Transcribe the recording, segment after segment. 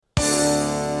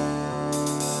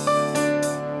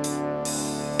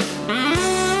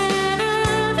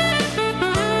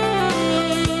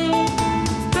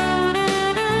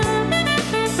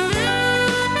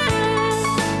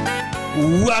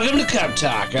Welcome to Cup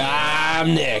Talk.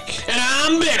 I'm Nick. And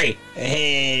I'm Benny.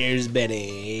 Here's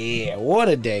Benny. Yeah, what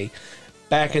a day.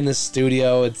 Back in the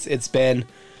studio. It's been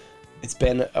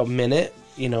a minute.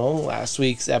 You know, last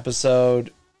week's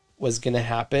episode was going to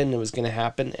happen. It was going to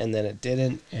happen, and then it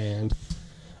didn't. And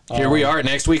here we are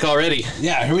next week already.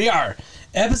 Yeah, here we are.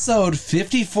 Episode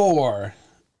 54.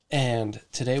 And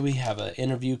today we have an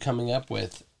interview coming up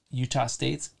with Utah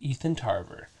State's Ethan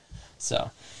Tarver. So,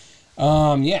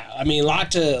 yeah, I mean,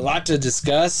 lot to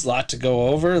discuss, lot to go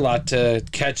over, lot to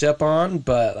catch up on.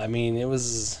 But I mean,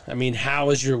 how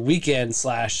was your weekend /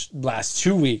 last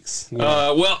 2 weeks? You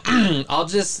know? Well,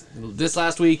 this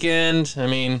last weekend, I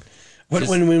mean,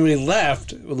 when we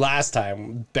left last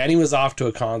time, Benny was off to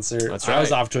a concert. That's right. I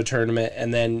was off to a tournament,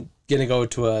 and then gonna go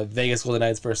to a Vegas Golden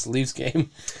Knights versus Leafs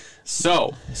game.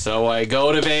 So I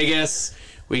go to Vegas.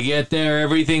 We get there.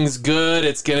 Everything's good.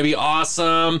 It's going to be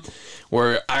awesome.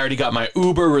 I already got my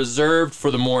Uber reserved for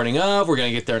the morning of. We're going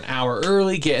to get there an hour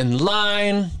early, get in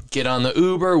line, get on the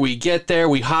Uber. We get there.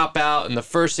 We hop out. And the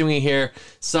first thing we hear,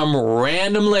 some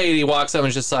random lady walks up and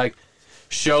is just like,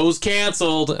 show's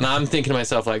canceled. And I'm thinking to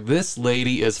myself, like, this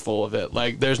lady is full of it.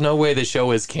 Like, there's no way the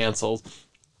show is canceled.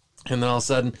 And then all of a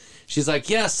sudden, she's like,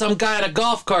 yeah, some guy in a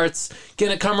golf cart's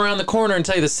going to come around the corner and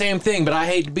tell you the same thing, but I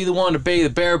hate to be the one to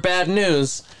bear bad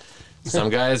news. Some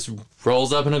guy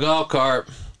rolls up in a golf cart.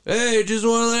 Hey, just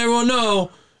want to let everyone know,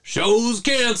 show's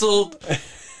canceled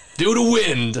due to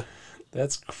wind.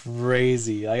 That's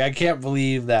crazy. Like, I can't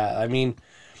believe that. I mean,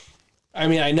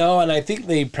 I know, and I think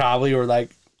they probably were like,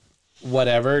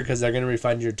 whatever, because they're going to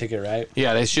refund your ticket, right?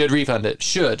 Yeah, they should refund it.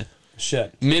 Should.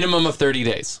 Minimum of 30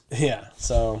 days. Yeah,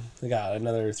 so they got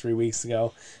another 3 weeks to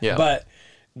go. Yeah. But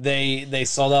they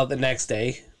sold out the next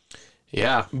day.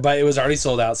 Yeah. But it was already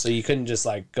sold out, so you couldn't just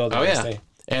like go the next day.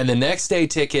 And the next day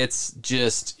tickets,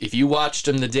 just, if you watched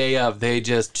them the day of, they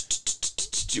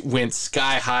just went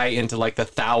sky high into like the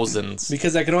thousands.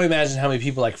 Because I can only imagine how many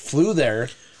people like flew there.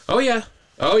 Oh, yeah.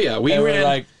 We were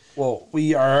like, well,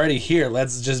 we are already here.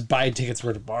 Let's just buy tickets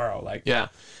for tomorrow. Like, yeah.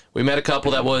 We met a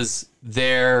couple that was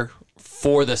there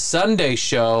for the Sunday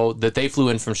show that they flew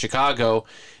in from Chicago,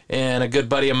 and a good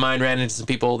buddy of mine ran into some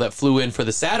people that flew in for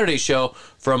the Saturday show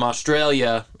from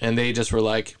Australia, and they just were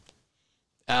like,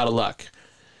 out of luck.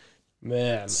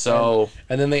 Man. So,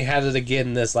 and then they had it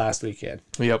again this last weekend.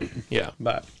 Yep. Yeah.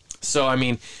 But so, I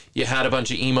mean, you had a bunch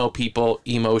of emo people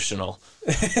emotional.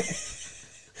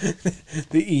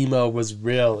 The emo was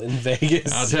real in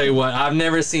Vegas. I'll tell you what, I've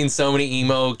never seen so many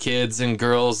emo kids and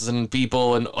girls and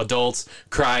people and adults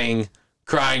crying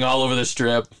all over the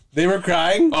strip. They were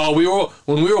crying? Oh,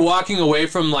 when we were walking away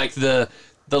from like the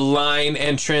line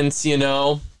entrance, you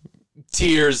know,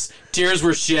 tears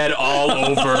were shed all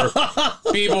over.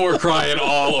 People were crying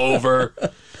all over.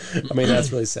 I mean,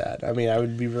 that's really sad. I mean, I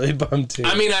would be really bummed too.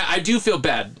 I mean, I do feel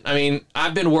bad. I mean,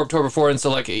 I've been to Warped Tour before, and so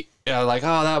like, oh,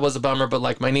 that was a bummer. But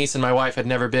like, my niece and my wife had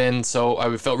never been, so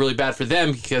I felt really bad for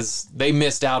them because they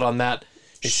missed out on that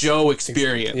show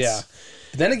experience. Yeah.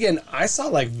 But then again, I saw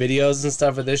like videos and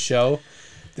stuff of this show.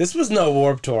 This was no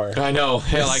Warped Tour. I know.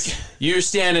 Yeah, like, you're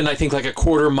standing, I think, like a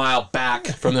quarter mile back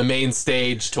from the main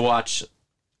stage to watch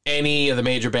any of the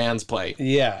major bands play.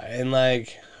 Yeah, and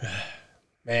like,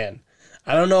 man,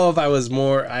 I don't know if I was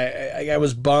more. I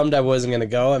was bummed I wasn't gonna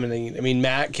go. I mean,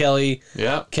 Matt, Kelly,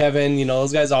 yeah, Kevin, you know,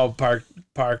 those guys all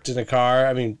parked in a car.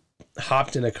 I mean,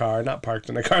 hopped in a car, not parked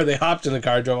in a car. They hopped in the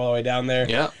car, drove all the way down there.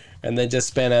 Yeah, and then just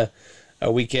spent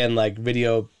a weekend like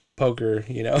video poker,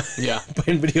 you know, yeah,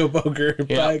 playing video poker,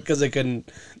 yeah, because they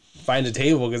couldn't find a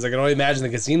table, because I can only imagine the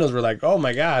casinos were like, oh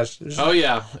my gosh. Oh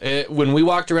yeah. When we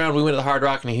walked around, we went to the Hard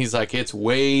Rock, and he's like, it's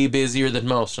way busier than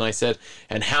most. And I said,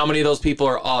 and how many of those people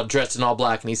are all dressed in all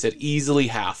black? And he said, easily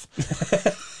half.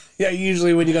 Yeah,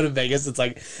 usually when you go to Vegas, it's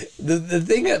like, the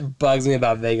thing that bugs me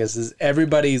about Vegas is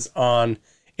everybody's on,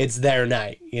 it's their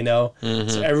night, you know? Mm-hmm.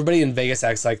 So everybody in Vegas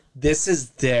acts like, this is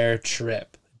their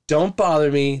trip. Don't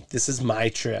bother me. This is my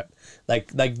trip.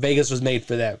 Like Vegas was made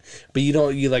for them. But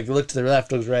you like look to the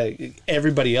left, look right.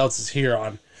 Everybody else is here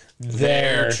on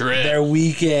their trip, their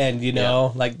weekend, you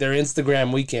know, like their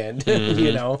Instagram weekend,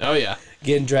 you know. Oh yeah,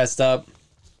 getting dressed up.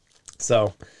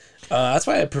 So that's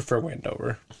why I prefer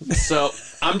Wendover. So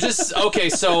I'm just okay.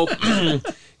 So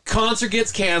concert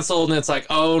gets canceled, and it's like,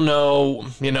 oh no,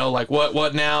 you know, like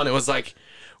what now? And it was like,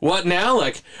 what now?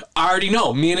 Like, I already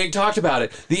know. Me and Nick talked about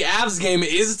it. The Avs game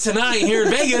is tonight here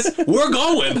in Vegas. We're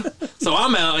going. So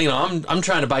I'm out. You know, I'm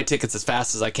trying to buy tickets as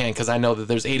fast as I can, because I know that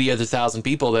there's 80,000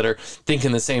 people that are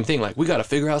thinking the same thing. Like, we got to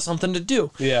figure out something to do.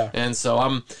 Yeah. And so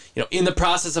I'm, you know, in the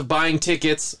process of buying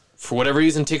tickets for whatever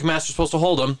reason, Ticketmaster's supposed to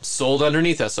hold them, sold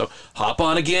underneath us. So hop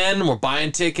on again. We're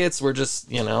buying tickets. We're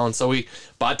just, and so we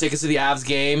bought tickets to the Avs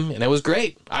game, and it was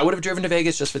great. I would have driven to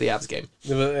Vegas just for the Avs game.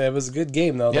 It was a good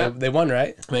game though. Yeah. They won,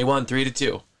 right? They won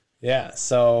 3-2. Yeah.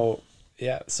 So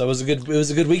it was a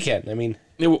good weekend. I mean,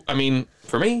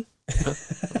 for me,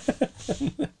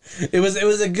 it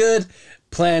was a good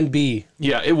plan B.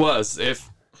 yeah, it was.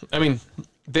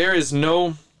 There is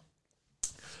no.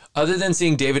 Other than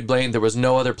seeing David Blaine, there was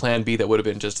no other plan B that would have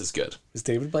been just as good. Does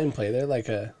David Blaine play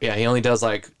there? Yeah, he only does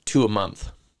 2 a month.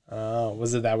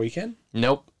 Was it that weekend?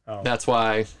 Nope. Oh. That's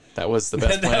why that was the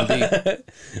best plan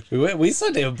B. We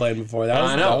saw David Blaine before.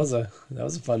 I know. That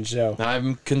was a fun show.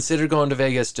 I'm considered going to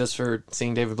Vegas just for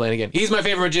seeing David Blaine again. He's my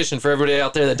favorite magician for everybody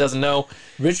out there that doesn't know.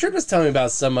 Richard was telling me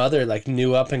about some other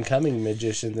new up and coming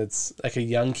magician that's a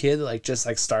young kid just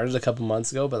started a couple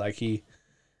months ago, but he.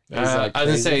 I was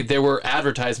gonna say there were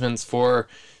advertisements for.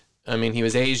 He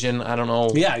was Asian. I don't know.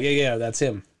 Yeah. That's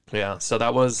him. Yeah. So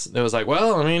it was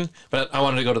but I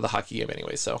wanted to go to the hockey game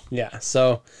anyway. So yeah.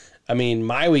 So,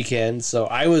 my weekend. So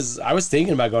I was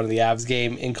thinking about going to the Avs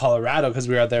game in Colorado because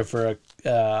we were out there for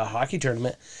a hockey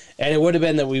tournament, and it would have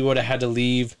been that we would have had to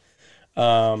leave,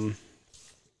 right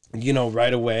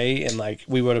away, and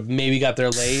we would have maybe got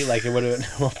there late. It would have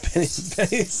been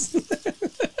Penny's.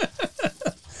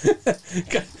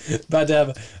 About to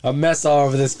have a mess all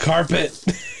over this carpet.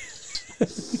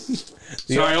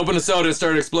 Sorry, I opened a soda and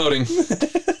started exploding.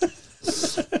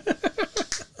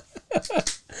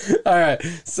 All right,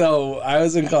 so I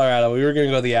was in Colorado. We were gonna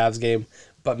go to the Avs game,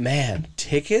 but man,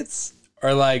 tickets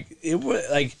are and I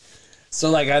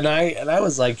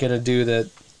was gonna do the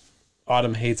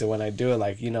Autumn hates it when I do it,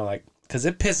 because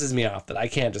it pisses me off that I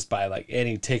can't just buy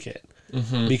any ticket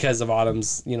because of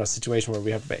Autumn's situation where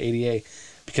we have to buy ADA.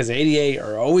 Because ADA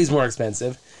are always more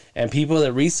expensive, and people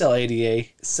that resell ADA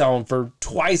sell them for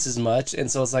twice as much,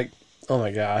 and so it's oh my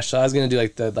gosh. So I was gonna do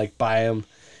buy them,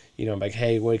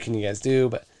 hey, what can you guys do?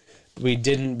 But we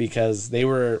didn't because they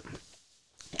were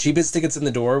cheapest tickets in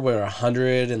the door were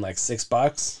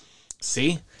 $106.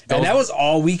 See, and that was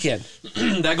all weekend.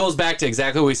 That goes back to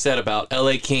exactly what we said about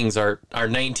LA Kings, our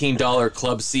 $19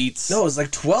 club seats. No, it was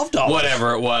 $12.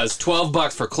 Whatever it was,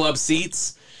 $12 for club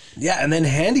seats. Yeah, and then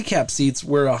handicap seats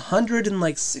were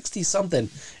 $160 something,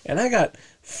 and I got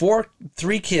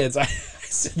 3 kids. I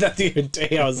said that the other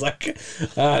day. I was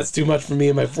it's too much for me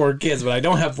and my 4 kids, but I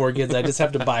don't have 4 kids. I just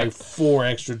have to buy 4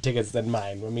 extra tickets than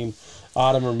mine.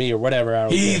 Autumn or me or whatever.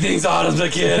 He thinks Autumn's a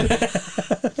kid.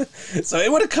 So it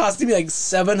would have cost me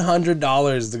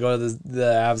 $700 to go to the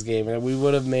Avs game, and we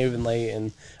would have maybe been late.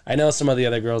 And I know some of the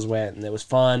other girls went, and it was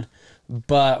fun,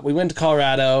 but we went to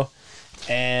Colorado.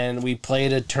 And we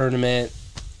played a tournament,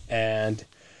 and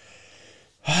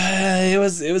it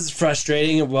was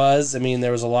frustrating. It was.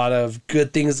 There was a lot of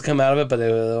good things to come out of it, but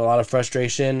there was a lot of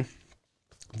frustration.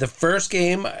 The first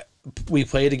game we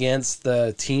played against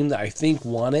the team that I think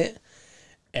won it,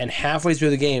 and halfway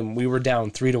through the game we were down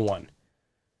 3-1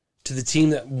 to the team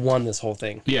that won this whole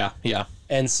thing. Yeah.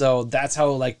 And so that's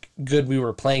how good we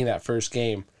were playing that first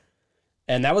game,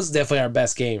 and that was definitely our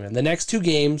best game. And the next 2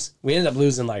 games we ended up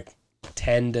losing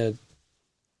 10-1,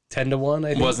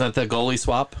 I think. Wasn't that the goalie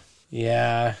swap?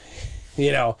 Yeah.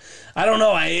 I don't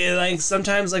know. I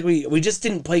sometimes we just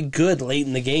didn't play good late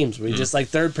in the games. We just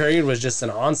third period was just an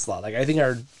onslaught. I think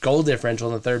our goal differential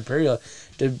in the third period,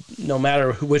 no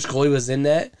matter which goalie was in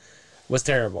net, was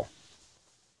terrible.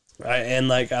 I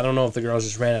don't know if the girls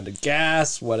just ran out of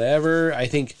gas, whatever. I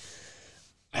think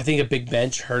a big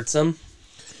bench hurts them.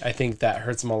 I think that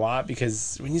hurts them a lot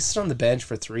because when you sit on the bench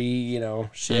for 3,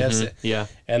 shifts,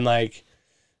 and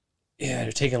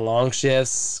you're taking long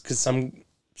shifts because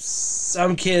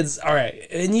some kids. All right,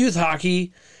 in youth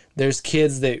hockey, there's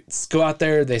kids that go out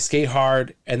there, they skate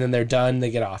hard, and then they're done, they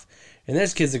get off. And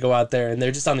there's kids that go out there and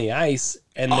they're just on the ice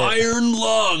and iron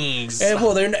lungs. And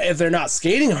if they're not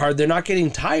skating hard, they're not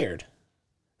getting tired,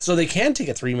 so they can take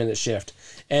a 3-minute shift.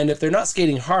 And if they're not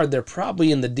skating hard, they're probably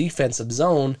in the defensive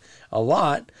zone a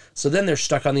lot. So then they're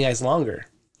stuck on the ice longer.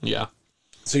 Yeah.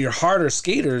 So your harder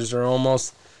skaters are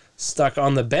almost stuck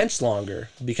on the bench longer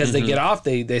because they get off.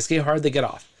 They skate hard, they get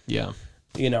off. Yeah.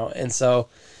 And so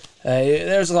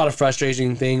there's a lot of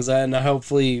frustrating things. And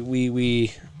hopefully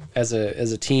we as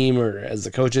a team or as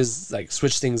the coaches,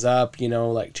 switch things up,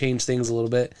 change things a little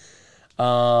bit.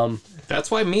 That's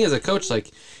why me as a coach,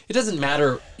 it doesn't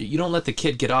matter. You don't let the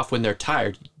kid get off when they're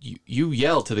tired. You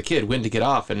yell to the kid when to get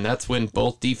off, and that's when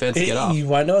both defense get off. You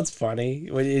want to know what's funny?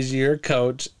 Is you're a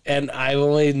coach, and I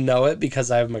only know it because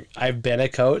I've been a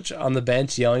coach on the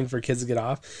bench yelling for kids to get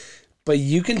off. but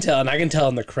you can tell, and I can tell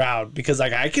in the crowd, because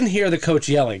like I can hear the coach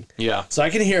yelling. Yeah. So I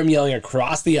can hear him yelling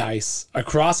across the ice,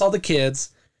 across all the kids,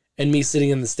 and me sitting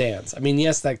in the stands. I mean,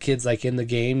 yes, that kid's like in the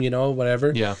game,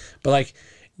 whatever. Yeah. But like,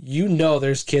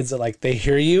 there's kids that like they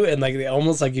hear you and like they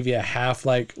almost like give you a half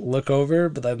like look over,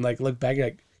 but then like look back, you're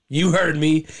like, you heard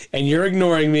me and you're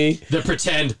ignoring me. The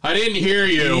pretend I didn't hear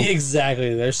you.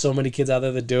 Exactly. There's so many kids out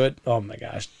there that do it. Oh my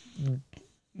gosh.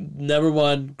 Number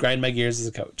one, grind my gears as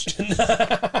a coach.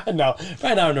 No,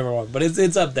 right now I'm number one, but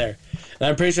it's up there. And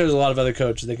I'm pretty sure there's a lot of other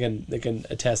coaches that can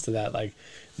attest to that. Like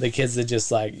the kids that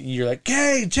just like, you're like,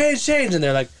 hey, change. And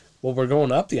they're like, well, we're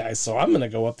going up the ice, so I'm going to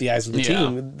go up the ice with the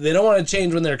team. They don't want to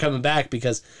change when they're coming back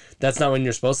because that's not when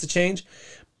you're supposed to change.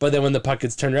 But then when the puck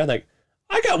gets turned around, like,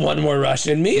 I got one more rush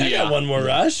in me. I got one more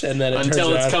rush. And then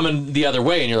until it's coming the other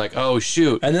way and you're like, oh,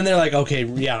 shoot. And then they're like, okay,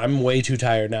 yeah, I'm way too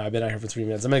tired now. I've been out here for 3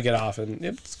 minutes. I'm going to get off and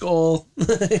it's goal,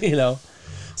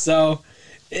 So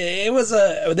it was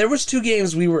there was 2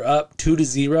 games we were up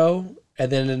 2-0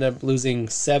 and then ended up losing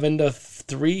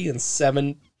 7-3 and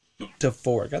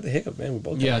 7-4. Got the hiccup, man. We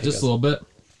both got just a little bit.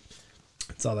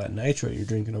 It's all that nitro you're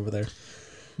drinking over there.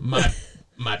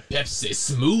 My Pepsi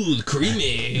Smooth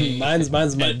Creamy. Mine's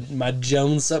my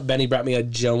Jones soda. Benny brought me a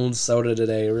Jones soda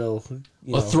today.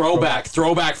 Throwback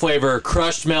flavor.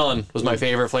 Crushed melon was my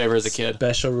favorite flavor as a kid.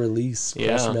 Special release.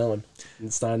 Crushed melon.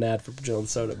 It's not an ad for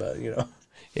Jones soda, but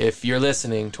If you're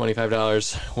listening,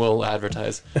 $25 we'll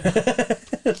advertise.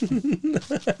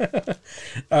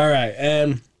 All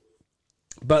right,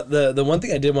 but the one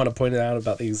thing I did want to point out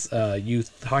about these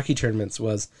youth hockey tournaments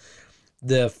was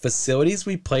the facilities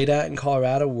we played at in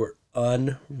Colorado were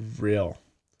unreal.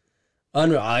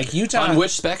 Like Utah. On which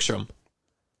spectrum?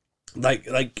 Like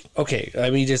okay,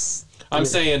 I mean you're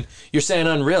saying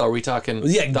unreal. Are we talking the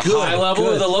good, high level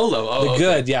good. or the low level? Oh,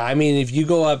 good, yeah. I mean, if you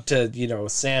go up to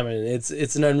Salmon,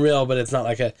 it's an unreal, but it's not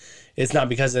like it's not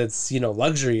because it's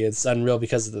luxury. It's unreal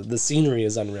because the scenery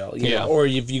is unreal. You know? Or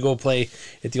if you go play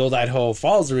at the old Idaho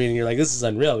Falls Arena, you're like, this is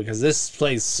unreal because this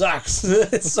place sucks.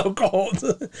 It's so cold.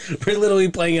 We're literally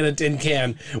playing in a tin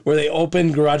can where they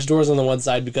opened garage doors on the one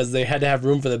side because they had to have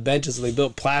room for the benches, so they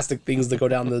built plastic things to go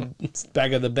down the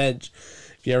back of the bench.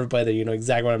 If you ever play there, you know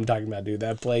exactly what I'm talking about, dude.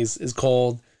 That place is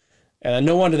cold, and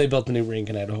no wonder they built a new rink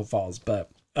in Idaho Falls.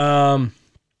 But one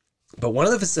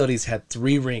of the facilities had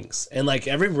 3 rinks, and like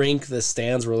every rink, the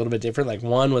stands were a little bit different. Like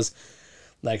one was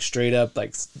like straight up,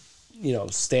 like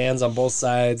stands on both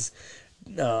sides,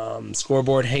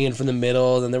 scoreboard hanging from the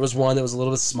middle. Then there was one that was a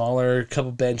little bit smaller, a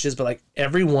couple benches, but like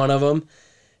every one of them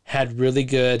had really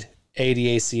good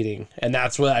ADA seating, and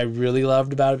that's what I really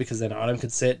loved about it, because then Autumn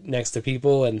could sit next to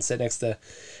people and sit next to,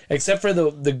 except for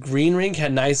the green rink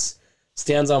had nice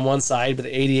stands on one side, but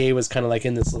the ADA was kind of like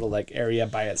in this little like area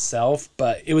by itself,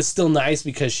 but it was still nice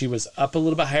because she was up a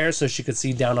little bit higher so she could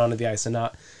see down onto the ice and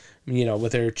not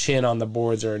with her chin on the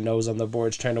boards or her nose on the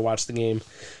boards trying to watch the game.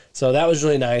 So that was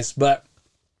really nice. But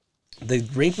the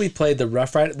rink we played, the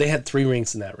Rough Riders, they had 3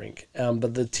 rinks in that rink,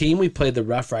 but the team we played the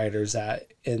Rough Riders at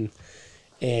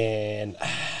and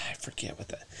I forget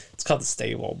what it's called, the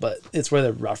Stable, but it's where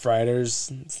the Rough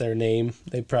Riders, it's their name,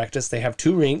 they practice. They have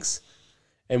 2 rinks,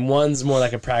 and one's more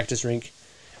like a practice rink.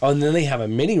 Oh, and then they have a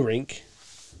mini rink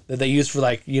that they use for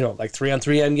like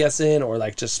 3-on-3, I'm guessing, or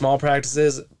like just small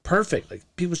practices. Perfect. Like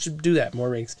people should do that,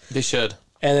 more rinks. They should.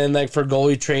 And then like for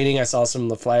goalie training, I saw some of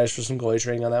the flyers for some goalie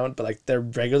training on that one, but like their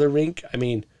regular rink, I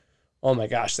mean, oh my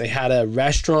gosh, they had a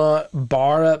restaurant,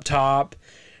 bar up top.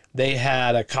 They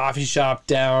had a coffee shop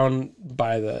down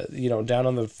by the, down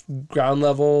on the ground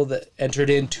level that entered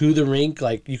into the rink.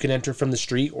 Like you can enter from the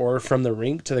street or from the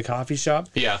rink to the coffee shop.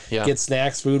 Yeah. Get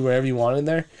snacks, food, whatever you want in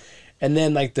there. And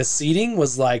then like the seating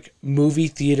was like movie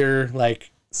theater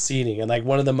like seating. And like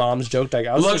one of the moms joked like,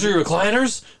 luxury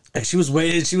recliners? Like she was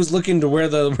looking to where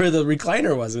the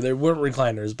recliner was. There weren't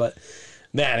recliners, but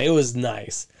man, it was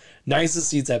nice. Nicest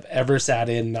seats I've ever sat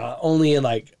in, not only in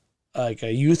like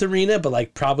a youth arena, but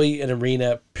like probably an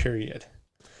arena period.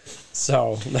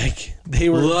 So like they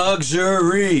were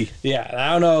luxury. Yeah,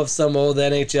 I don't know if some old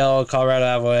NHL Colorado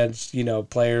Avalanche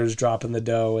players dropping the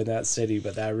dough in that city,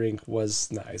 but that rink was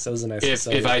nice. That was a nice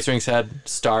facility. If ice rinks had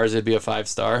stars, it'd be a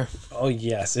 5-star. Oh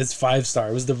yes, it's 5-star.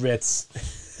 It was the Ritz.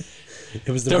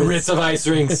 It was the Ritz of ice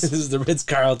rinks. It was the Ritz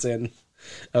Carlton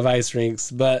of ice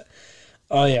rinks. But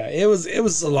oh yeah, it was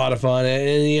a lot of fun,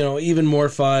 and even more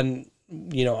fun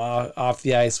off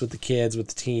the ice with the kids, with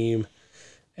the team,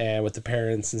 and with the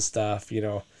parents and stuff.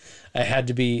 I had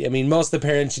to be, most of the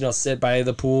parents, sit by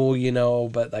the pool,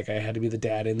 but like I had to be the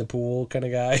dad in the pool kind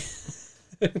of guy.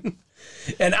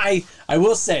 And I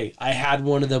will say I had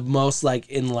one of the most like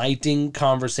enlightening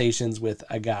conversations with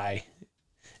a guy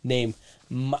named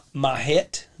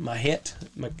Mahet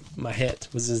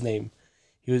was his name.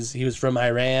 He was from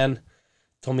Iran.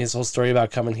 Told me his whole story about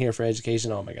coming here for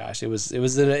education. Oh my gosh, it was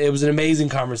an amazing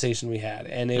conversation we had,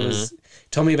 and it was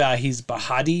told me about he's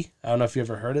Bahadi. I don't know if you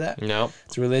ever heard of that. No,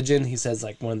 it's a religion. He says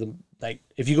like one of the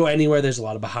if you go anywhere, there's a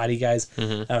lot of Bahadi guys. I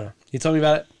don't know. He told me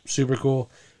about it. Super cool.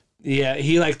 Yeah,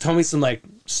 he like told me some like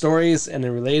stories and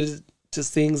it related to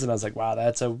things, and I was like, wow,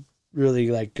 that's a really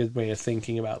like good way of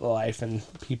thinking about life and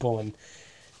people and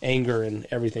anger and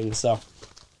everything. So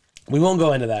we won't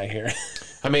go into that here.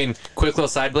 I mean, quick little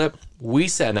side blip. We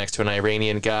sat next to an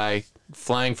Iranian guy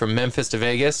flying from Memphis to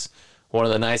Vegas. One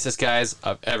of the nicest guys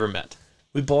I've ever met.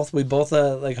 We both like,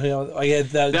 you know,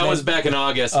 that was back in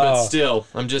August, but still,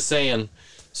 I'm just saying,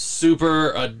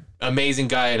 super amazing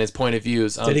guy and his point of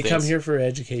views on Did he things. come here for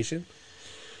education?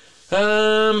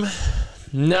 No,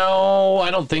 I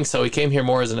don't think so. He came here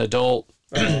more as an adult.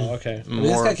 Oh, okay. I mean,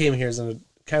 this guy came here as kind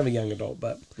of a young adult,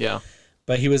 but yeah.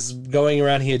 But he was going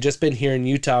around. He had just been here in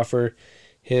Utah for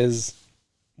his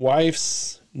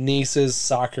wife's niece's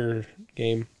soccer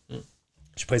game.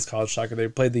 She plays college soccer. They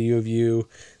played the U of U.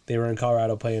 They were in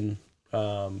Colorado playing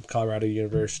Colorado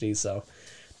University, so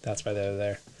that's why they're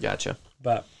there. Gotcha.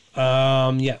 But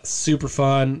yeah, super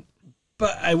fun.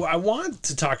 But I want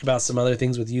to talk about some other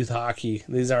things with youth hockey.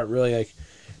 These aren't really like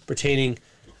pertaining.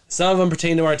 Some of them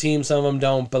pertain to our team, some of them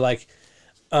don't. But like,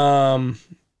 one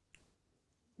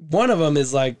of them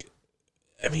is like,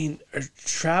 I mean, are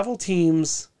travel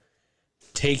teams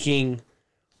taking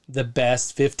the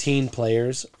best 15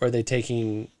 players, or are they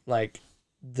taking like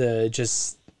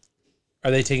are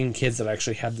they taking kids that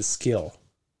actually have the skill?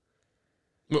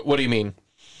 What do you mean?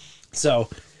 So,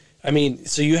 I mean,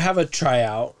 so you have a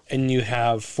tryout and you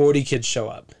have 40 kids show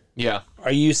up. Yeah.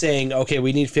 Are you saying, okay,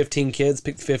 we need 15 kids,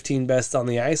 pick the 15 best on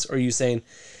the ice? Or are you saying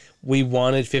we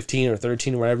wanted 15 or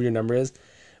 13, whatever your number is,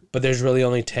 but there's really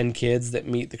only 10 kids that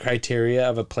meet the criteria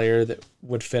of a player that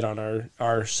would fit on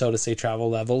our so to say, travel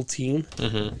level team?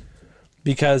 Mm-hmm.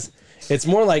 Because it's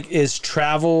more like, is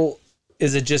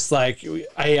it just like,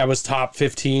 I was top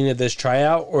 15 at this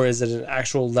tryout, or is it an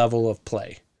actual level of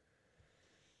play?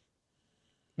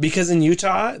 Because in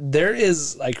Utah, there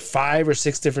is like 5 or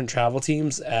 6 different travel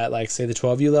teams at like, say, the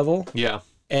 12U level. Yeah.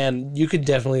 And you could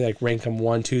definitely like rank them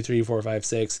 1, 2, 3, 4, 5,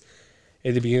 6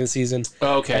 at the beginning of the season.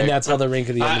 Okay. And that's how they rank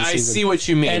at the end of the season. I see what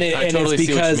you mean. I totally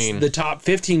see what you mean. The top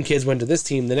 15 kids went to this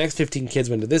team, the next 15 kids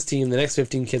went to this team, the next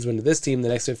 15 kids went to this team, the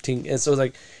next 15. And so it's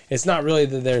like, it's not really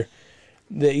that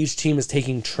each team is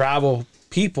taking travel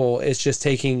people, it's just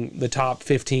taking the top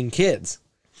 15 kids.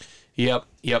 Yep.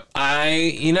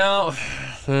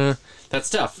 That's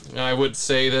tough. I would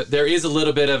say that there is a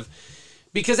little bit of,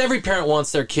 because every parent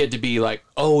wants their kid to be like,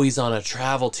 oh, he's on a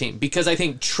travel team. Because I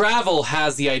think travel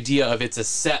has the idea of it's a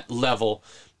set level,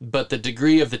 but the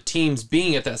degree of the teams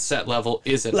being at that set level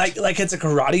isn't. Like it's a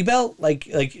karate belt, like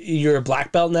you're a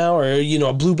black belt now, or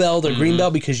a blue belt or green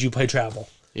belt because you play travel.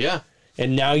 Yeah.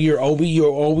 And now you'll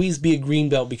always be a green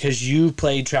belt because you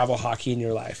played travel hockey in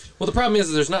your life. Well, the problem is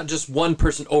that there's not just one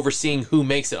person overseeing who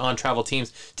makes it on travel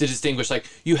teams to distinguish. Like,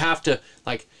 you have to,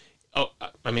 like,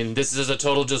 this is a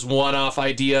total just one-off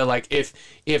idea. Like,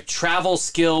 if travel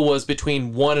skill was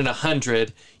between 1 and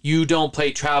 100, you don't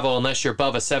play travel unless you're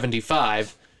above a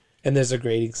 75. And there's a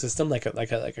grading system, like a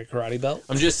karate belt.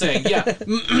 I'm just saying, yeah.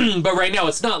 But right now,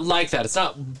 it's not like that. It's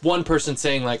not one person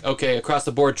saying, like, okay, across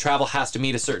the board, travel has to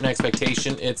meet a certain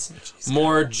expectation. It's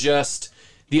more just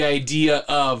the idea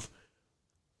of,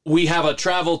 we have a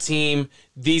travel team.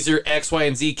 These are X, Y,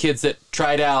 and Z kids that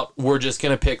tried out. We're just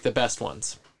going to pick the best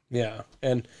ones. Yeah.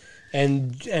 And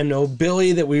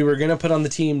Billy that we were going to put on the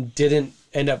team didn't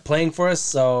end up playing for us.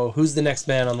 So who's the next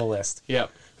man on the list?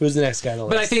 Yep. Who's the next guy on the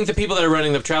list? But I think the people that are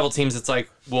running the travel teams, it's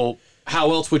like, well, how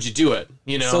else would you do it?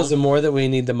 So is it more that we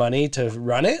need the money to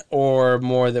run it, or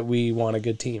more that we want a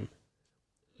good team?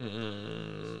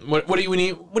 What do you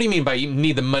need? What do you mean by you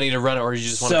need the money to run it, or you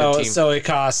just want a good team? So it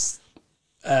costs,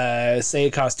 say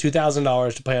it costs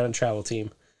 $2,000 to play on a travel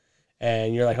team,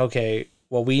 and you're like, okay,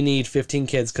 well, we need 15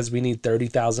 kids because we need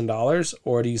 $30,000,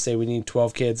 or do you say we need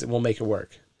 12 kids and we'll make it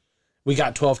work? We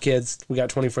got 12 kids, we got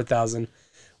 24,000.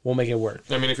 We'll make it work.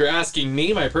 I mean, if you're asking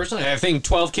me, I think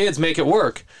 12 kids make it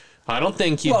work. I don't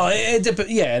think you... Well, and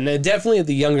definitely at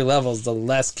the younger levels, the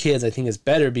less kids I think is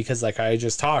better because, like I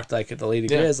just talked, like at the Lady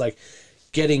Grizz, like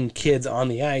getting kids on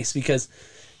the ice because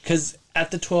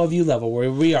at the 12U level where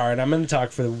we are, and I'm going to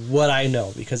talk for what I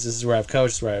know because this is where I've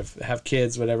coached, where I have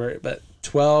kids, whatever, but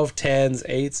 12, 10s,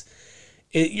 8s,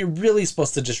 you're really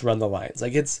supposed to just run the lines.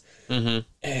 Like it's... Mm-hmm.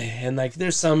 And like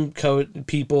there's some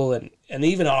people and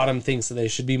even Autumn thinks that they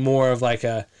should be more of like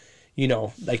a,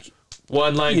 like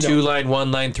 1 line, 2 line,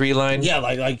 1 line, 3 line. Yeah,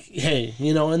 like hey,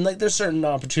 and like there's certain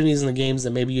opportunities in the games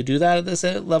that maybe you do that at this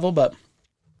level, but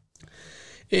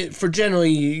for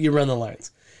generally you run the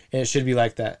lines, and it should be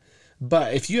like that.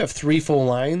 But if you have 3 full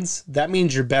lines, that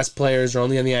means your best players are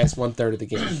only on the ice 1/3 of the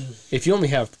game. If you only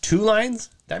have 2 lines,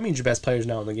 that means your best players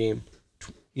now in the game,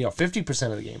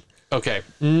 50% of the game. Okay.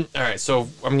 All right. So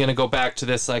I'm gonna go back to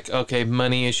this. Like, okay,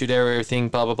 money issue, everything,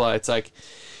 blah blah blah. It's like,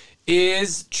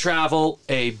 is travel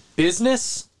a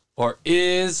business or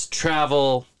is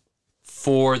travel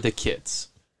for the kids?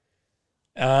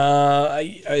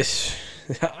 I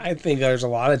think there's a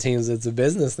lot of teams it's a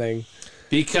business thing.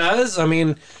 Because, I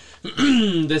mean,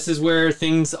 this is where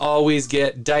things always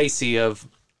get dicey of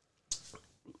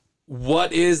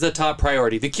what is the top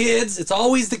priority? The kids, it's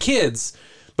always the kids.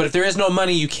 But if there is no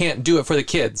money, you can't do it for the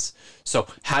kids. So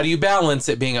how do you balance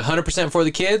it being 100% for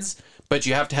the kids, but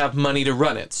you have to have money to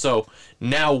run it? So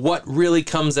now what really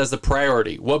comes as the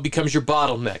priority? What becomes your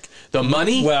bottleneck? The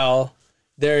money? Well,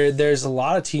 there's a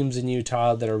lot of teams in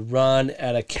Utah that are run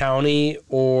at a county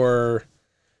or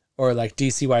like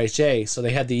DCYHA. So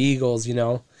they had the Eagles,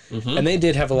 and they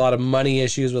did have a lot of money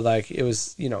issues with like, it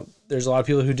was, there's a lot of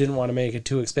people who didn't want to make it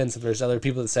too expensive. There's other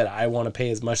people that said, I want to pay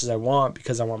as much as I want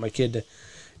because I want my kid to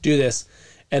do this.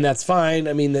 And that's fine.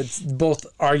 I mean, that's both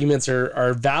arguments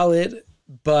are valid,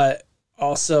 but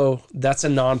also that's a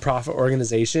nonprofit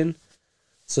organization.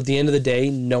 So at the end of the day,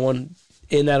 no one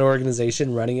in that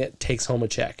organization running it takes home a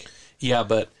check. Yeah,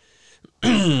 but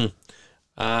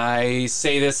I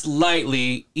say this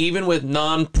lightly, even with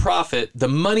nonprofit, the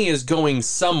money is going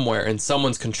somewhere and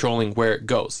someone's controlling where it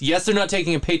goes. Yes, they're not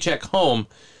taking a paycheck home.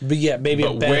 But yeah, maybe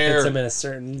it benefits them in a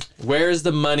certain... Where is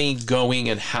the money going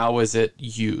and how is it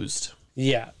used?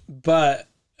 Yeah, but,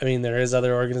 I mean, there is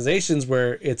other organizations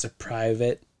where it's a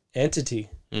private entity.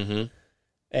 Mm-hmm.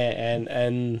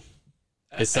 And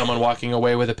is someone walking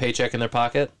away with a paycheck in their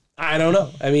pocket? I don't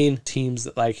know. I mean, teams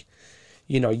that like,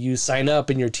 you sign up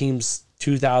and your team's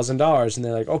 $2,000 and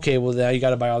they're like, okay, well now you got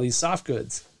to buy all these soft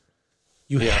goods.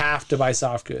 You have to buy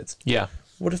soft goods. Yeah.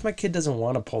 What if my kid doesn't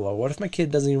want a polo? What if my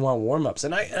kid doesn't even want warm-ups?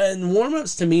 And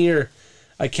warm-ups to me are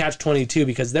a catch-22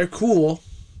 because they're cool.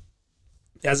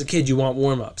 As a kid, you want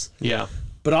warm-ups. Yeah.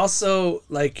 But also,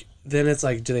 like, then it's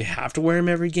like, do they have to wear them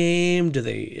every game?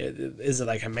 Is it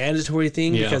like a mandatory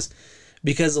thing? Yeah.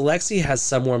 Because Alexi has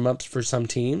some warm-ups for some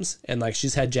teams, and like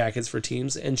she's had jackets for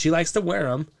teams, and she likes to wear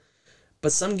them.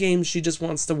 But some games she just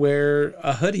wants to wear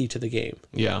a hoodie to the game.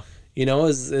 Yeah.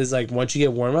 Is like once you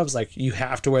get warm-ups, like you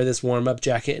have to wear this warm-up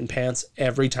jacket and pants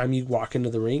every time you walk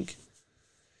into the rink.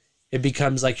 It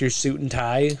becomes like your suit and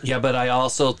tie. Yeah, but I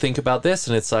also think about this,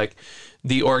 and it's like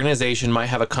the organization might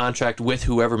have a contract with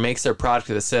whoever makes their product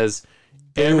that says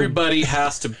everybody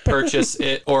has to purchase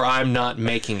it or I'm not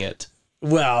making it.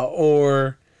 Well,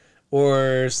 or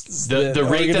the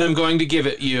rate that I'm going to give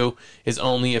it you is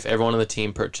only if everyone on the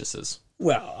team purchases.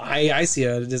 Well, I see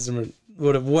it.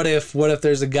 What if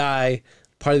there's a guy,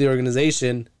 part of the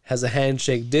organization, has a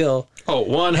handshake deal? Oh,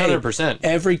 100%. Hey,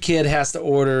 every kid has to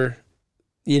order,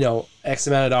 X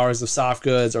amount of dollars of soft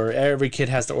goods, or every kid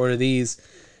has to order these.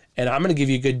 And I'm going to give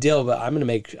you a good deal, but I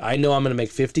know I'm going to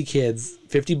make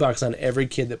 $50 on every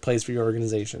kid that plays for your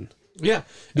organization. Yeah.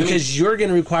 Because you're going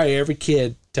to require every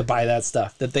kid to buy that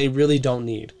stuff that they really don't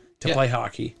need to play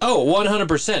hockey. Oh,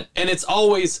 100%. And it's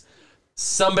always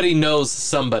somebody knows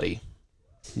somebody.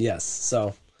 Yes.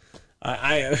 So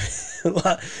I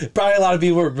probably a lot of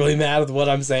people are really mad with what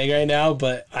I'm saying right now,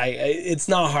 but it's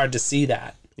not hard to see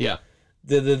that. Yeah.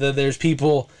 There's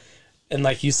people, and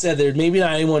like you said, there maybe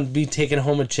not anyone be taking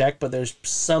home a check, but there's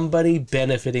somebody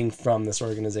benefiting from this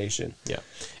organization. Yeah.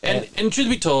 And truth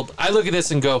be told, I look at this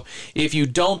and go, if you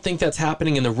don't think that's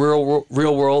happening in the real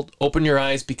world, open your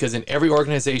eyes, because in every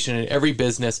organization, in every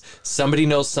business, somebody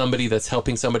knows somebody that's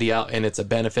helping somebody out, and it's a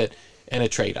benefit and a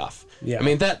trade-off. Yeah. I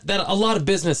mean, that a lot of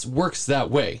business works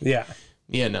that way. Yeah.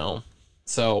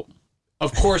 So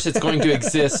of course it's going to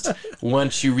exist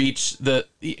once you reach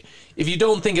if you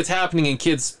don't think it's happening in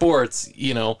kids sports,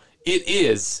 it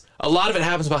is. A lot of it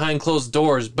happens behind closed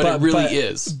doors, but it really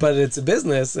is. But it's a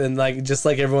business, and like just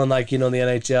like everyone, like in the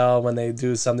NHL, when they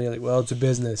do something, like, well, it's a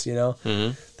business,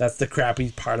 Mm-hmm. That's the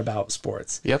crappy part about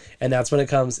sports. Yep. And that's when it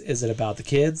comes, is it about the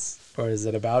kids or is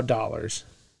it about dollars?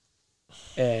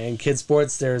 And in kids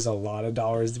sports, there's a lot of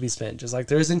dollars to be spent, just like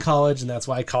there is in college, and that's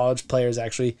why college players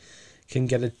actually can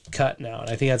get a cut now. And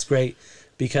I think that's great,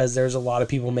 because there's a lot of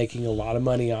people making a lot of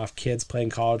money off kids playing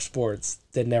college sports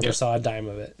that never saw a dime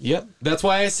of it. Yep. That's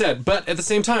why I said, but at the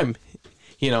same time,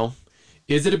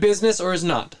 is it a business or is it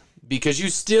not? because you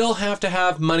still have to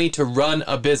have money to run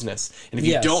a business. And if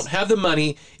you Yes. don't have the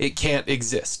money, it can't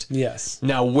exist. Yes.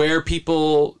 Now, where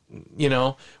people,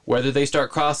 whether they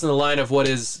start crossing the line of what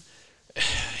is,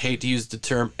 hate to use the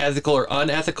term ethical or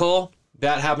unethical,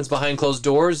 that happens behind closed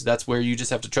doors. That's where you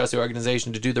just have to trust the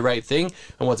organization to do the right thing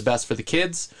and what's best for the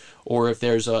kids, or if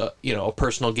there's a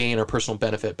personal gain or personal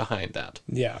benefit behind that.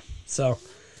 Yeah. So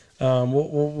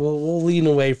we'll lean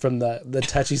away from the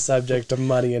touchy subject of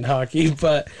money in hockey,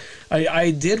 but I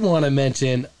did want to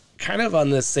mention, kind of on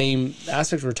the same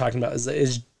aspect we're talking about,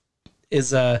 is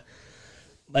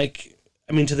like,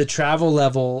 I mean, to the travel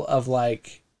level of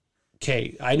like,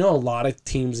 okay, I know a lot of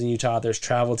teams in Utah. There's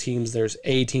travel teams. There's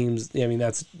A teams. I mean,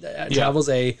 that's travel's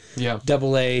A,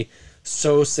 double A,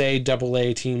 so say double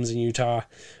A teams in Utah,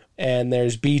 and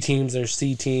there's B teams. There's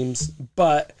C teams.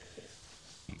 But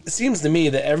it seems to me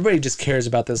that everybody just cares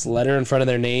about this letter in front of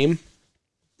their name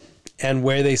and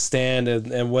where they stand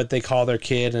and what they call their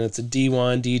kid, and it's a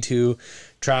D1, D2,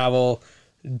 travel,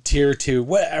 tier 2,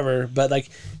 whatever. But like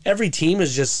every team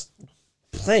is just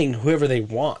playing whoever they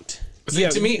want.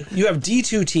 To me, you have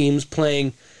D2 teams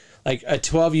playing, like a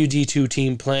 12U D2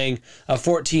 team playing a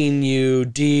 14U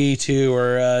D2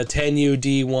 or a 10U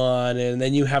D1, and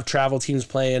then you have travel teams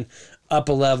playing up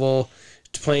a level,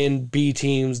 playing B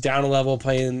teams, down a level,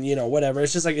 playing, whatever.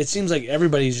 It's just like, it seems like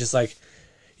everybody's just like,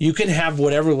 you can have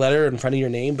whatever letter in front of your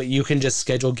name, but you can just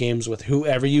schedule games with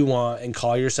whoever you want and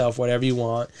call yourself whatever you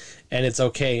want, and it's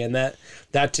okay. And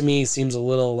that to me seems a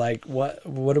little like, what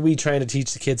are we trying to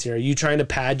teach the kids here? Are you trying to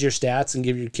pad your stats and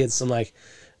give your kids some like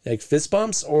fist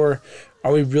bumps, or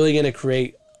are we really going to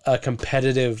create a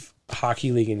competitive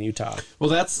hockey league in Utah? Well,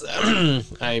 that's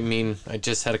I mean, I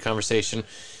just had a conversation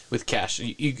with Cash.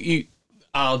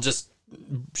 I'll just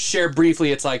share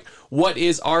briefly. It's like, what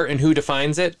is art and who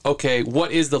defines it? Okay,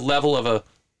 what is the level of a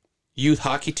youth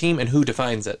hockey team and who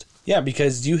defines it? Yeah,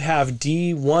 because you have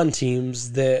D1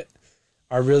 teams that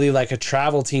are really like a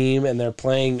travel team, and they're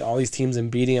playing all these teams and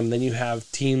beating them. Then you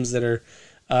have teams that are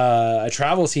a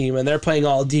travel team, and they're playing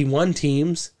all D1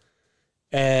 teams,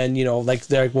 and like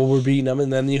they're like, well, we're beating them.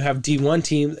 And then you have D1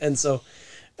 teams, and so,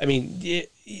 I mean,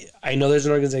 I know there's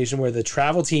an organization where the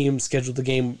travel team scheduled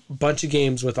bunch of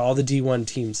games with all the D1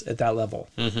 teams at that level.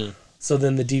 Mm-hmm. So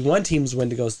then the D1 teams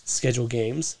went to go schedule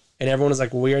games, and everyone was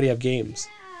like, well, we already have games.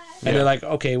 And they're like,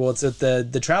 okay, well, it's at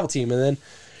the travel team.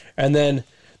 And then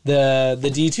the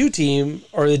D2 team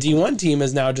or the D1 team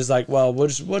is now just like, well, we'll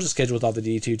just schedule with all the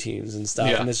D2 teams and stuff.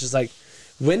 Yeah. And it's just like,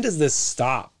 when does this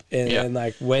stop? And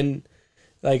like, when,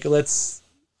 like, let's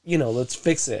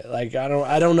fix it. Like, I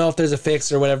don't know if there's a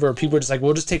fix or whatever. Or people are just like,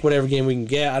 we'll just take whatever game we can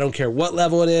get. I don't care what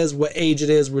level it is, what age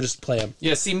it is. We'll just play them.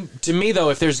 Yeah. See, to me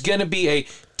though, if there's going to be a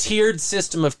tiered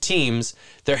system of teams,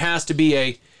 there has to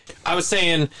be I was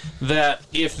saying that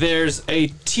if there's a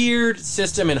tiered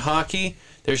system in hockey,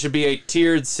 there should be a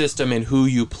tiered system in who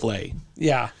you play.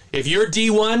 Yeah. If you're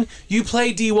D1, you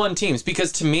play D1 teams.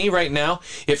 Because to me right now,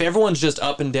 if everyone's just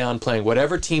up and down playing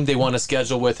whatever team they want to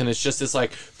schedule with, and it's just this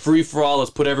like free-for-all,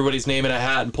 let's put everybody's name in a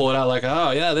hat and pull it out like,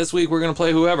 oh yeah, this week we're going to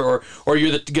play whoever. Or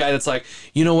you're the guy that's like,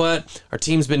 you know what, our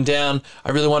team's been down, I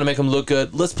really want to make them look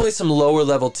good. Let's play some lower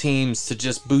level teams to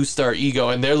just boost our ego.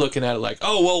 And they're looking at it like,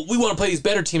 oh, well, we want to play these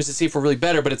better teams to see if we're really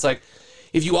better. But it's like,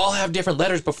 if you all have different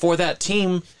letters before that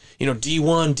team,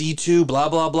 D1, D2, blah,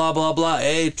 blah, blah, blah, blah,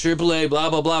 A, triple A,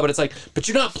 blah, blah, blah. But it's like, but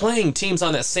you're not playing teams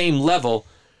on that same level.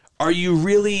 Are you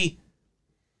really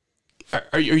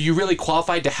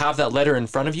qualified to have that letter in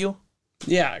front of you?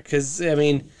 Yeah, because, I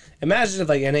mean, imagine if,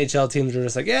 like, NHL teams were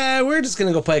just like, yeah, we're just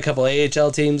going to go play a couple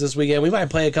AHL teams this weekend. We might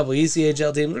play a couple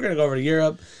ECHL teams. We're going to go over to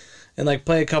Europe and, like,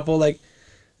 play a couple, like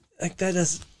that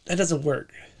doesn't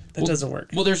work. That doesn't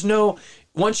work. Well,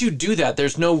 once you do that,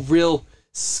 there's no real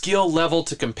skill level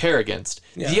to compare against.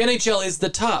 Yeah. The NHL is the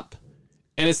top,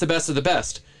 and it's the best of the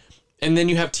best. And then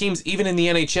you have teams even in the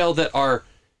NHL that are,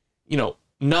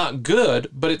 not good,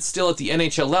 but it's still at the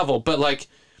NHL level. But like,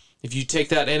 if you take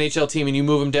that NHL team and you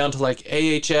move them down to like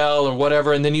AHL or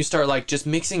whatever, and then you start like just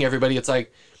mixing everybody, it's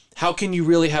like, how can you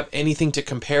really have anything to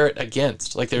compare it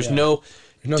against? Like, there's no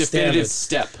definitive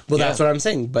step. Well, that's what I'm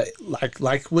saying. But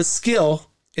like with skill,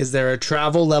 is there a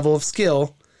travel level of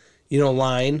skill,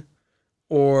 line?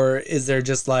 Or is there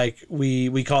just like,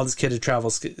 we call this kid a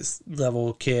travel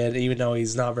level kid, even though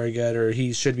he's not very good, or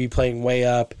he should be playing way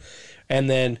up? And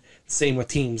then same with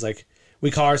teams. Like,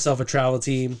 we call ourselves a travel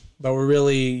team, but we're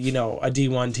really, a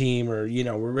D1 team, or,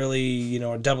 we're really,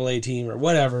 a double A team or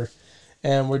whatever.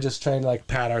 And we're just trying to like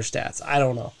pad our stats. I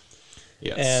don't know.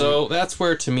 Yeah. So that's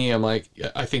where, to me, I'm like,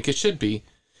 I think it should be,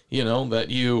 that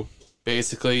you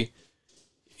basically,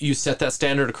 you set that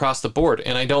standard across the board.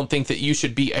 And I don't think that you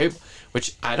should be able,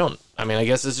 I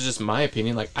guess this is just my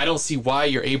opinion. Like, I don't see why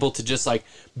you're able to just like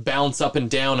bounce up and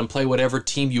down and play whatever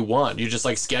team you want. You're just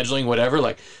like scheduling whatever.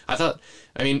 Like, I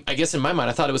guess in my mind,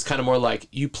 I thought it was kind of more like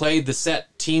you played the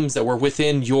set teams that were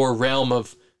within your realm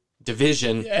of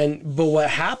division. But what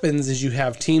happens is you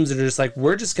have teams that are just like,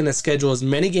 we're just going to schedule as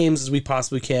many games as we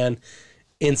possibly can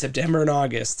in September and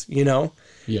August, you know?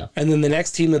 Yeah. And then the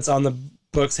next team that's on the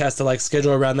books has to like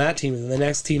schedule around that team, and the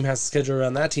next team has to schedule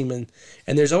around that team, and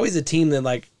there's always a team that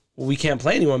like, we can't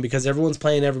play anyone because everyone's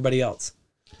playing everybody else.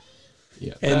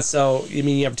 Yeah. And so, I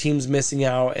mean, you have teams missing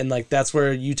out, and like that's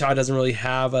where Utah doesn't really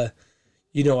have a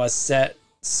set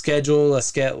schedule, a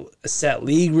set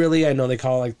league really. I know they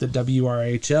call it like the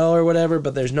WRHL or whatever,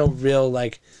 but there's no real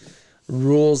like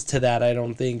rules to that, I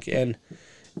don't think.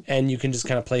 And you can just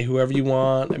kind of play whoever you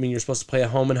want. I mean, you're supposed to play a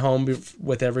home and home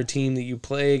with every team that you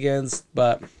play against,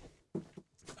 but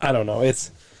I don't know. It's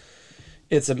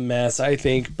a mess, I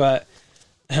think. But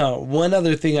one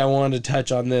other thing I wanted to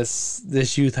touch on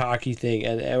this youth hockey thing,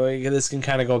 and this can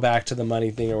kind of go back to the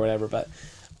money thing or whatever, but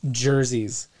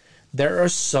jerseys. There are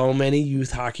so many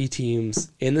youth hockey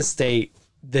teams in the state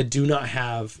that do not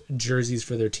have jerseys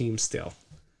for their team still.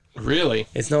 Really?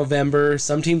 It's November.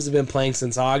 Some teams have been playing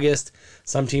since August.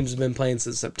 Some teams have been playing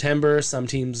since September. Some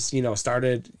teams,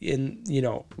 started in,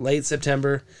 late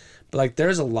September. But like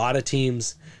there's a lot of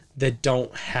teams that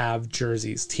don't have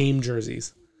jerseys, team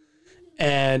jerseys.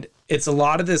 And it's a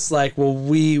lot of this like, well,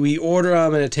 we order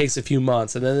them and it takes a few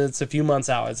months, and then it's a few months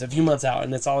out. It's a few months out,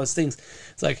 and it's all these things.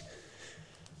 It's like,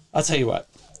 I'll tell you what,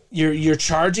 you're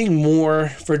charging more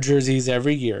for jerseys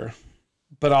every year,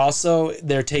 but also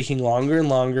they're taking longer and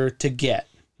longer to get.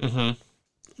 Mm-hmm.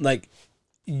 Like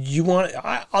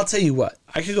I'll tell you what,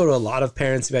 I could go to a lot of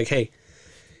parents and be like, hey,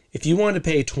 if you wanted to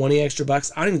pay 20 extra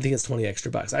bucks, I don't even think it's 20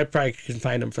 extra bucks. I probably can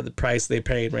find them for the price they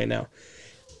paid right now,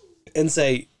 and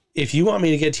say, if you want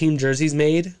me to get team jerseys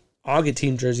made, I'll get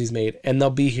team jerseys made, and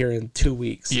they'll be here in 2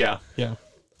 weeks. Yeah, yeah.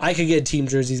 I could get team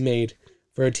jerseys made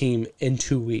for a team in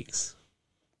 2 weeks.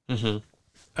 Mm-hmm.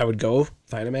 I would go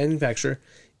find a manufacturer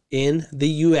in the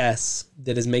U.S.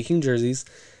 that is making jerseys,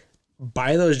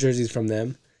 buy those jerseys from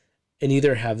them, and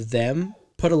either have them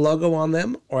put a logo on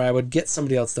them, or I would get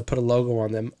somebody else to put a logo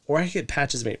on them, or I could get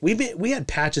patches made. We had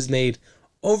patches made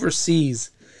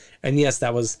overseas, and yes,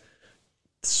 that was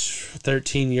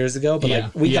 13 years ago,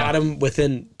 but we got them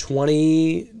within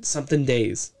 20 something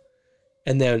days,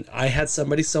 and then I had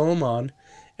somebody sew them on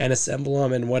and assemble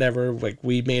them and whatever. Like,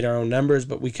 we made our own numbers,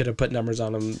 but we could have put numbers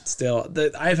on them still.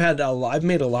 I've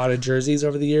made a lot of jerseys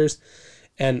over the years,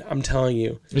 and I'm telling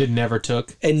you, it never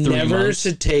took. It never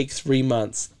should take 3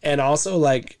 months. And also,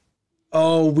 like,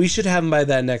 oh, we should have them by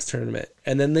that next tournament,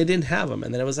 and then they didn't have them,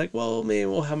 and then it was like, well, maybe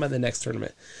we'll have them by the next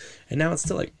tournament, and now it's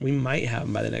still like, we might have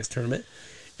them by the next tournament,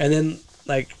 and then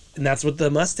like. And that's what the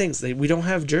Mustangs, we don't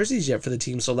have jerseys yet for the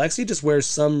team. So Lexi just wears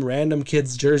some random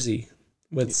kid's jersey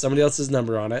with somebody else's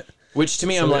number on it. Which to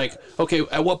me, I'm like, okay,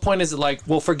 at what point is it like,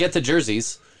 well, forget the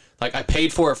jerseys. Like, I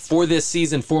paid for it for this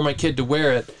season for my kid to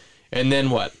wear it. And then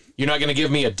what? You're not going to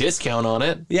give me a discount on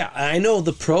it? Yeah, I know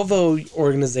the Provo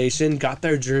organization got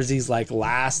their jerseys like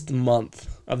last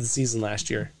month of the season last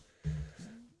year.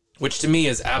 Which to me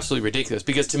is absolutely ridiculous.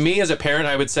 Because to me as a parent,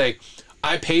 I would say,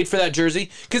 I paid for that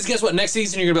jersey, because guess what? Next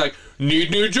season you're gonna be like,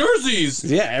 need new jerseys.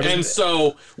 Yeah, and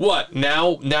so what?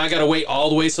 Now I gotta wait all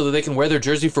the way so that they can wear their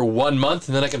jersey for 1 month,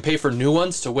 and then I can pay for new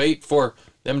ones to wait for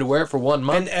them to wear it for 1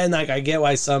 month. And like, I get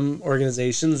why some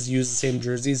organizations use the same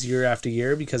jerseys year after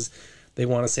year, because they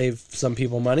want to save some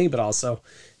people money, but also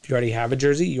if you already have a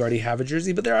jersey, you already have a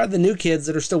jersey. But there are the new kids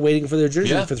that are still waiting for their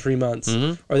jersey for 3 months,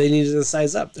 or they needed to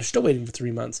size up. They're still waiting for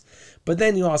 3 months. But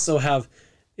then you also have.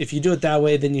 If you do it that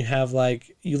way, then you have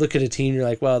like, you look at a team, you're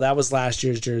like, well, that was last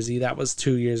year's jersey. That was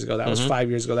 2 years ago. That was 5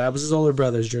 years ago. That was his older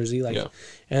brother's jersey. Like,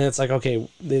 and it's like, okay,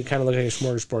 they kind of look like a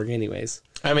smorgasbord anyways.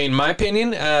 I mean, my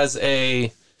opinion as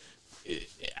a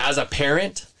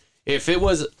parent, if it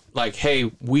was like,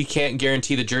 hey, we can't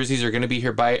guarantee the jerseys are going to be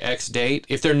here by X date.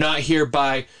 If they're not here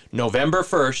by November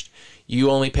 1st,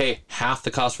 you only pay half the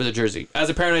cost for the jersey. As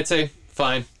a parent, I'd say,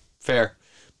 fine, fair.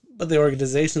 But the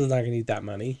organization's not going to eat that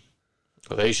money.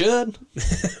 Well, they should.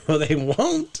 Well, they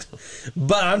won't.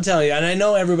 But I'm telling you, and I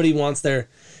know everybody wants their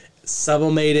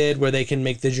sublimated where they can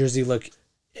make the jersey look,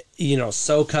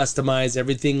 so customized.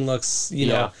 Everything looks,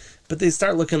 know. But they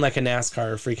start looking like a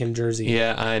NASCAR freaking jersey.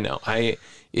 Yeah, I know. They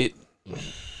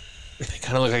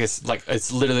kind of look like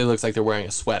it literally looks like they're wearing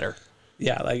a sweater.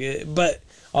 Yeah, but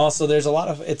also there's a lot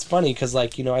of, it's funny because I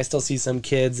still see some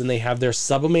kids and they have their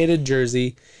sublimated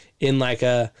jersey in like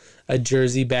a a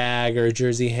jersey bag or a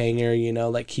jersey hanger,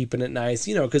 like keeping it nice,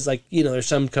 because like, there's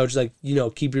some coaches like,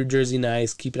 keep your jersey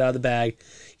nice, keep it out of the bag,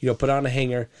 put on a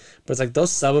hanger. But it's like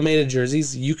those sublimated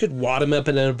jerseys, you could wad them up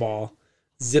in a ball,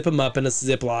 zip them up in a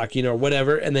Ziploc, or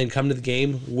whatever, and then come to the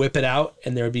game, whip it out,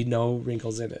 and there would be no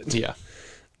wrinkles in it. Yeah.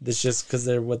 It's just because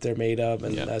they're what they're made of,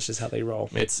 and that's just how they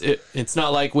roll. It's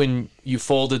not like when you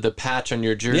folded the patch on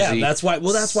your jersey. Yeah, that's why.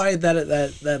 Well, that's why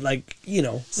that like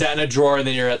sat in a drawer, and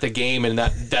then you're at the game, and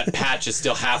that patch is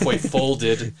still halfway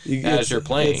folded as you're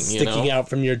playing. It's sticking out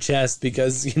from your chest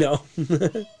because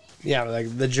yeah,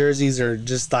 like the jerseys are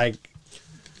just like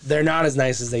they're not as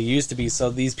nice as they used to be. So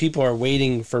these people are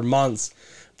waiting for months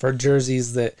for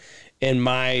jerseys that, in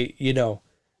my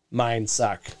mine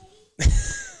suck.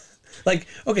 Like,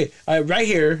 okay, right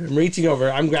here, I'm reaching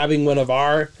over. I'm grabbing one of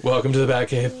our... Welcome to the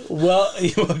Batcave. Well,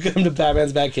 welcome to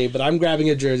Batman's Batcave, but I'm grabbing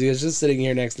a jersey. It's just sitting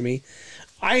here next to me.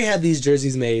 I had these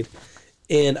jerseys made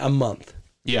in a month.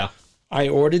 Yeah. I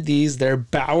ordered these. They're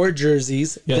Bauer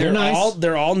jerseys. Yeah, they're nice.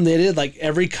 They're all knitted. Like,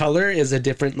 every color is a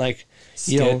different, like,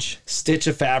 stitch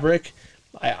of fabric.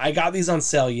 I got these on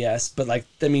sale, yes, but, like,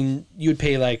 I mean, you would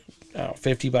pay, like,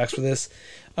 $50 for this.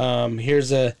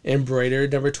 Here's a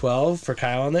embroidered number 12 for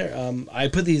Kyle on there. I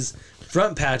put these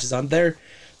front patches on.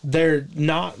 They're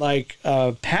not like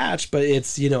a patch, but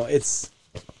it's it's.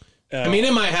 I mean,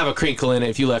 it might have a crinkle in it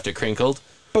if you left it crinkled.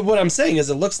 But what I'm saying is,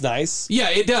 it looks nice.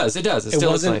 Yeah, it does. It does. It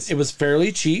still looks nice. It was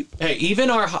fairly cheap. Hey, even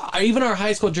our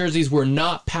high school jerseys were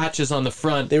not patches on the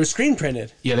front. They were screen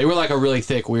printed. Yeah, they were like a really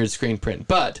thick, weird screen print,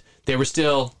 but they were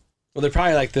still. Well, they're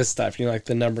probably like this stuff, like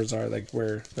the numbers are like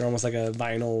where they're almost like a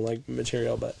vinyl like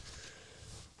material, but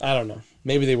I don't know.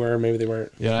 Maybe they were, maybe they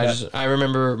weren't. Yeah, I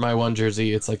remember my one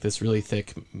jersey. It's like this really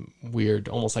thick, weird,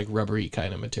 almost like rubbery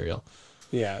kind of material.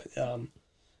 Yeah,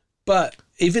 but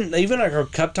even like our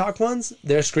Cup Talk ones,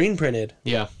 they're screen printed.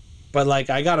 Yeah, but like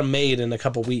I got them made in a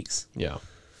couple weeks. Yeah,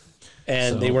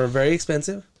 and they were very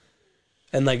expensive.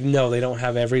 And like no, they don't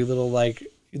have every little like.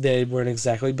 They weren't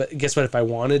exactly, but guess what? If I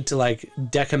wanted to like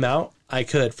deck them out, I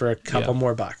could for a couple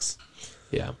more bucks.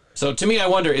 Yeah. So to me, I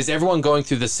wonder, is everyone going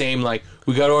through the same, like,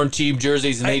 we got our team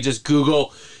jerseys and they just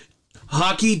Google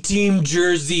hockey team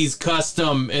jerseys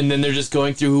custom and then they're just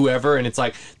going through whoever and it's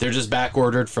like they're just back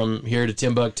ordered from here to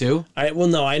Timbuktu? Well,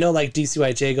 no, I know like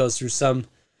DCYHA goes through some,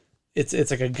 it's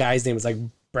like a guy's name. It's like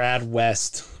Brad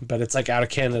West, but it's like out of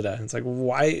Canada. It's like,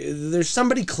 why? There's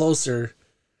somebody closer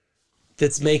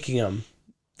that's making them.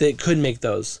 That could make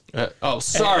those.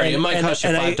 Sorry, it might cost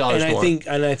you $5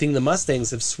 more. I think the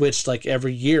Mustangs have switched like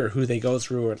every year who they go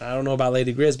through, and I don't know about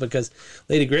Lady Grizz because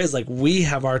Lady Grizz, like we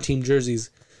have our team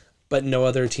jerseys, but no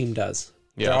other team does.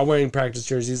 Yeah. They're all wearing practice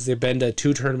jerseys. They've been to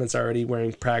 2 tournaments already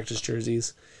wearing practice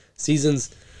jerseys. Seasons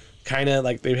kind of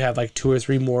like they have like 2 or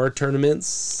 3 more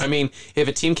tournaments. I mean, if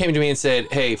a team came to me and said,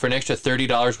 "Hey, for an extra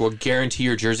 $30, we'll guarantee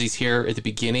your jerseys here at the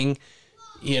beginning,"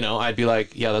 I'd be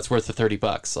like, "Yeah, that's worth the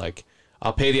 $30." Like.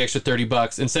 I'll pay the extra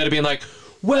 $30 instead of being like,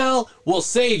 well, we'll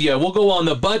save you. We'll go on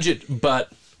the budget,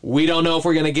 but we don't know if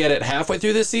we're going to get it halfway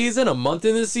through the season, a month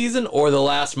in the season, or the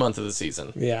last month of the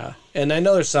season. Yeah. And I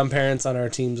know there's some parents on our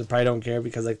teams that probably don't care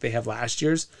because like they have last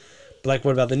year's. But like,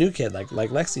 what about the new kid? Like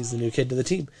Lexi's the new kid to the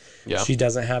team. Yeah. She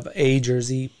doesn't have a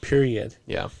jersey, period.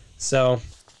 Yeah. So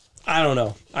I don't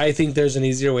know. I think there's an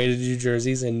easier way to do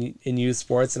jerseys in youth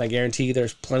sports. And I guarantee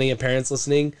there's plenty of parents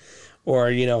listening.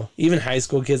 Or, even high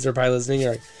school kids are probably listening.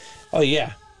 Are like, oh,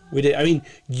 yeah, we did. I mean,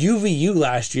 UVU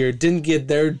last year didn't get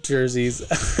their jerseys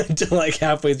until like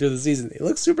halfway through the season. They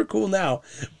look super cool now,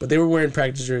 but they were wearing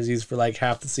practice jerseys for like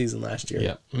half the season last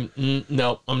year. Yeah.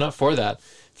 No, I'm not for that.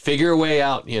 Figure a way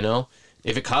out,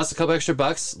 If it costs a couple extra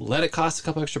bucks, let it cost a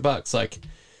couple extra bucks. Like,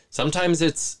 sometimes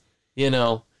it's,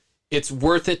 it's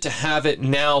worth it to have it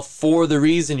now for the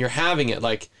reason you're having it.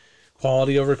 Like,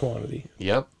 quality over quantity.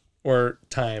 Yep. Or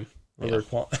time.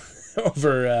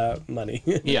 Over money.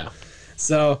 Yeah.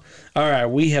 So, all right,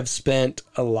 we have spent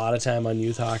a lot of time on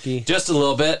youth hockey. Just a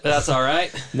little bit, but that's all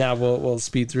right. Now we'll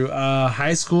speed through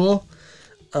high school.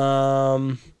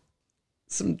 Some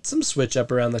switch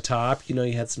up around the top. You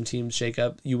had some teams shake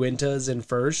up. Uinta's in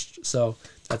first, so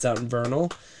that's out in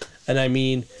Vernal. And I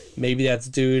mean, maybe that's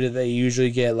due to they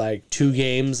usually get like 2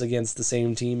 games against the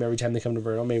same team every time they come to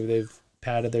Vernal. Maybe they've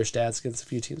padded their stats against a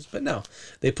few teams, but no,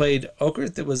 they played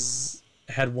Oakert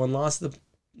that had 1 loss at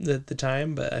the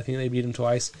time, but I think they beat them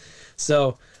twice.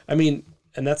 So I mean,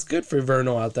 and that's good for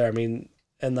Vernal out there. I mean,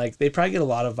 and like they probably get a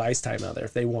lot of ice time out there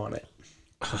if they want it.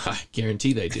 I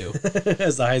guarantee they do.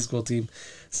 As a high school team,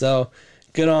 so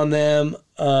good on them.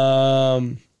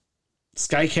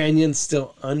 Sky Canyon's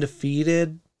still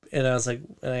undefeated, and I was like,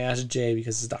 and I asked Jay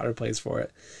because his daughter plays for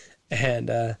it,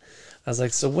 and I was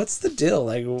like, so what's the deal?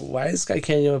 Like, why is Sky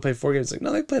Canyon only play 4 games? Like,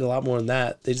 no, they played a lot more than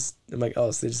that. I'm like, oh,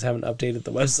 so they just haven't updated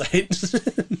the website.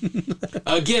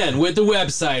 Again, with the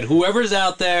website, whoever's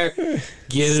out there,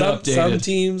 get it updated. Some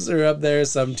teams are up there,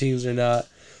 some teams are not.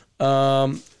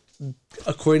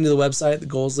 According to the website, the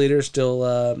goals leader is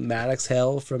still Maddox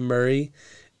Hale from Murray,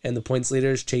 and the points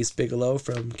leader is Chase Bigelow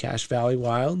from Cache Valley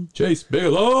Wild. Chase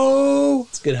Bigelow!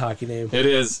 It's a good hockey name. It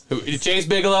is. Chase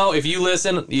Bigelow, if you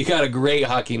listen, you got a great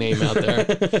hockey name out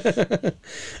there.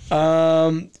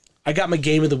 I got my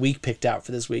game of the week picked out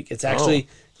for this week. It's actually,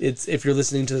 it's if you're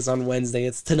listening to this on Wednesday,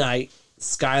 it's tonight.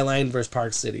 Skyline versus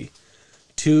Park City.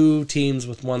 2 teams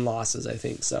with 1 losses, I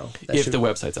think. So if the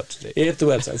website's up to date. If the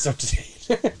website's up to date.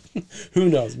 Who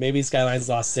knows? Maybe Skyline's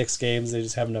lost 6 games. They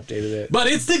just haven't updated it. But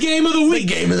it's the game of the week.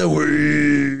 The game of the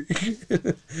week.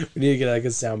 We need to get like a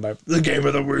soundbite. The game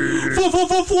of the week.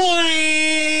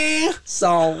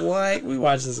 Salt White. We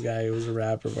watched this guy who was a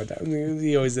rapper one time.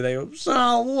 He always did that.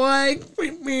 Salt White.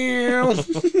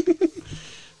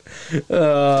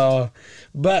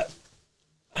 But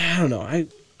I don't know.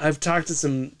 I've talked to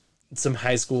some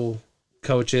high school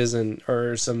coaches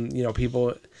or some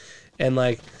people, and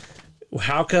like,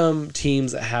 how come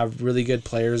teams that have really good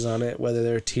players on it, whether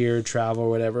they're tiered, travel, or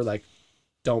whatever, like,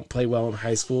 don't play well in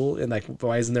high school, and like,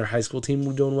 why isn't their high school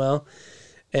team doing well?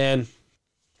 And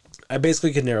I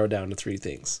basically could narrow it down to 3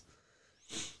 things: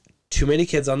 too many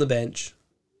kids on the bench,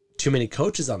 too many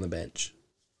coaches on the bench,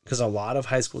 because a lot of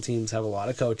high school teams have a lot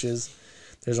of coaches.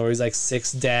 There's always like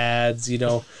 6 dads,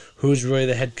 who's really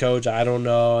the head coach, I don't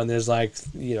know. And there's like,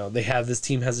 they have this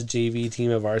team has a JV team,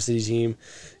 a varsity team,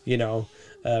 a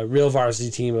real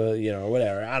varsity team,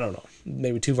 whatever. I don't know.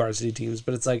 Maybe 2 varsity teams.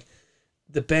 But it's like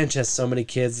the bench has so many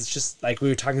kids. It's just like we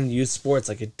were talking youth sports.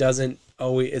 Like it doesn't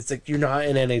always, it's like you're not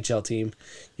an NHL team.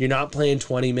 You're not playing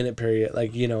 20-minute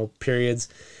periods.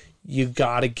 You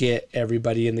got to get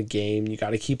everybody in the game. You got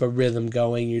to keep a rhythm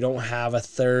going. You don't have a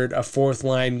 4th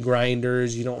line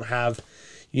grinders. You don't have,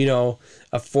 a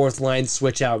 4th line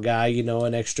switch out guy,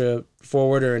 an extra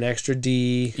forward or an extra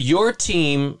D. Your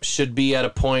team should be at a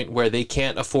point where they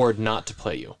can't afford not to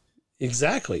play you.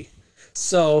 Exactly.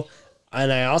 So,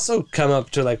 and I also come up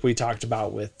to like we talked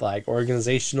about with like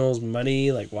organizationals,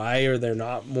 money, like why are there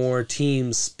not more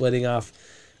teams splitting off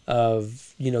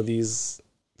of, these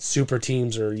super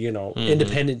teams or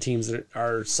independent teams that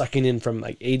are sucking in from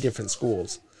like 8 different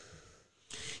schools.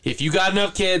 If you got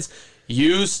enough kids,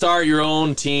 you start your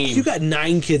own team. You got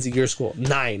 9 kids at your school.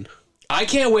 9. I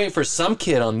can't wait for some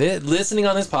kid on this listening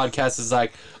on this podcast is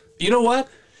like, you know what?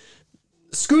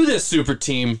 Screw this super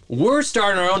team. We're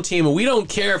starting our own team, and we don't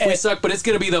care if we suck, but it's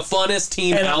going to be the funnest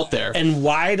team out there. And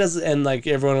why like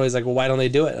everyone always like, well, why don't they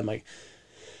do it? I'm like,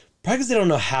 probably because they don't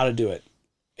know how to do it.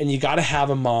 And you got to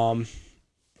have a mom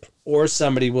or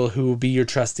somebody who will be your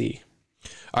trustee.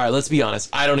 All right, let's be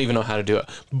honest. I don't even know how to do it.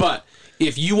 But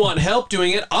if you want help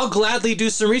doing it, I'll gladly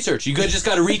do some research. You guys just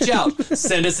got to reach out.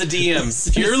 Send us a DM.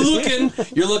 If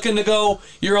you're looking to go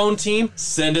your own team,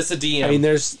 send us a DM. I mean,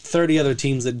 there's 30 other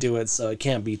teams that do it, so it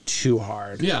can't be too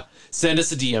hard. Yeah, send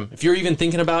us a DM. If you're even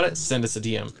thinking about it, send us a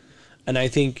DM. And I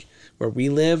think where we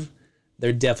live,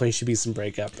 there definitely should be some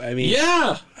breakup. I mean,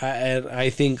 yeah. I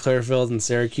think Clearfield and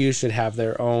Syracuse should have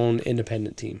their own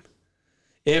independent team.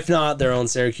 If not, their own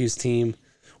Syracuse team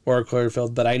or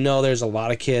Clearfield. But I know there's a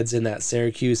lot of kids in that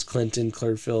Syracuse, Clinton,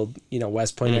 Clearfield,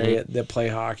 West Point area that play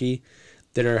hockey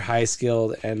that are high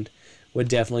skilled and would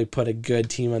definitely put a good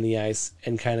team on the ice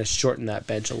and kind of shorten that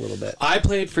bench a little bit. I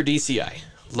played for DCI.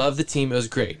 Love the team. It was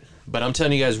great. But I'm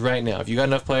telling you guys right now, if you got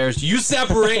enough players, you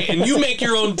separate and you make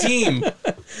your own team.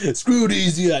 Screw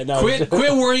DCI. No. Quit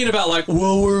worrying about like,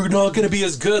 well, we're not going to be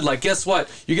as good. Like, guess what?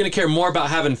 You're going to care more about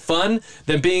having fun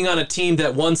than being on a team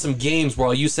that won some games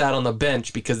while you sat on the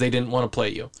bench because they didn't want to play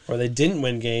you. Or they didn't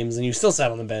win games and you still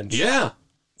sat on the bench. Yeah.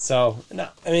 So, no,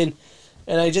 I mean,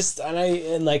 and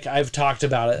I've talked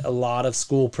about it, a lot of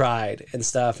school pride and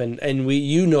stuff. And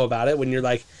you know about it when you're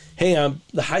like, hey,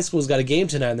 the high school's got a game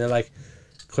tonight. And they're like,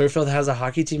 Clearfield has a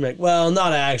hockey team. Like, well,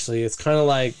 not actually. It's kind of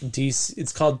like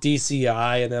it's called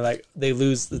DCI, and they're like, they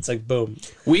lose. It's like, boom.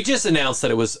 We just announced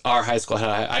that it was our high school.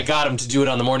 I got them to do it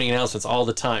on the morning announcements all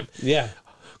the time. Yeah.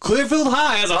 Clearfield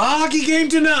High has a hockey game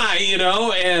tonight,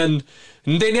 and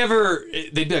they'd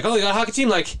be like, oh, you got a hockey team?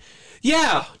 Like,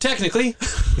 yeah, technically.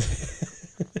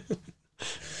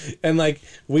 And like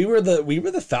we were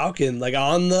the Falcon, like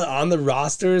on the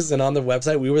rosters and on the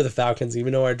website, we were the Falcons.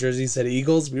 Even though our jersey said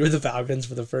Eagles, we were the Falcons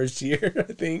for the first year,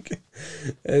 I think.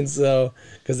 And so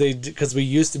because we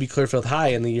used to be Clearfield High,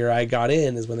 and the year I got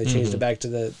in is when they changed it back to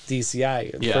the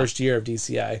DCI, first year of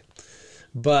DCI.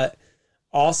 But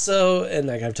also, and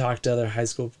like I've talked to other high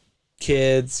school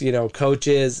kids,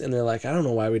 coaches, and they're like, I don't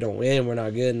know why we don't win. We're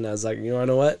not good. And I was like, you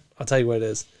know what? I'll tell you what it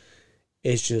is.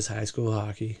 It's just high school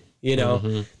hockey.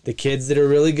 The kids that are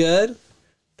really good,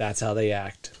 that's how they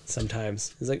act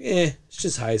sometimes. It's like, it's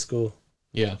just high school.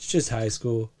 Yeah. It's just high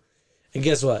school. And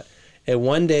guess what? And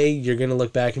one day you're going to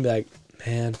look back and be like,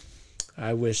 man,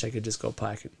 I wish I could just go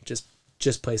play,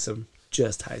 just play some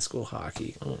just high school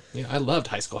hockey. Oh, yeah, I loved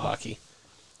high school hockey.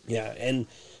 Yeah, and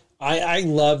I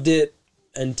loved it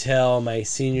until my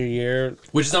senior year.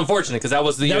 Which is unfortunate because that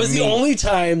was the only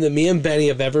time that me and Benny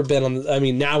have ever been on. I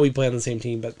mean, now we play on the same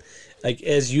team, but like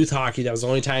as youth hockey, that was the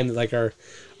only time that like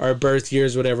our birth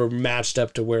years, whatever, matched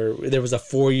up to where there was a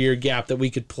 4-year gap that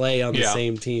we could play on the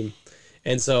same team.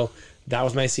 And so that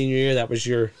was my senior year. That was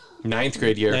your ninth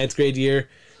grade year.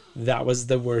 That was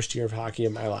the worst year of hockey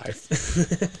in my life.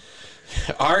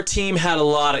 Our team had a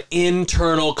lot of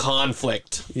internal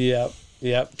conflict. Yep.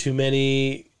 Too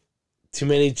many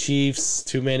chiefs,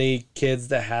 too many kids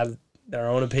that had their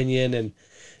own opinion, and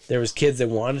there was kids that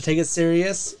wanted to take it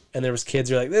serious, and there was kids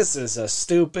who were like, this is a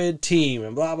stupid team,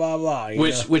 and blah, blah, blah.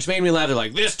 Which made me laugh. They're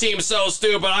like, this team's so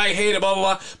stupid, I hate it, blah,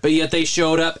 blah, blah. But yet they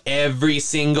showed up every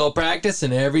single practice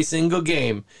and every single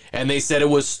game, and they said it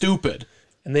was stupid.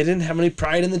 And they didn't have any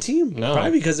pride in the team. No.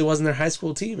 Probably because it wasn't their high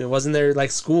school team. It wasn't their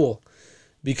like school.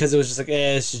 Because it was just like,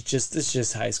 it's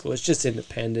just high school. It's just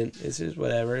independent. It's just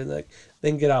whatever. Like,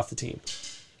 then get off the team.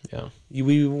 Yeah.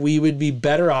 We would be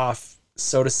better off,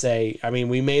 so to say. I mean,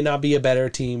 we may not be a better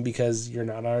team because you're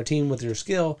not on our team with your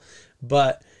skill,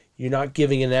 but you're not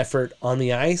giving an effort on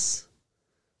the ice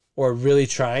or really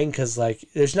trying, because like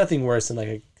there's nothing worse than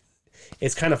like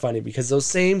it's kind of funny because those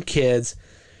same kids,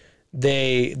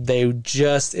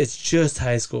 it's just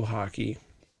high school hockey,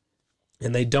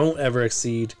 and they don't ever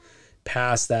exceed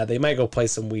past that. They might go play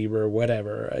some Weber or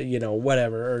whatever,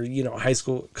 or high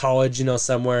school, college,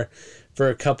 somewhere for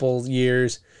a couple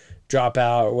years, drop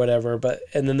out or whatever.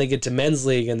 And then they get to men's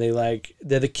league and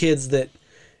they're the kids that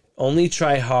only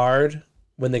try hard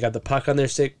when they got the puck on their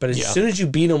stick, but as soon as you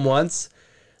beat them once,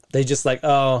 they just like,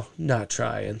 oh, not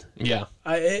trying. Yeah.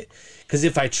 Because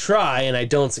if I try and I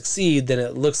don't succeed, then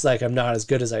it looks like I'm not as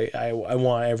good as I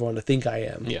want everyone to think I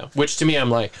am. Yeah. Which to me, I'm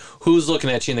like, who's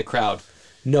looking at you in the crowd?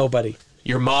 Nobody.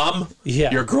 Your mom?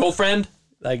 Yeah. Your girlfriend?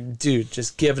 Like, dude,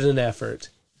 just give it an effort.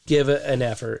 Give it an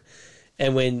effort.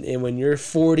 And when you're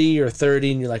 40 or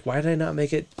 30 and you're like, why did I not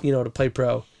make it, to play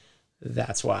pro?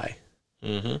 That's why.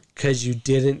 Because you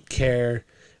didn't care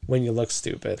when you look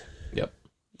stupid. Yep.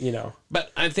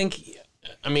 But I think,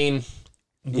 winning,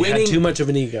 you had too much of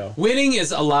an ego. Winning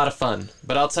is a lot of fun.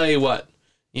 But I'll tell you what,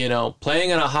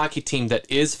 playing on a hockey team that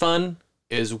is fun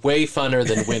is way funner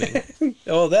than winning.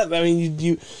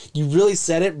 You really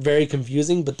said it very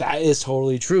confusing, but that is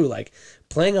totally true. Like,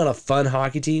 playing on a fun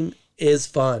hockey team is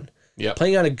fun. Yep.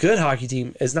 Playing on a good hockey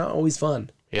team is not always fun.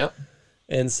 Yep.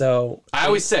 And so I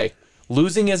always say,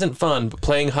 losing isn't fun, but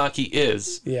playing hockey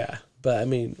is. Yeah. But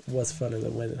what's funner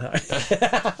than winning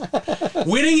hockey?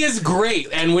 Winning is great,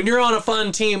 and when you're on a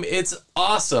fun team, it's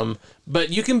awesome. But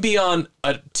you can be on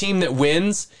a team that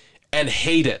wins and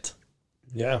hate it.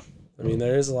 Yeah.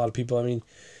 There is a lot of people.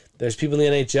 There's people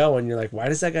in the NHL, and you're like, why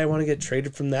does that guy want to get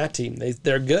traded from that team?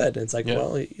 They're good. And it's like,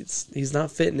 well, he's not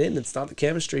fitting in. It's not the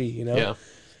chemistry, Yeah.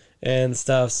 And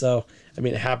stuff. So,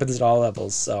 it happens at all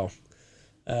levels. So,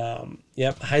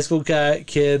 high school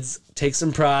kids, take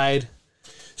some pride.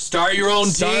 Start your own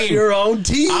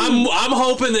team. I'm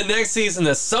hoping that next season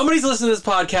that somebody's listening to this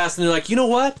podcast and they're like, you know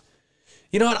what?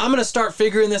 I'm going to start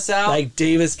figuring this out. Like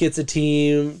Davis gets a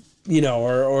team,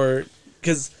 or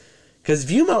because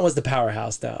Viewmont was the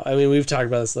powerhouse now. We've talked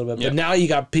about this a little bit, but now you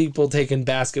got people taking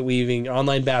basket weaving,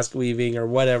 online basket weaving or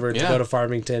whatever to go to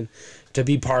Farmington to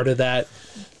be part of that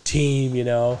team,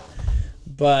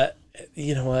 But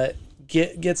you know what?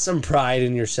 Get some pride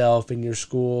in yourself and your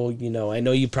school. I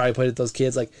know you probably played with those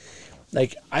kids. Like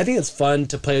I think it's fun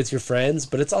to play with your friends,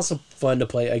 but it's also fun to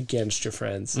play against your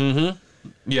friends. Mm-hmm.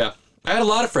 Yeah. I had a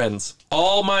lot of friends.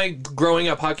 All my growing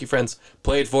up hockey friends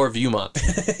played for Viewmont.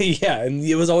 Yeah, and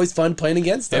it was always fun playing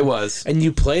against them. It was. And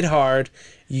you played hard.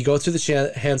 You go through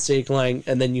the handshake line,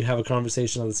 and then you have a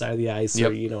conversation on the side of the ice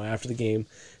or, after the game.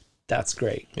 That's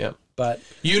great. Yeah. But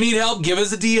you need help, give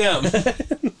us a DM.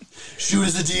 Shoot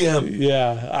us a DM.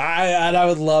 Yeah. I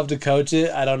would love to coach it.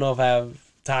 I don't know if I have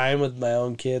time with my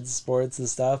own kids' sports and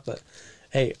stuff, but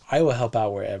hey, I will help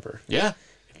out wherever. Yeah.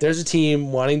 If there's a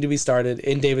team wanting to be started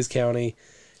in Davis County,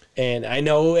 and I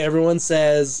know everyone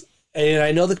says, and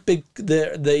I know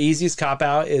the easiest cop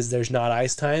out is there's not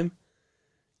ice time.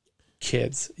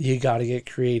 Kids, you got to get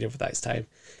creative with ice time.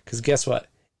 Because guess what?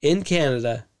 In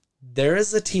Canada, there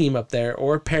is a team up there,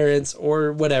 or parents,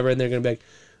 or whatever, and they're going to be like,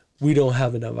 we don't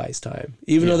have enough ice time.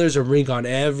 Even though there's a rink on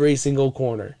every single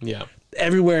corner. Yeah.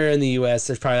 Everywhere in the U.S.,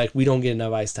 there's probably like, we don't get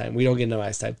enough ice time. We don't get enough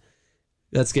ice time.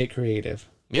 Let's get creative.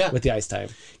 Yeah. With the ice time.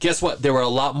 Guess what? There were a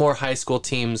lot more high school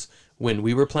teams when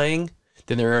we were playing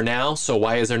than there are now. So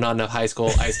why is there not enough high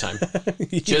school ice time?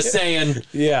 Just saying.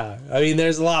 Yeah. I mean,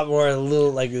 there's a lot more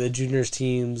little, like the juniors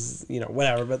teams,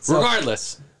 whatever. But so,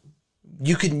 regardless.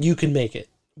 You can make it.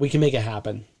 We can make it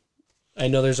happen. I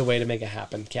know there's a way to make it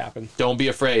happen, Captain. Don't be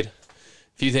afraid.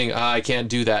 If you think, I can't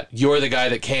do that, you're the guy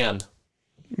that can.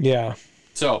 Yeah.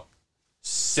 So,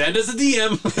 send us a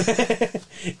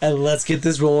DM. And let's get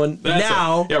this rolling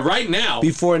now. Yeah, right now.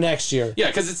 Before next year. Yeah,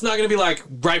 because it's not going to be like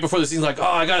right before the season, like,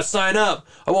 I got to sign up.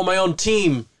 I want my own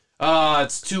team.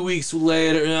 It's 2 weeks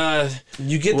later.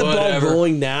 You get the ball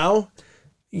rolling now.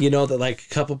 That like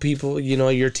a couple people,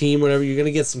 your team, whatever, you're going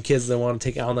to get some kids that want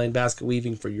to take online basket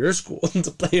weaving for your school to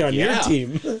play on your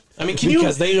team. I mean,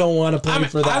 because they don't want to play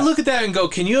for that. I look at that and go,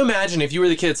 can you imagine if you were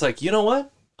the kid, it's like, you know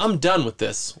what? I'm done with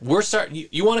this. We're starting.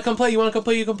 You want to come play? You want to come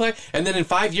play? You can play. And then in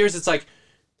 5 years, it's like,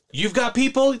 you've got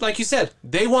people, like you said,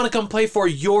 they want to come play for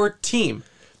your team.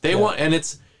 They want, and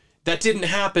that didn't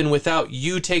happen without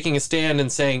you taking a stand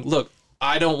and saying, look,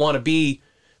 I don't want to be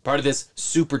part of this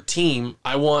super team.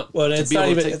 I want to be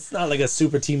able to it's not like a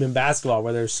super team in basketball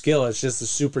where there's skill. It's just a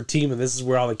super team, and this is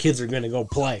where all the kids are going to go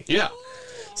play. Yeah.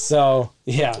 So,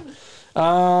 yeah.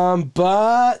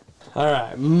 But, all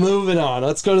right, moving on.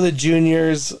 Let's go to the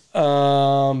juniors.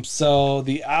 So,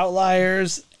 the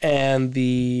Outliers and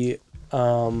the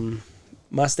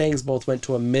Mustangs both went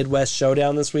to a Midwest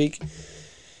showdown this week.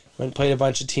 Went and played a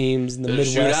bunch of teams in the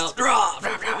Midwest.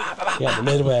 Shootout. Yeah, the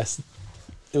Midwest.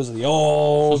 It was the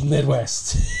old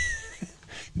Midwest.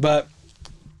 But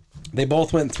they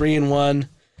both went 3-1.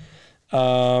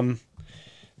 According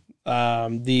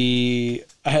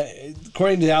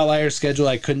to the Outliers schedule,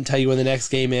 I couldn't tell you when the next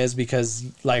game is because,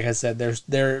 like I said,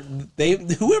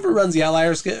 whoever runs the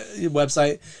Outliers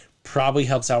website probably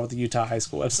helps out with the Utah High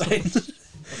School website.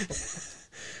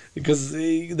 Because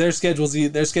their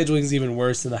scheduling is even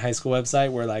worse than the high school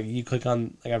website, where like you click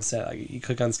on, like I've said, like you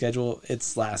click on schedule,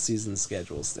 it's last season's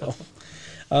schedule still.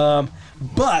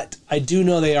 But I do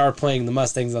know they are playing the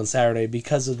Mustangs on Saturday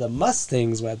because of the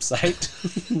Mustangs website.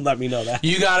 Let me know that.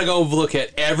 You got to go look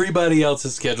at everybody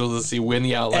else's schedule to see when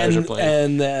the Outliers are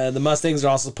playing. And the Mustangs are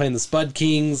also playing the Spud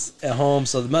Kings at home.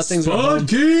 So the Mustangs are at home.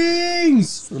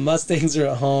 Kings! The Mustangs are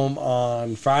at home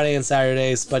on Friday and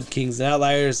Saturday. Spud Kings and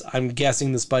Outliers. I'm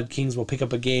guessing the Spud Kings will pick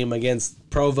up a game against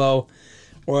Provo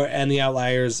and the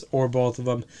Outliers or both of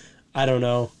them. I don't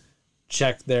know.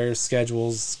 Check their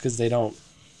schedules because they don't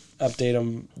update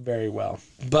them very well.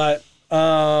 But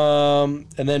and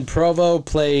then Provo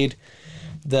played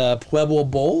the Pueblo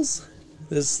Bulls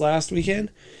this last weekend,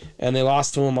 and they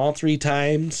lost to them all 3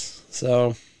 times.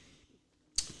 So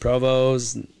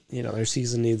Provo's, their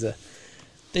season needs a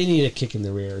kick in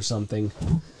the rear or something.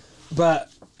 But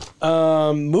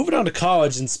moving on to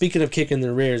college, and speaking of kick in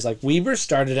the rears, like Weber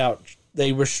started out,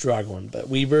 they were struggling, but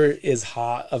Weber is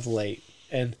hot of late,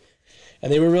 and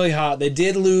they were really hot. They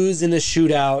did lose in a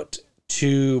shootout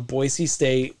to Boise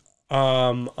State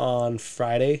on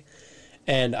Friday.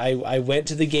 And I went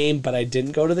to the game, but I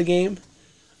didn't go to the game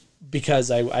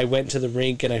because I went to the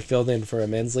rink and I filled in for a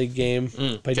men's league game.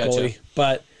 Played goalie.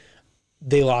 But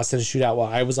they lost in a shootout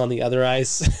while I was on the other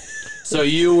ice. So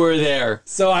you were there.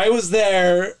 So I was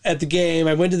there at the game.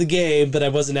 I went to the game, but I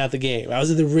wasn't at the game. I was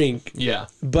at the rink. Yeah.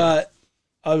 But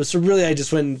I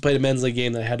just went and played a men's league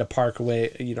game that I had to park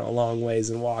away, a long ways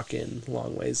and walk in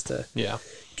long ways to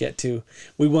get to.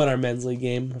 We won our men's league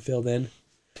game. I filled in.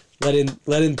 Let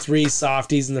in 3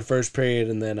 softies in the first period,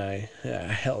 and then I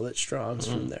held it strong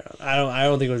from there on. I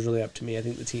don't think it was really up to me. I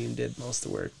think the team did most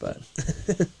of the work, but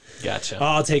gotcha.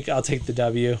 I'll take the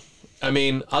W. I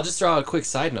mean, I'll just throw out a quick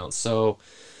side note. So,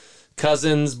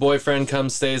 cousin's boyfriend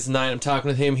comes, stays the night. I'm talking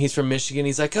with him. He's from Michigan.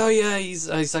 He's like, oh yeah. He's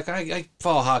like, I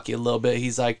follow hockey a little bit.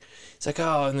 He's like,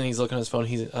 oh, and then he's looking at his phone.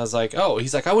 I was like, oh,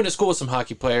 he's like, I went to school with some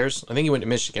hockey players. I think he went to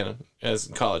Michigan as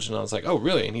in college, and I was like, oh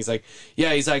really? And he's like,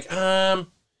 yeah. He's like,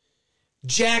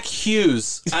 Jack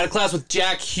Hughes, out of class with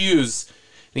Jack Hughes.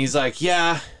 And he's like,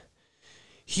 yeah,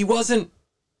 he wasn't,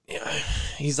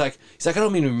 he's like, I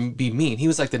don't mean to be mean. He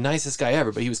was like the nicest guy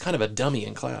ever, but he was kind of a dummy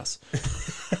in class.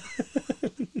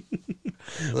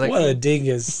 Like, what a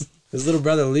dingus. His little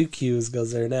brother Luke Hughes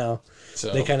goes there now.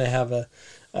 So they kind of have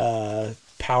a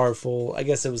powerful, I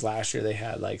guess it was last year they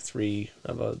had like 3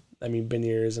 of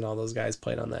Beniers and all those guys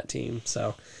played on that team.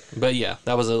 So, but yeah,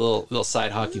 that was a little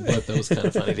side hockey blip that was kind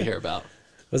of funny to hear about.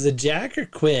 Was it Jack or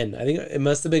Quinn? I think it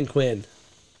must have been Quinn.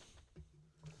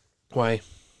 Why?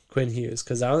 Quinn Hughes,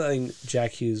 because I don't think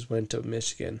Jack Hughes went to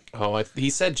Michigan. Oh,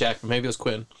 he said Jack, but maybe it was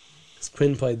Quinn.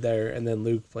 Quinn played there, and then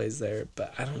Luke plays there,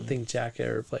 but I don't think Jack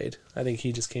ever played. I think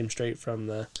he just came straight from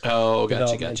the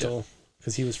gotcha.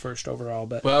 Because he was first overall.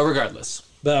 But well, regardless.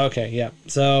 But okay, yeah.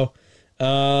 So,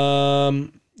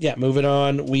 moving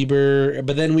on.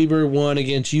 Weber won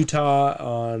against Utah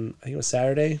on, I think it was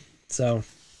Saturday. So,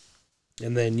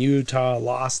 and then Utah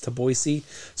lost to Boise.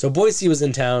 So Boise was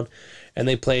in town, and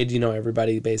they played,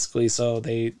 everybody basically. So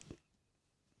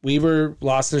Weber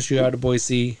lost in a shootout to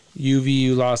Boise.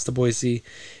 UVU lost to Boise,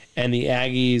 and the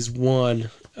Aggies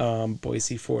won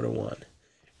Boise 4-1.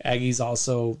 Aggies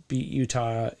also beat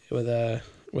Utah with a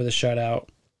shutout,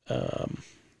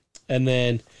 and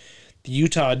then the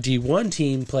Utah D1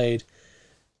 team played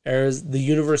the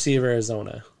University of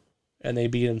Arizona, and they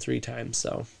beat them 3 times.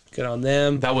 So good on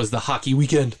them. That was the hockey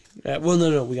weekend. No,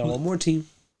 we got one more team.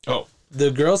 Oh, the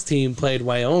girls team played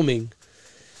Wyoming,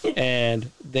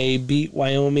 and they beat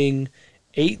Wyoming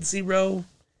 8-0,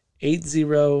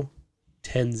 8-0,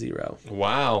 10-0.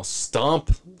 Wow, Stomp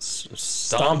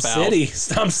out. City.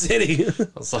 Stomp City.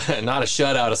 It's like, not a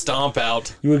shutout, a stomp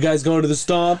out. You guys going to the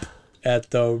stomp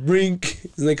at the rink?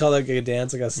 Doesn't they call that like a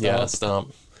dance, like a stomp? Yeah,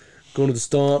 stomp. Going to the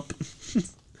stomp.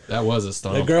 That was a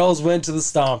stomp. The girls went to the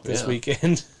stomp this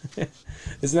weekend.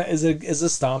 Is a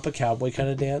stomp a cowboy kind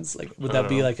of dance? Like, would that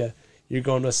be like you're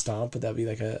going to a stomp? Would that be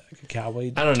like a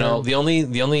cowboy? I don't know. The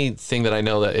only thing that I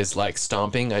know that is like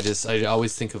stomping, I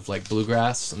always think of like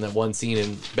bluegrass and that one scene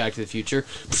in Back to the Future.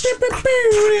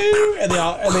 And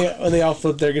they all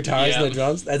flip their guitars and their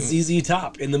drums. That's ZZ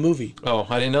Top in the movie. Oh,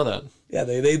 I didn't know that. Yeah,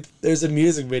 there's a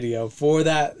music video for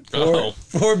that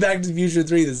for Back to the Future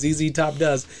 3 that ZZ Top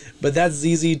does, but that's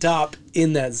ZZ Top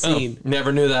in that scene. Oh,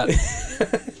 never knew that.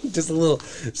 just a little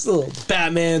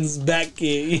Batman's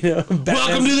Batcave,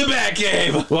 Welcome to the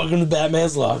Batcave. Welcome to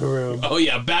Batman's locker room. Oh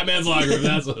yeah, Batman's locker room.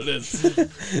 That's what it is.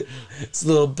 It's a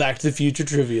little Back to the Future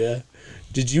trivia.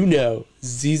 Did you know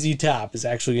ZZ Top is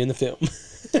actually in the film?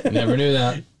 Never knew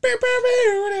that.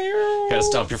 Gotta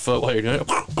stomp your foot while you're doing it.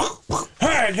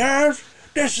 Hey guys,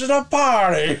 this is a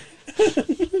party.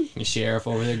 The sheriff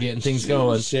over there getting things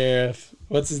going. Sheriff,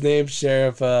 what's his name?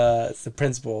 Sheriff, it's the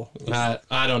principal.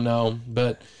 I don't know,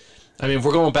 but I mean, if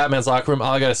we're going with Batman's locker room,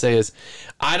 all I gotta say is,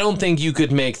 I don't think you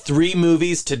could make 3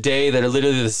 movies today that are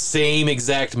literally the same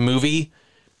exact movie,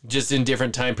 just in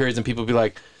different time periods, and people would be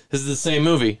like, "This is the same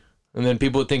movie." And then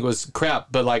people would think it was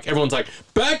crap, but like everyone's like,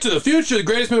 Back to the Future, the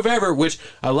greatest movie ever, which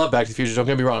I love Back to the Future, don't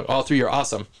get me wrong. All 3 are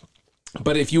awesome.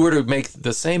 But if you were to make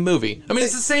the same movie, I mean,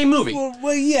 it's the same movie.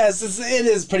 Well yes, it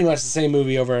is pretty much the same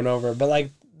movie over and over. But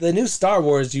like the new Star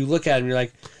Wars, you look at it and you're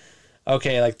like,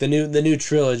 okay, like the new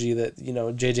trilogy that,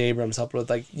 J.J. Abrams helped with,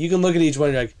 like you can look at each one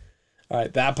and you're like, all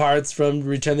right, that part's from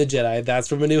Return of the Jedi, that's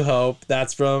from A New Hope,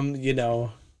 that's from,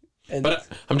 But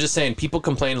I'm just saying, people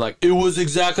complain like it was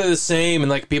exactly the same, and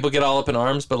like people get all up in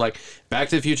arms. But like Back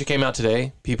to the Future came out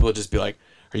today, people would just be like,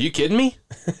 "Are you kidding me?"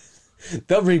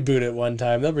 They'll reboot it one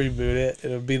time. They'll reboot it.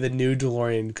 It'll be the new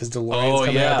DeLorean because DeLorean's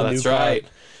coming out with a new car. Right.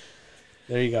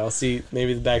 There you go. See,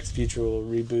 maybe the Back to the Future will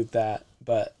reboot that.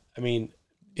 But I mean,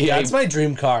 that's my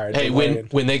dream car. Hey,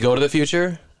 when they go to the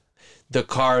future, the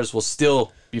cars will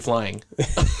still be flying.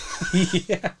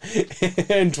 Yeah.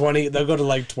 And they'll go to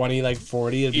like 20, like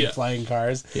 40 and be flying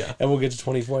cars. Yeah. And we'll get to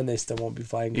 24 and they still won't be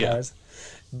flying cars.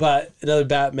 But another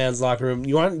Batman's locker room.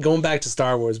 Going back to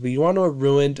Star Wars, but you want to know what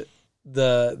ruined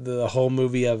the whole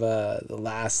movie of the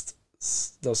Rise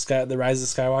of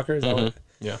Skywalker? Is that what?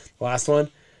 Yeah. The last one?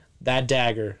 That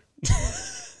dagger.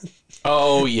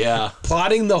 Oh yeah.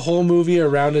 Plotting the whole movie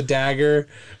around a dagger,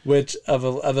 which that's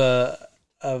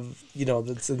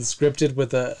scripted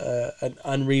with an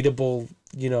unreadable,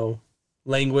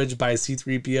 language by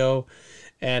C-3PO,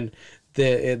 and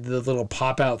the little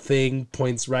pop out thing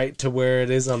points right to where it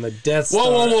is on the Death Star.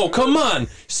 Whoa! Come on,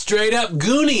 straight up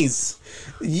Goonies.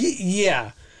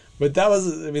 Yeah, but that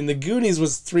was, the Goonies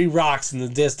was 3 rocks in the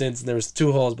distance and there was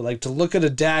 2 holes. But like to look at a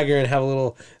dagger and have a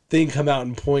little thing come out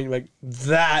and point like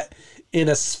that in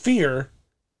a sphere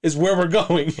is where we're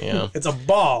going. Yeah. It's a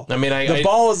ball. I mean, the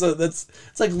ball is it's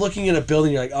like looking at a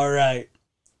building. You're like, all right,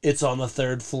 it's on the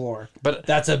 3rd floor. But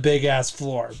that's a big ass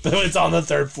floor. But it's on the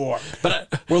 3rd floor.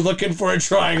 But we're looking for a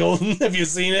triangle. Have you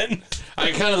seen it?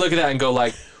 I kind of look at that and go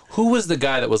like, who was the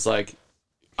guy that was like,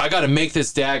 I got to make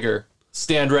this dagger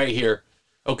stand right here.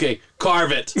 Okay,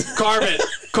 carve it.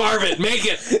 Carve it. Make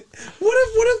it.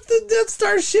 What if the Death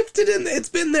Star shifted and it's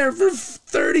been there for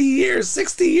 30 years,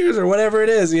 60 years, or whatever it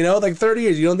is, like 30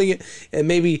 years. You don't think and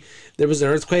maybe there was an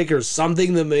earthquake or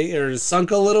something that or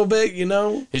sunk a little bit,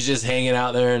 It's just hanging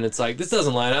out there, and it's like, this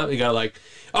doesn't line up. You got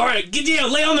all right, get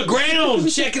down, lay on the ground,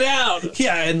 check it out.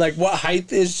 Yeah, and what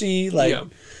height is she? Yeah.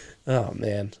 Oh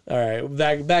man! All right,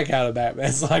 back out of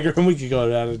Batman's locker room. We could go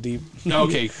down a deep.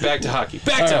 Okay, back to hockey.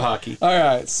 Hockey. All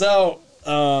right, so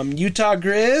Utah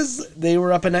Grizz, they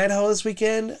were up in Idaho this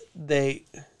weekend. They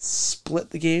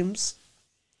split the games.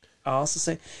 I'll also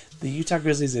say the Utah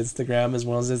Grizzlies Instagram is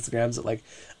one of those Instagrams that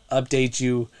update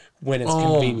you when it's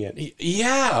convenient.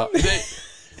 Yeah.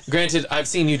 Granted, I've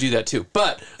seen you do that too,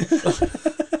 but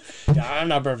I'm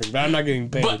not perfect, but I'm not getting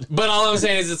paid. But all I'm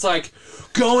saying is it's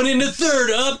going into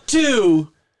third up 2,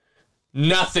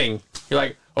 nothing. You're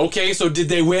like, okay, so did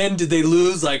they win? Did they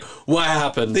lose? What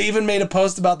happened? They even made a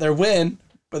post about their win,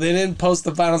 but they didn't post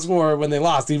the final score when they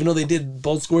lost, even though they did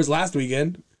both scores last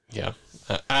weekend. Yeah.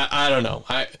 I don't know.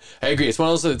 I agree. It's one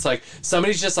of those, it's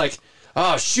somebody's just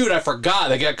oh, shoot, I forgot.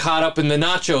 They got caught up in the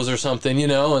nachos or something,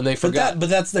 and they forgot. But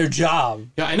that's their job.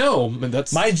 Yeah, I know.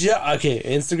 That's my job. Okay,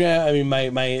 Instagram, I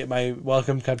mean, my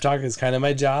Welcome Cup Talk is kind of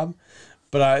my job,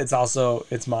 but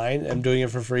it's mine. I'm doing it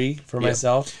for free for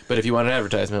myself. But if you want an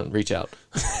advertisement, reach out.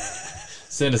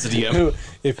 Send us a DM.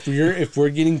 If we're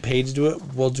getting paid to do it,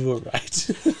 we'll do it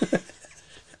right.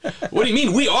 What do you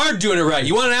mean? We are doing it right.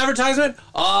 You want an advertisement?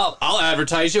 I'll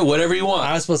advertise you, whatever you want.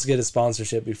 I was supposed to get a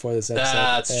sponsorship before this episode.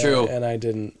 That's true. And I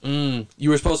didn't.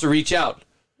 You were supposed to reach out.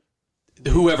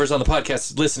 Whoever's on the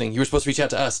podcast listening, you were supposed to reach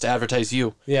out to us to advertise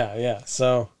you. Yeah.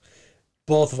 So,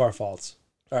 both of our faults.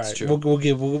 All right, true.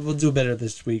 We'll do better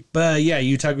this week. But yeah,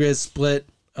 Utah Grizz split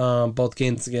both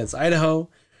games against Idaho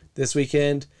this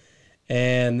weekend.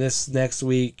 And this next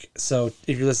week, so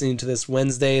if you're listening to this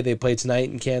Wednesday, they play tonight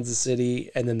in Kansas City,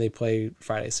 and then they play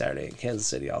Friday, Saturday in Kansas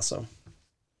City also.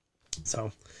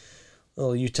 So,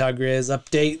 little Utah Grizz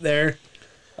update there.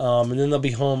 And then they'll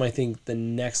be home, I think, the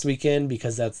next weekend,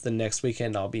 because that's the next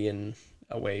weekend I'll be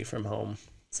away from home.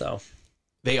 So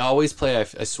they always play,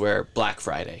 I swear, Black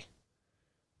Friday.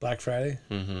 Black Friday?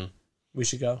 Mm-hmm. We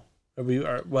should go.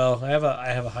 Well, I have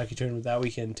a hockey tournament that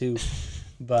weekend too.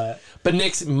 But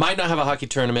Knicks might not have a hockey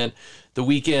tournament the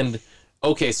weekend.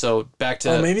 Okay, so back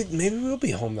to maybe we'll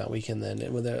be home that weekend then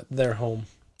when they're home.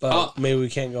 But maybe we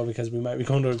can't go because we might be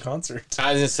going to a concert.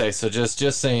 I was gonna say, so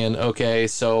just saying. Okay,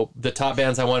 so the top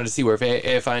bands I wanted to see were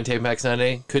AFI and Taking Back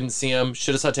Sunday. Couldn't see them.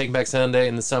 Should have saw Taking Back Sunday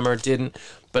in the summer. Didn't.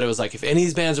 But it was if any of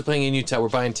these bands are playing in Utah, we're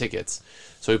buying tickets.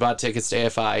 So we bought tickets to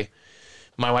AFI.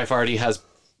 My wife already has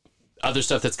other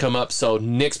stuff that's come up, so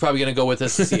Nick's probably going to go with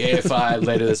us to see AFI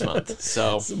later this month.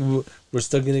 So we're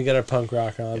still going to get our punk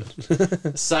rock on.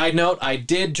 Side note, I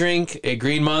did drink a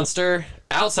Green Monster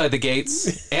outside the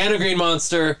gates and a Green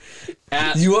Monster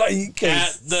at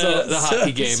the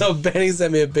hockey game. So Benny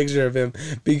sent me a picture of him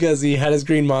because he had his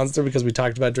Green Monster because we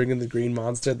talked about drinking the Green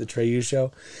Monster at the Treyu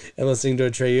show and listening to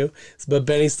a Treyu. But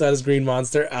Benny still had his Green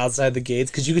Monster outside the gates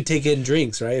because you could take in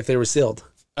drinks, right, if they were sealed.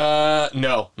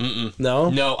 No. Mm-mm.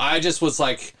 No, I just was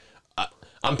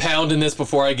I'm pounding this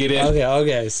before I get in.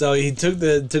 Okay. So he took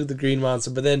the Green Monster,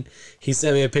 but then he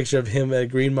sent me a picture of him at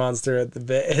Green Monster at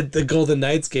the Golden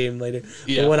Knights game later.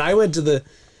 Yeah. But when I went to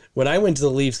the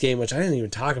Leafs game, which I didn't even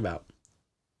talk about,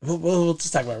 we'll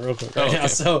just talk about it real quick right now.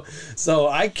 So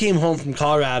I came home from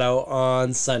Colorado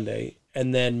on Sunday,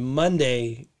 and then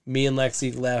Monday, me and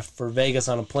Lexi left for Vegas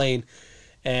on a plane,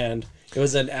 and it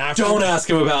was an after. Don't ask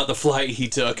him about the flight he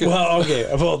took. Well,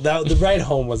 okay. Well, the ride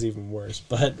home was even worse,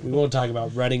 but we won't talk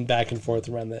about running back and forth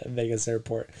around the Vegas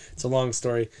airport. It's a long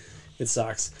story. It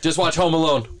sucks. Just watch Home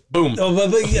Alone. Boom. Oh,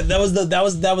 but yeah, that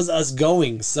was us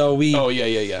going. So we. Oh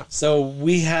yeah. So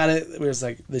we had it. It was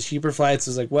the cheaper flights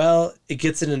was well, it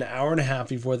gets in an hour and a half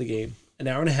before the game. An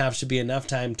hour and a half should be enough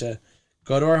time to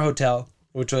go to our hotel,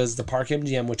 which was the Park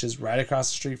MGM, which is right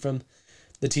across the street from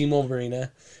the T-Mobile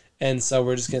Arena. And so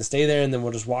we're just going to stay there, and then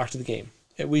we'll just walk to the game.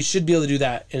 We should be able to do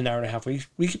that in an hour and a half. We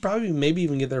could probably maybe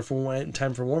even get there in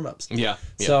time for warm-ups. Yeah.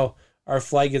 So our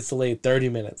flight gets delayed 30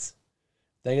 minutes.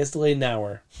 Then it gets delayed an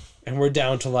hour. And we're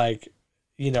down to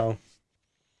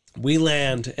we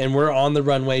land, and we're on the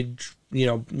runway,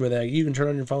 where they're you can turn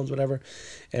on your phones, whatever.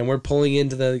 And we're pulling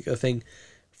into the thing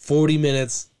 40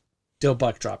 minutes till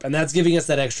puck drop. And that's giving us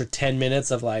that extra 10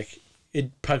 minutes of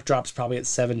puck drops probably at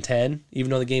 7:10, even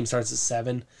though the game starts at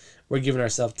 7. We're giving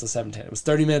ourselves till 7:10. It was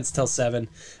 30 minutes till 7,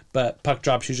 but puck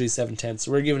drops usually 7:10.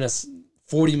 So we're giving us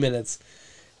 40 minutes.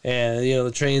 And,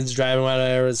 the train's driving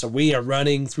whatever. So we are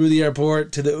running through the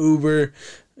airport to the Uber,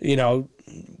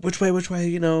 which way,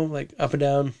 up and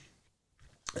down,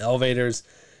 elevators,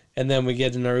 And then we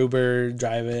get in our Uber,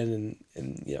 drive in,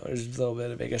 and there's a little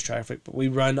bit of Vegas traffic. But we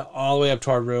run all the way up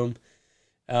to our room,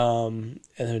 and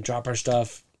then we drop our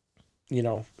stuff.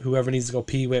 Whoever needs to go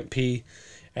pee, went pee.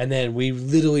 And then we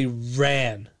literally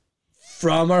ran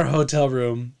from our hotel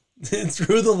room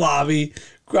through the lobby,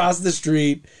 across the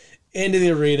street, into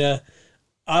the arena,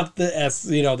 up the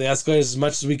escalators as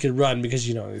much as we could run because,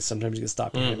 sometimes you get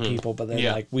stopped by people. But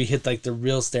then, we hit, the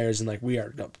real stairs, and, we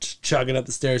are chugging up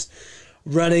the stairs,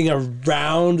 running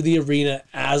around the arena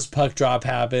as puck drop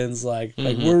happens.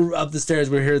 We're up the stairs,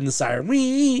 we're hearing the siren.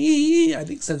 Whee! I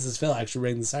think Census Phil actually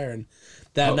rang the siren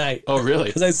that night. Oh, really?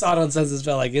 Because I saw it on Census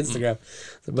Phil, Instagram.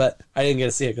 But I didn't get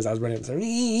to see it because I was running the siren.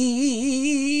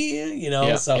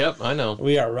 Yeah, So yep, I know.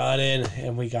 we are running,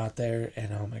 and we got there,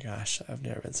 and oh my gosh, I've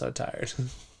never been so tired.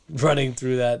 Running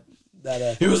through that.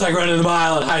 It was like running a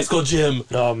mile in high school gym.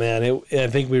 Oh, man. I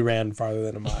think we ran farther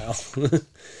than a mile.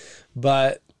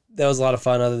 But that was a lot of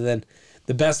fun. Other than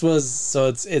the best was, so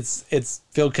it's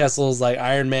Phil Kessel's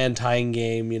Iron Man tying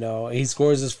game. He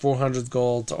scores his 400th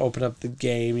goal to open up the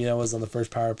game. It was on the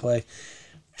first power play.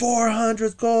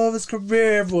 400th goal of his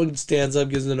career. Everyone stands up,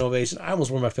 gives him an ovation. I almost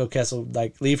wore my Phil Kessel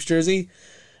Leafs jersey.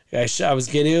 I was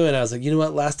getting to, and I was like, you know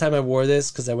what? Last time I wore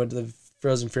this because I went to the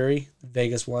Frozen Fury,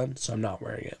 Vegas won, so I'm not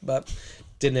wearing it. But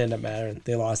didn't end up mattering.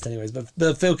 They lost anyways. But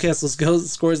the Phil Kessel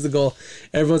scores the goal.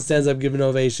 Everyone stands up, giving an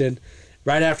ovation.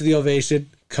 Right after the ovation,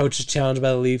 coach is challenged by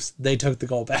the Leafs. They took the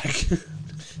goal back.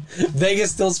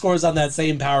 Vegas still scores on that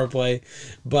same power play,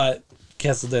 but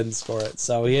Kessel didn't score it.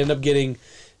 So he ended up winning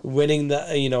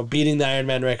beating the Iron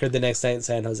Man record the next night in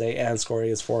San Jose and scoring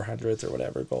his 400th or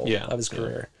whatever goal of his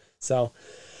career. So,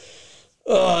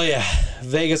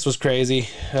 Vegas was crazy.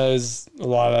 It was a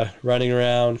lot of running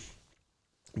around.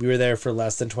 We were there for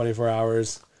less than 24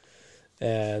 hours,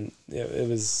 and it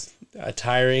was a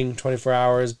tiring 24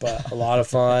 hours, but a lot of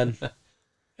fun.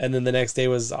 And then the next day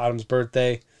was Autumn's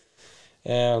birthday,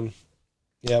 and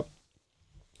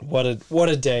what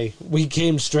a day. We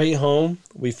came straight home.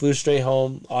 We flew straight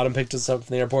home. Autumn picked us up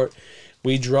from the airport.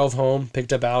 We drove home,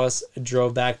 picked up Alice,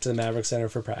 drove back to the Maverick Center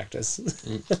for practice.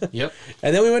 Yep.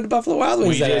 And then we went to Buffalo Wild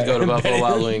Wings. We did go to Buffalo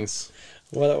Wild Wings.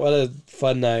 What a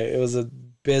fun night. It was a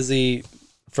busy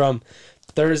from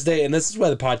Thursday, and this is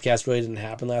why the podcast really didn't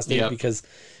happen last week, because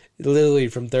literally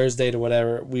from Thursday to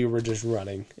whatever, we were just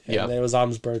running. And then it was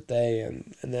Autumn's birthday,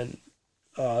 and then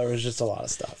there was just a lot of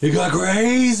stuff. It got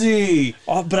crazy.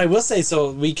 Oh, but I will say,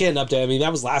 so weekend update, I mean,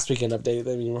 that was last weekend update.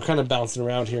 I mean, we're kind of bouncing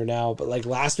around here now, but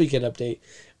last weekend update,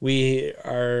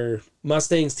 our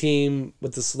Mustangs team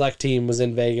with the select team was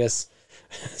in Vegas.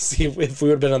 See, if we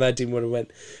would have been on that team, we would have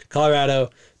went Colorado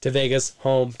to Vegas,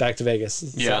 home, back to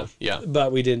Vegas. Yeah.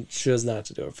 But we chose not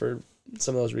to do it for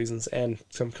some of those reasons and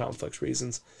some conflict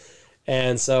reasons.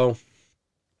 And so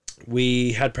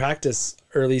we had practice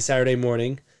early Saturday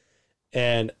morning,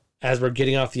 and as we're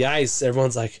getting off the ice,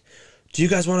 everyone's like, you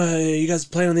guys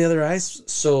playing on the other ice?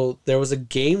 So there was a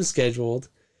game scheduled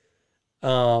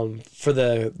for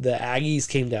the Aggies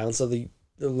came down. So the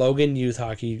Logan youth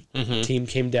hockey team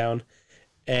came down,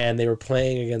 and they were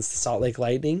playing against the Salt Lake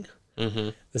Lightning. Mm-hmm.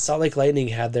 The Salt Lake Lightning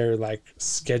had their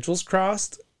schedules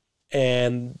crossed,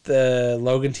 and the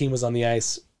Logan team was on the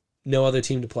ice. No other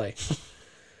team to play.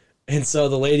 And so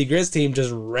the Lady Grizz team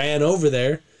just ran over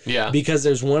there. Yeah. Because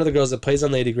there's one of the girls that plays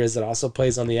on Lady Grizz that also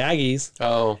plays on the Aggies.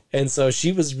 Oh. And so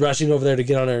she was rushing over there to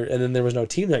get on her, and then there was no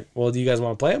team. Well, do you guys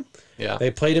want to play them? Yeah.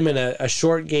 They played them in a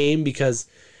short game because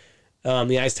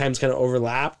the ice times kind of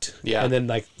overlapped. Yeah. And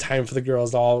then time for the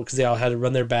girls because they all had to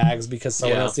run their bags because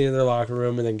someone else needed their locker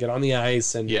room and then get on the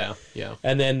ice. And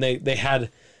And then they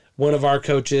had one of our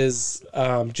coaches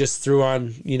just threw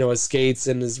on, his skates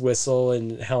and his whistle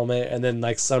and helmet, and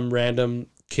then some random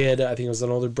kid, I think it was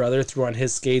an older brother, threw on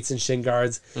his skates and shin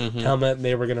guards, helmet, and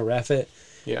they were going to ref it.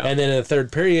 Yeah. And then in the third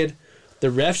period,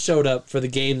 the ref showed up for the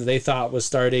game that they thought was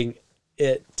starting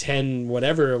at 10,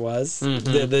 whatever it was.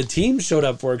 The team showed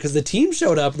up for it because the team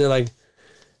showed up and they're like,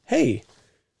 hey,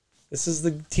 this is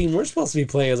the team we're supposed to be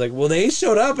playing. I was like, well, they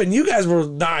showed up and you guys were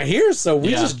not here, so we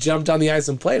just jumped on the ice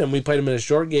and played them. We played them in a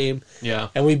short game,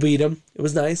 and we beat them. It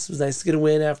was nice. It was nice to get a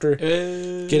win after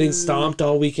getting stomped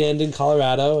all weekend in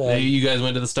Colorado. And you guys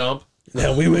went to the stomp?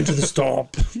 Yeah, we went to the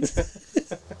stomp.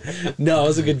 No, it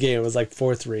was a good game. It was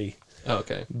 4-3. Oh,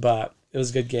 okay. But it was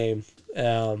a good game.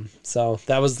 So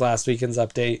that was last weekend's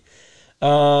update.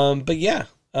 But yeah,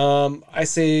 I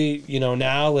say,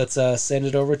 now let's send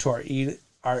it over to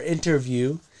our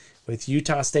interview with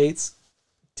Utah State's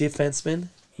defenseman,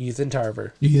 Ethan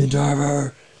Tarver.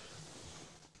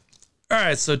 All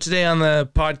right, so today on the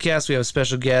podcast, we have a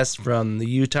special guest from the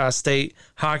Utah State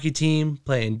hockey team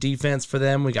playing defense for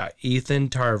them. We got Ethan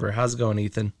Tarver. How's it going,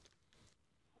 Ethan?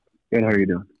 Good. How are you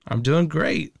doing? I'm doing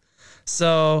great.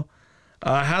 So,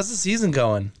 how's the season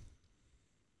going?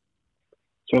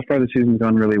 So far, the season's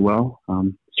gone really well.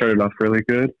 Started off really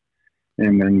good,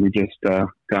 and then we just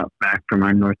got back from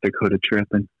our North Dakota trip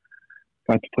and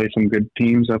got to play some good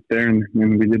teams up there, and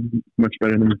we did much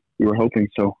better than we were hoping.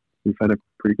 So we've had a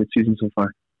pretty good season so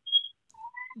far.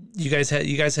 You guys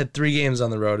had 3 games on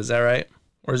the road, is that right?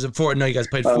 Or is it 4? No, you guys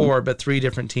played 4, but 3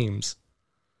 different teams.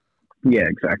 Yeah,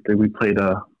 exactly. We played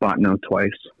Botno twice.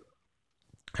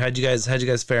 How'd you guys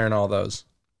fare in all those?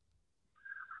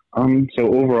 So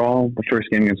overall, the first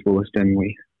game against Williston,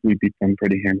 we beat them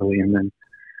pretty handily, and then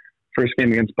first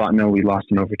game against Botno, we lost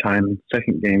in overtime.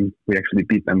 Second game, we actually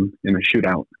beat them in a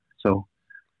shootout. So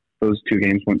those 2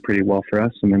 games went pretty well for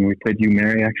us, and then we played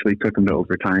UMary, actually took them to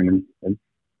overtime, and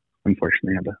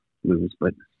unfortunately had to lose,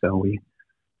 but still we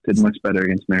did much better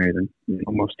against Mary than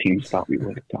most teams thought we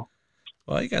would. So.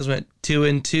 Well, you guys went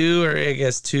 2-2, or I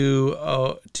guess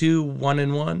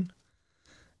 2-1-1,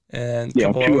 and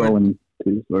 2-0-2.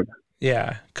 Sort of.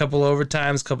 Yeah, a couple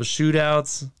overtimes, couple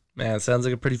shootouts. Man, it sounds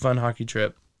like a pretty fun hockey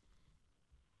trip.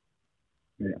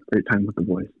 Yeah, great time with the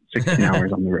boys. 16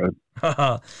 hours on the road.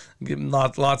 Getting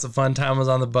lots of fun time was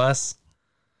on the bus.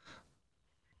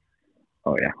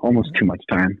 Oh yeah, almost too much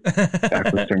time.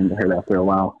 Back was starting to hurt after a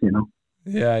while,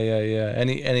 Yeah.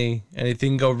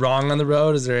 Anything go wrong on the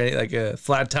road? Is there any, like a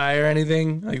flat tire or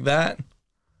anything like that?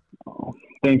 Oh,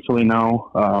 thankfully,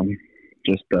 no.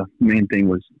 Just the main thing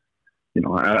was,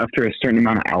 after a certain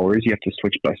amount of hours, you have to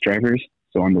switch bus drivers.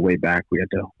 So on the way back, we had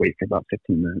to wait for about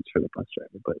 15 minutes for the bus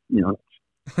driver. But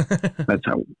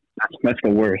that's the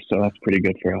worst. So that's pretty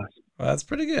good for us. Well, that's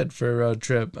pretty good for a road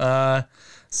trip.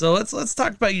 So let's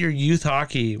talk about your youth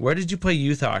hockey. Where did you play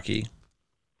youth hockey?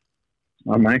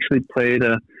 I actually played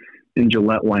in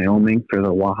Gillette, Wyoming for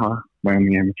the WAHA,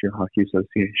 Wyoming Amateur Hockey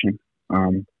Association.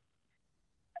 So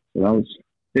that was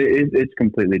it's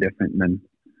completely different than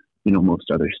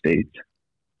most other states.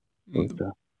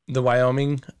 The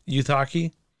Wyoming youth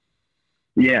hockey?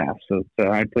 Yeah, so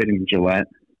I played in Gillette.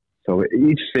 So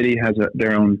each city has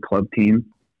their own club team,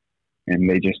 and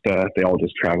they all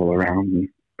just travel around and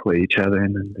play each other,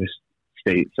 and then there's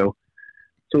state. So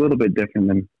it's a little bit different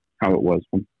than how it was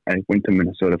when I went to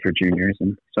Minnesota for juniors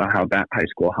and saw how that high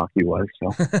school hockey was. So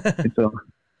it's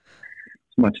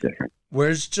much different.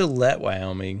 Where's Gillette,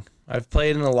 Wyoming? I've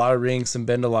played in a lot of rinks and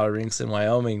been to a lot of rinks in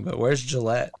Wyoming, but where's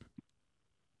Gillette?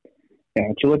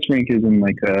 Yeah, Gillette's rink is in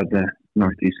the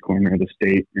northeast corner of the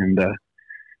state, and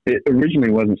it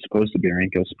originally wasn't supposed to be a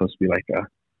rink. It was supposed to be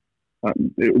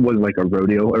it was like a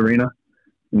rodeo arena,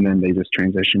 and then they just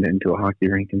transitioned it into a hockey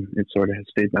rink, and it sort of has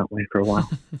stayed that way for a while.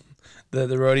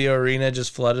 The rodeo arena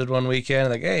just flooded one weekend.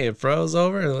 Like, hey, it froze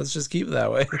over. Let's just keep it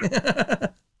that way.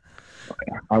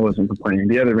 Yeah, I wasn't complaining.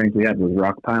 The other rink we had was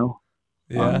Rock Pile.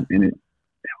 Yeah, and it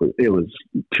was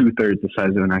 2/3 the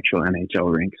size of an actual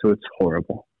NHL rink, so it's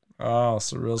horrible. Oh,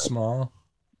 so real small.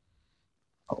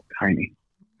 Oh, tiny.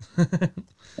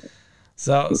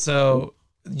 So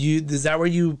is that where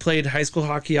you played high school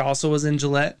hockey? Also, was in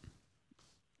Gillette?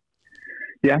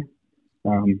 Yeah,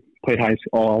 played high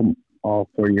school all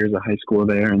 4 years of high school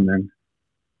there, and then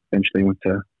eventually went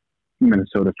to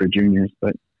Minnesota for juniors,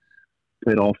 but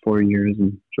played all 4 years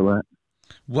in Gillette.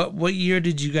 What year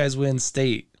did you guys win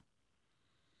state?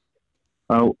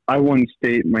 I won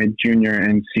state my junior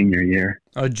and senior year.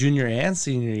 Oh, junior and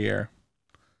senior year.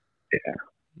 Yeah.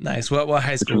 Nice. What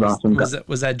high school was awesome.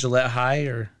 Was that Gillette High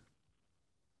or?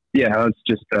 Yeah, it was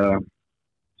just so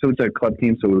it's a club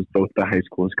team, so it was both the high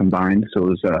schools combined. So it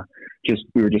was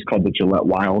we were just called the Gillette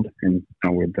Wild, and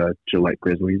we're the Gillette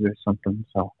Grizzlies or something.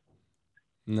 So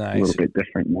nice. A little bit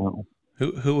different now.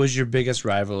 Who was your biggest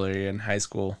rivalry in high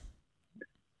school?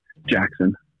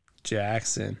 Jackson.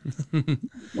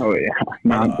 Oh yeah,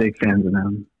 not big fans of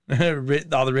them.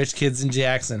 All the rich kids in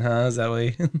Jackson, huh? Is that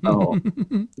way? Oh,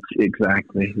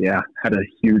 exactly. Yeah, had a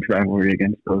huge rivalry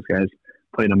against those guys.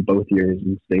 Played them both years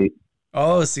in state.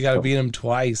 Oh, so you got to beat them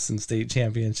twice in state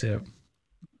championship.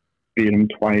 Beat them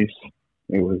twice.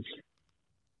 It was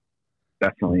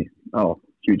definitely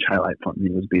huge highlight for me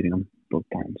was beating them both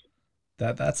times.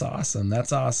 That's awesome.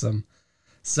 That's awesome.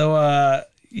 So,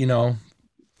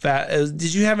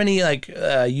 did you have any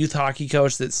youth hockey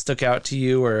coach that stuck out to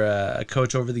you, or a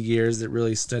coach over the years that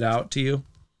really stood out to you?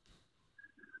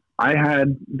 I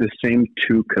had the same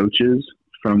 2 coaches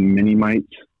from mini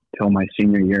mites till my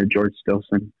senior year, George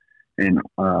Stilson and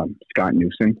Scott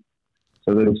Newsom.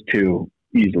 So those 2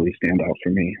 easily stand out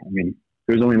for me. I mean,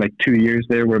 there was only 2 years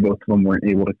there where both of them weren't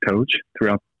able to coach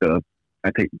throughout the, I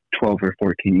think, 12 or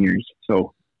 14 years.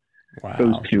 So wow.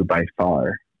 Those 2 by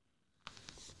far.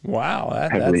 Wow,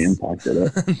 heavily that's impacted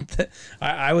it.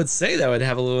 I would say that would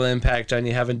have a little impact on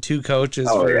you having two coaches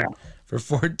for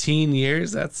 14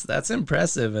 years. That's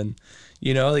impressive, and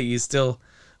that you still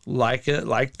like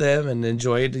them and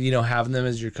enjoyed having them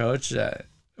as your coach. I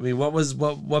mean,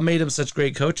 what made them such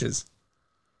great coaches?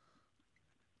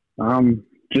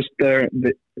 Just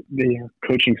the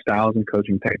coaching styles and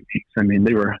coaching techniques. I mean,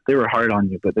 they were hard on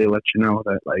you, but they let you know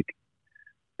that like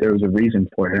there was a reason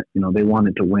for it. They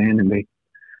wanted to win, and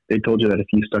they told you that if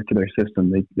you stuck to their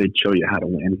system, they'd show you how to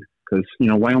win. Because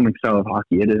Wyoming style of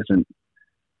hockey, it isn't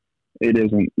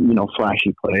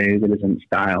flashy plays, it isn't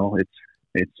style.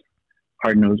 It's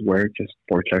hard nosed work, just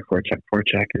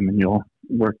forecheck, and then you'll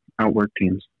outwork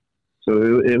teams.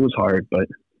 So it was hard, but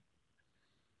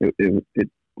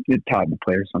it taught the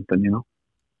players something.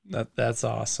 That's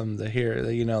awesome to hear.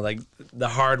 Like the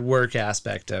hard work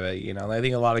aspect of it. I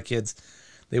think a lot of kids,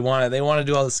 they want to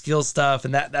do all the skill stuff,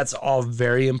 and that's all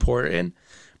very important.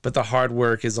 But the hard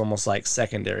work is almost like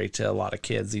secondary to a lot of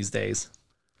kids these days.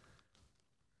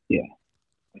 Yeah,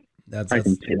 I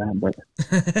can see that. But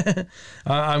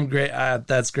I'm great.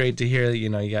 That's great to hear that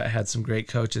you had some great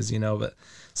coaches. But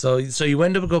so you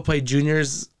went to go play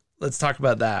juniors. Let's talk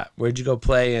about that. Where'd you go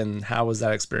play, and how was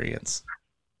that experience?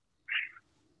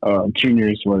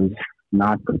 Juniors was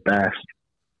not the best.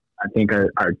 I think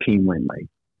our team went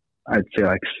I'd say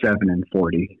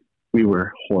 7-40. We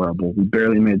were horrible. We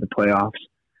barely made the playoffs.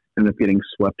 Ended up getting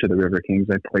swept to the River Kings.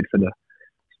 I played for the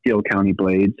Steele County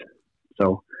Blades.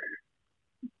 So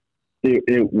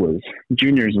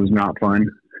juniors was not fun.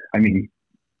 I mean,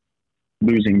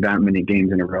 losing that many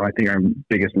games in a row. I think our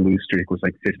biggest lose streak was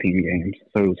 15 games.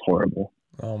 So it was horrible.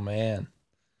 Oh man.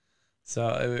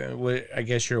 So I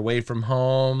guess you're away from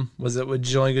home. Would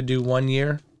you only go do 1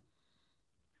 year?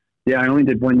 Yeah, I only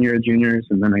did 1 year of juniors,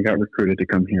 and then I got recruited to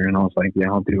come here, and I was like,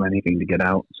 yeah, I'll do anything to get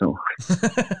out. So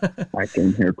I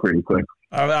came here pretty quick.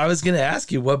 I was going to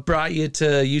ask you, what brought you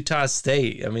to Utah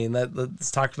State? I mean,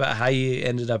 let's talk about how you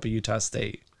ended up at Utah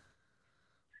State.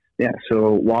 Yeah,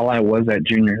 so while I was at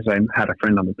juniors, I had a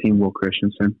friend on the team, Will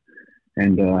Christensen,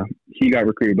 and he got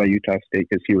recruited by Utah State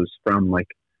because he was from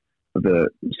the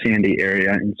Sandy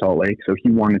area in Salt Lake, so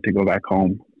he wanted to go back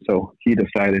home. So he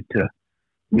decided to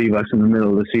leave us in the middle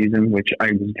of the season, which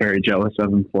I was very jealous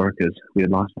of him for because we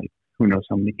had lost who knows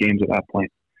how many games at that point.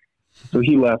 So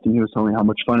he left, and he was telling me how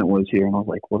much fun it was here, and I was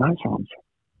like, well, that sounds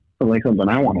like something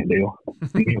I want to do.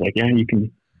 And he's like, yeah,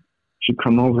 should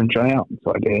come over and try out. And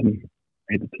so I did, and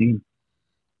made the team.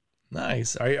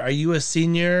 Nice. Are you a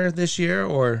senior this year,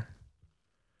 or?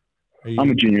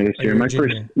 I'm a junior this year. My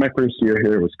first year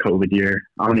here was COVID year.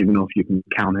 I don't even know if you can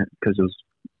count it because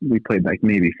we played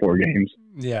maybe 4 games.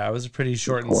 Yeah, it was a pretty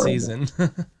shortened season.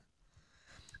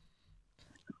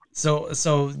 So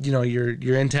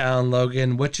you're in town,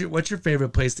 Logan. What's your favorite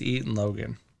place to eat in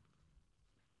Logan?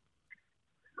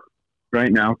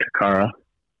 Right now, Takara,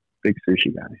 big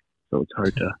sushi guy. So it's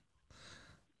hard to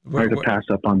pass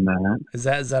up on that. Is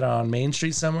that on Main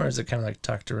Street somewhere, or is it kind of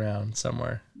tucked around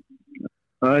somewhere?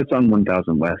 It's on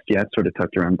 1000 West. Yeah, it's sort of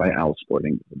tucked around by Al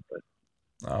Sporting. But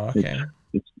okay.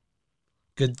 It's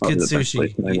good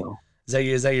sushi.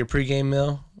 Is that your pregame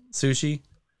meal? Sushi?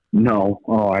 No.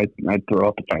 Oh, I'd throw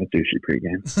up if I had sushi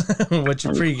pregame. What's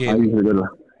your pregame? I usually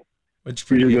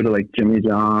go to Jimmy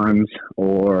John's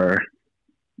or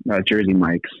Jersey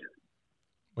Mike's.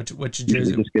 What's your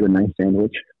Jersey? Just get a nice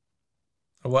sandwich.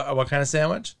 What kind of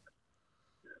sandwich?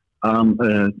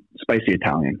 Spicy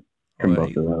Italian from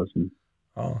both of those.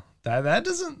 Oh,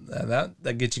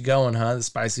 that gets you going, huh? The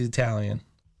spicy Italian.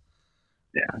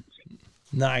 Yeah.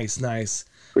 Nice.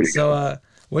 So,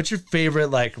 what's your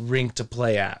favorite rink to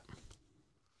play at?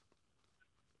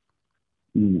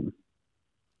 I mean,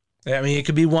 it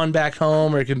could be one back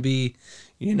home, or it could be,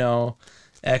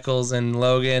 Eccles and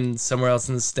Logan, somewhere else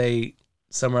in the state,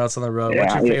 somewhere else on the road.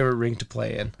 What's your favorite rink to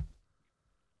play in?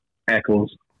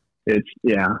 Eccles. I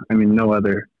mean, no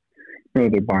other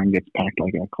barn gets packed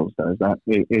like Eccles does.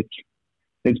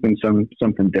 It's been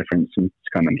something different since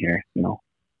coming here,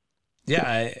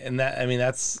 Yeah,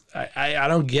 that's I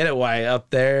don't get it why up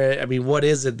there. I mean, what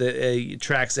is it that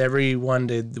attracts everyone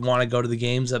to want to go to the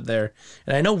games up there?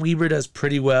 And I know Weber does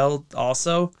pretty well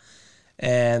also,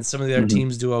 and some of the other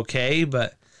teams do okay.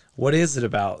 But what is it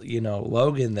about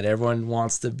Logan that everyone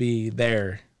wants to be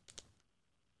there?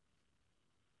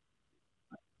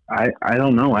 I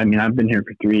don't know. I mean, I've been here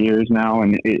for 3 years now,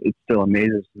 and it still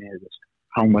amazes me just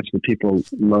how much the people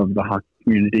love the hockey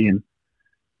community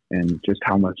and just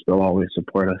how much they'll always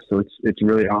support us. So it's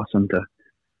really awesome to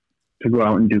go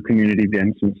out and do community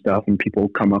events and stuff, and people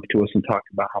come up to us and talk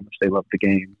about how much they love the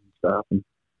game and stuff. And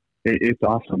it's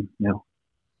awesome.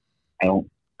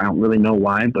 I I don't really know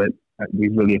why, but we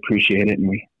really appreciate it, and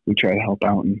we try to help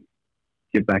out and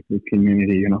give back to the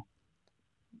community, you know.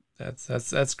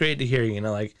 That's great to hear, you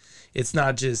know, like it's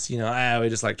not just, you know, I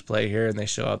would just like to play here and they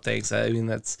show up, thanks. I mean,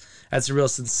 that's a real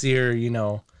sincere, you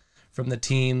know, from the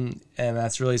team, and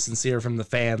that's really sincere from the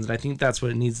fans. And I think that's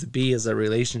what it needs to be, is a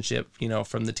relationship, you know,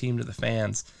 from the team to the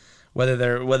fans, whether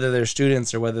they're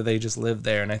students or whether they just live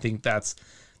there. And I think that's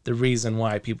the reason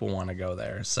why people want to go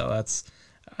there. So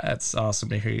that's awesome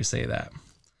to hear you say that.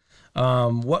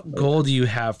 What goal do you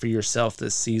have for yourself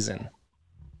this season?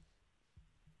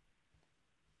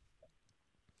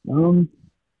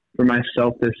 For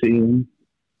myself this season,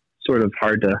 sort of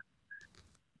hard to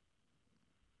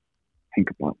think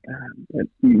about that. But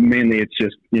mainly it's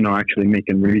just, you know, actually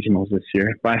making regionals this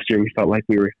year. Last year we felt like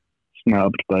we were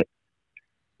snubbed, but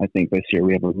I think this year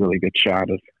we have a really good shot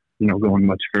of, you know, going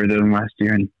much further than last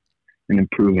year and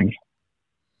improving.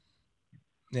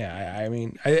 Yeah, I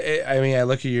mean, I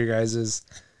look at your guys'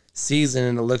 season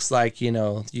and it looks like, you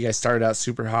know, you guys started out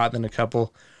super hot, then a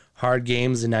couple hard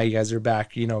games, and now you guys are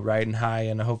back, you know, riding high,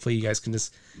 and hopefully you guys can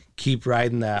just keep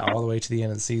riding that all the way to the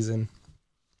end of the season.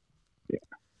 Yeah.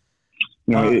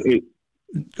 No,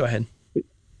 go ahead.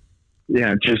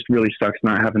 Yeah, it just really sucks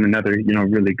not having another, you know,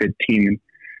 really good team in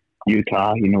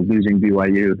Utah, you know, losing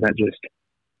BYU. That just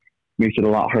makes it a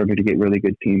lot harder to get really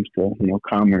good teams to, you know,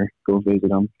 come or go visit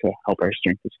them to help our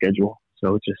strength of schedule.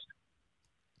 So it just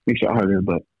makes it harder,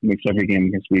 but makes every game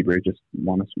against Weber just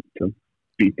want us to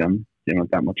beat them, you know,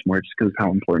 that much more, just because of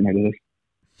how important it is.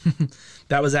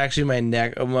 That was actually my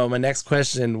next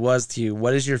question was to you.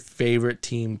 What is your favorite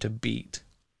team to beat?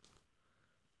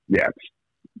 Yeah, it's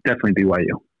definitely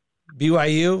BYU.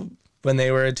 BYU, when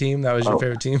they were a team, that was your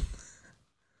favorite team?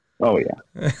 Oh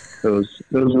yeah. Those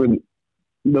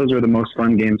were the most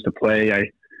fun games to play.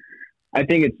 I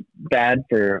think it's bad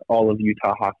for all of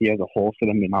Utah hockey as a whole for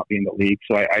them to not be in the league.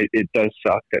 So it does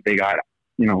suck that they got,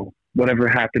 you know, whatever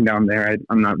happened down there.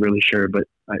 I'm not really sure, but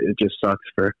it just sucks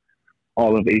for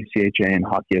all of ACHA and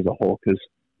hockey as a whole, because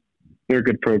they're a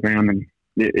good program and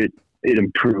it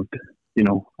improved. You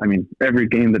know, I mean, every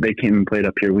game that they came and played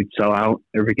up here, we'd sell out.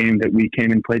 Every game that we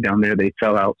came and played down there, they'd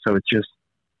sell out. So it's just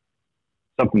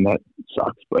something that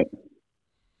sucks, but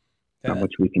not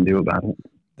much we can do about it.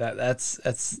 That's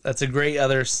a great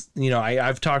other, you know,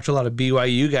 I've talked to a lot of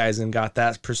BYU guys and got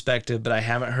that perspective, but I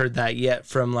haven't heard that yet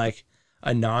from like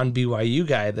a non-BYU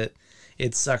guy, that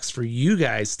it sucks for you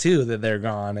guys too that they're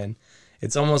gone. And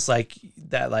it's almost like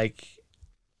that, like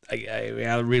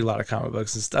I read a lot of comic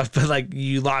books and stuff, but like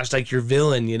you lost like your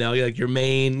villain, you know, like your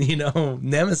main, you know,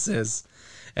 nemesis,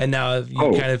 and now you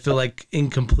kind of feel like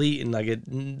incomplete, and like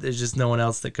there's just no one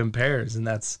else that compares. And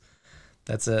that's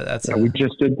we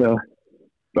just did the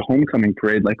homecoming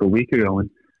parade like a week ago, and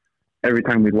every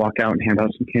time we'd walk out and hand out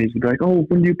some candies, we'd be like, "Oh,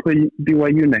 when do you play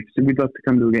BYU next? And we'd love to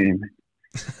come to a game."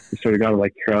 We sort of got to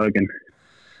like shrug and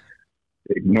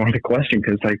ignore the question,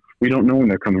 because like we don't know when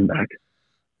they're coming back.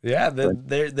 Yeah,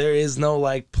 there is no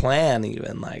like plan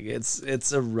even. Like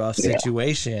it's a rough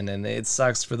situation, and it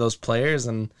sucks for those players,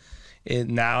 and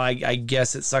now I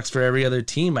guess it sucks for every other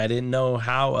team. I didn't know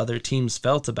how other teams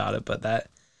felt about it, but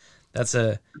that's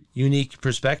a unique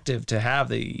perspective to have,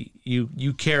 that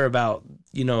you care about,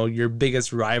 you know, your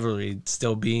biggest rivalry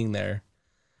still being there.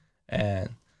 And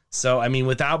so, I mean,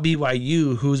 without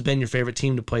BYU, who's been your favorite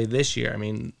team to play this year? I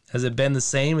mean, has it been the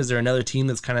same? Is there another team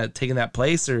that's kind of taken that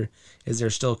place, or is there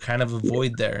still kind of a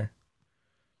void there?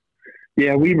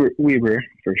 Yeah, Weber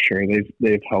for sure.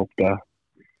 They've helped,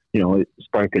 you know,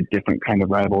 spark a different kind of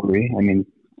rivalry. I mean,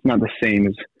 it's not the same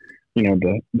as, you know,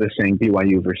 the saying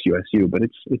BYU versus USU, but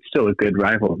it's still a good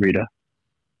rivalry to,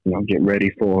 you know, get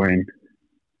ready for and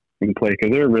play,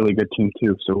 because they're a really good team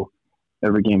too. So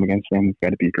every game against them, we've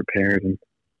got to be prepared and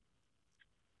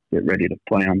get ready to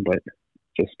play them. But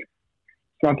just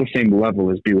it's not the same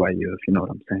level as BYU, if you know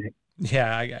what I'm saying.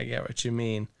 Yeah, I get what you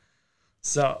mean.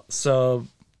 So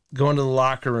going to the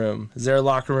locker room, is there a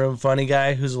locker room funny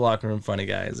guy? Who's a locker room funny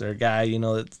guy? Is there a guy, you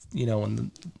know, that, you know,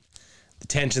 when the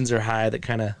tensions are high, that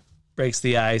kind of breaks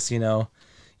the ice, you know,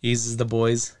 eases the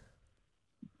boys?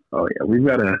 Oh yeah, we've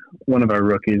got one of our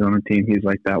rookies on the team. He's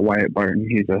like that, Wyatt Barton.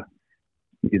 He's a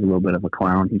little bit of a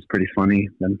clown. He's pretty funny.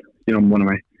 And you know, one of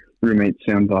my roommates,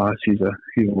 Sam Voss, he's a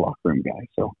locker room guy.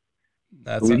 So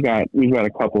we've got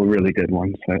a couple of really good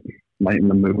ones that lighten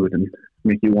the mood and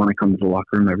make you want to come to the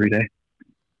locker room every day.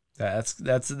 That's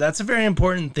a very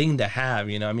important thing to have,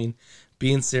 you know. I mean,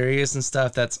 being serious and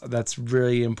stuff, that's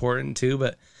really important too,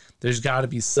 but there's got to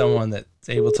be someone that's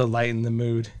able to lighten the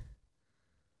mood.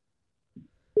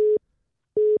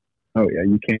 Oh yeah,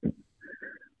 you can't.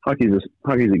 Hockey's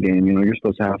a game, you know. You're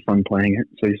supposed to have fun playing it,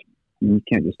 so You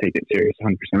can't just take it serious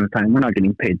 100% of the time. We're not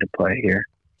getting paid to play here.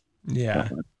 Yeah.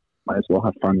 So might as well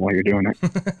have fun while you're doing it.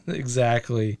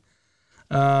 Exactly.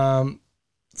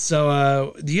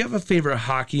 So do you have a favorite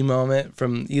hockey moment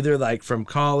from either like from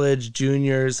college,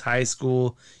 juniors, high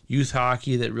school, youth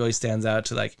hockey that really stands out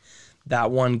to like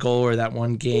that one goal or that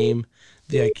one game,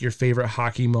 like your favorite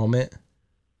hockey moment?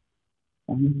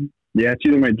 Yeah, it's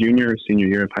either my junior or senior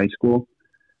year of high school.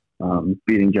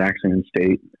 Beating Jackson in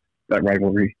state, that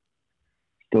rivalry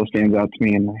still stands out to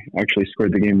me, and I actually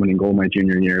scored the game-winning goal my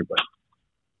junior year. But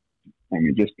I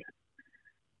mean, just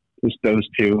those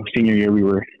two. Senior year, we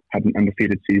had an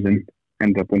undefeated season,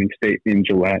 ended up winning state in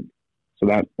Gillette. So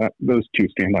that those two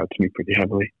stand out to me pretty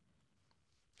heavily.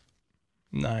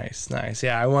 Nice.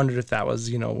 Yeah, I wondered if that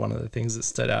was, one of the things that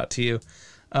stood out to you.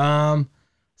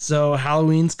 So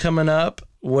Halloween's coming up.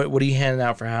 What are you handing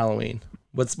out for Halloween?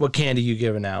 What candy you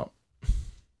giving out?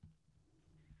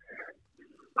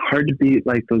 Hard to beat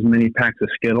like those mini packs of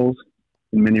Skittles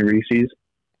and mini Reese's.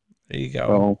 There you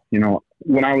go. So,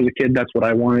 when I was a kid, that's what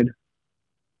I wanted.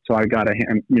 So I got to,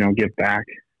 give back.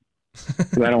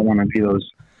 Because I don't want to be those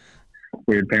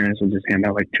weird parents who just hand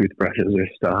out like toothbrushes or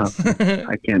stuff.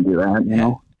 I can't do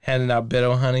that, Handing out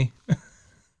Bitto honey.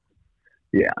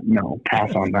 Yeah, no,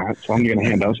 pass on that. So I'm going to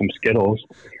hand out some Skittles.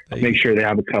 Make sure they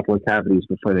have a couple of cavities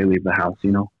before they leave the house,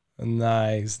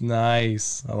 Nice.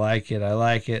 I like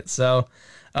it. So,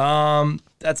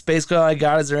 that's basically all I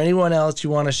got. Is there anyone else you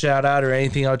want to shout out or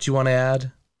anything else you want to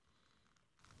add?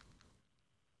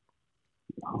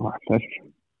 This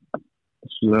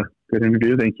was a good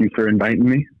interview. Thank you for inviting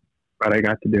me. Glad I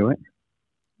got to do it.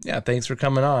 Yeah, thanks for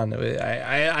coming on.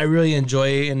 I really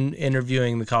enjoy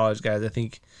interviewing the college guys. I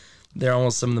think they're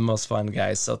almost some of the most fun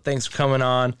guys. So thanks for coming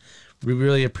on. We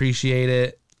really appreciate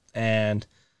it. And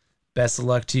best of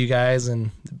luck to you guys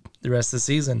and the rest of the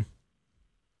season.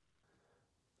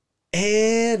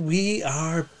 And we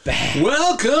are back.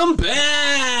 Welcome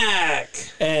back.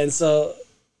 And so,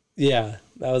 yeah,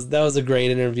 that was a great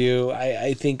interview.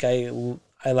 I think I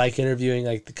like interviewing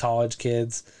like the college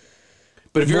kids.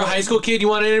 But if you're a high school kid you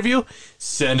want to interview,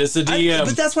 send us a DM.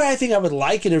 But that's why I think I would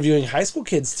like interviewing high school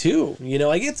kids too.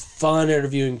 Like it's fun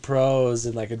interviewing pros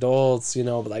and like adults,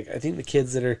 but like I think the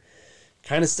kids that are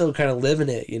kind of living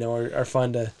it, are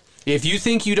fun to. If you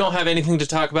think you don't have anything to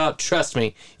talk about, trust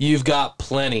me, you've got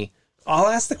plenty. I'll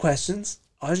ask the questions.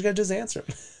 All you gotta do is answer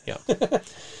them. Yeah.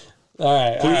 All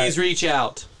right. Please reach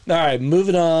out. All right,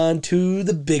 moving on to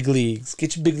the big leagues.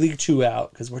 Get your big league chew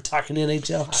out because we're talking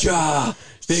NHL.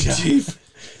 Big Chief.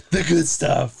 The good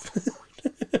stuff.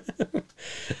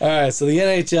 All right, so the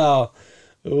NHL,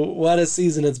 what a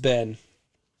season it's been.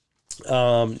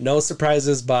 No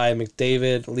surprises by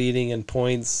McDavid leading in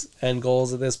points and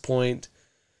goals at this point.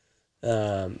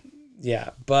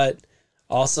 But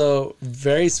also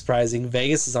very surprising,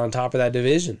 Vegas is on top of that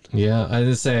division. Yeah, I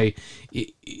just say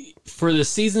for the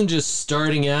season just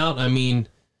starting out, I mean,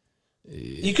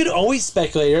 you could always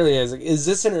speculate early. Is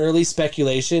this an early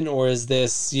speculation or is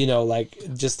this, like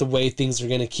just the way things are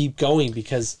going to keep going?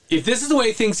 Because if this is the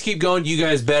way things keep going, you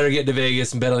guys better get to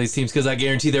Vegas and bet on these teams because I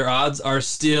guarantee their odds are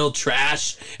still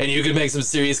trash and you can make some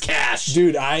serious cash.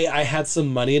 Dude, I had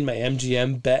some money in my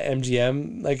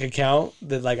MGM like account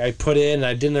that like I put in and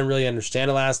I didn't really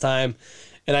understand it last time.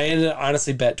 And I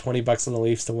honestly bet $20 on the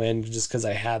Leafs to win just because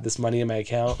I had this money in my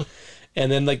account.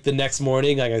 And then, like, the next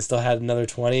morning, like, I still had another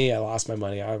 20. I lost my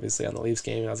money, obviously, on the Leafs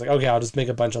game. And I was like, okay, I'll just make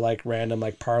a bunch of, like, random,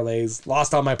 like, parlays.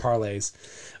 Lost all my parlays.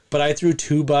 But I threw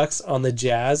 $2 on the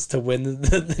Jazz to win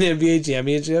the NBA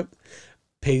championship.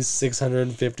 Pays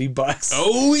 $650.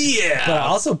 Oh, yeah. But I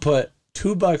also put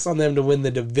 $2 on them to win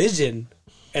the division.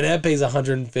 And that pays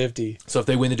 $150. So if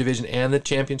they win the division and the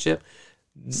championship,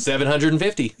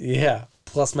 $750. Yeah.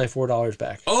 Plus my $4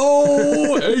 back.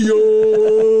 Oh, hey,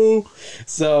 yo.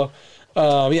 So...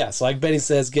 so like Benny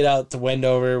says, get out to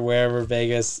Wendover, wherever,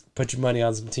 Vegas, put your money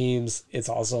on some teams. It's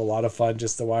also a lot of fun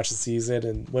just to watch the season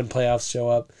and when playoffs show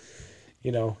up,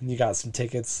 you got some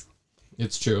tickets.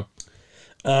 It's true.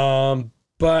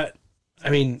 But I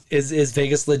mean, is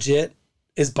Vegas legit?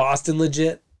 Is Boston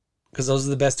legit? Because those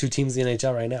are the best two teams in the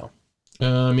NHL right now.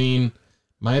 I mean,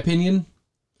 my opinion,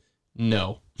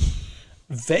 no.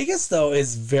 Vegas, though,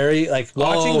 is very, like,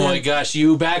 watching my gosh,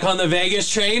 you back on the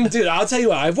Vegas train? Dude, I'll tell you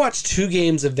what, I've watched 2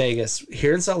 games of Vegas,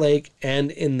 here in Salt Lake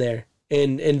and in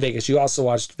Vegas. You also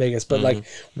watched Vegas, but, like,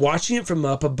 watching it from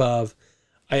up above,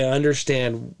 I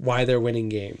understand why they're winning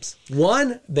games.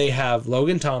 One, they have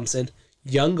Logan Thompson,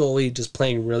 young goalie, just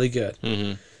playing really good.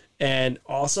 Mm-hmm. And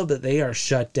also that they are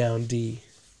shut down D.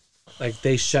 Like,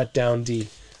 they shut down D.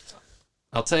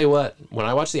 I'll tell you what, when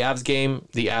I watched the Avs game,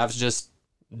 the Avs just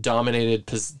dominated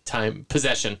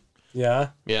possession. Yeah.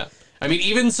 Yeah. I mean,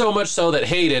 even so much so that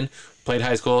Hayden played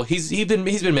high school. He's been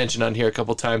mentioned on here a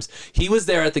couple times. He was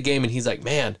there at the game and he's like,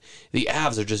 man, the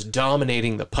Avs are just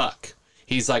dominating the puck.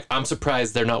 He's like, I'm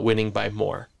surprised they're not winning by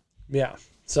more. Yeah.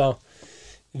 So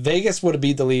Vegas would have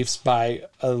beat the Leafs by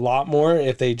a lot more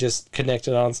if they just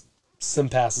connected on some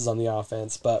passes on the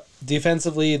offense. But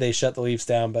defensively, they shut the Leafs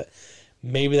down. But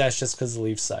maybe that's just because the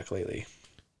Leafs suck lately.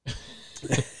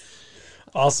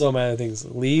 Also, my other things,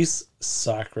 Leafs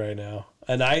suck right now.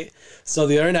 And so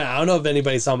the other night, I don't know if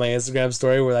anybody saw my Instagram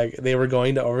story where like they were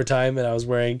going to overtime and I was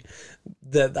wearing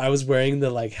the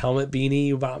like helmet beanie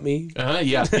you bought me.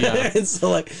 Yeah. And so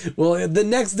like, well, the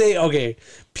next day, okay,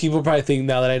 people probably think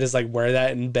now that I just like wear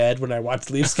that in bed when I watch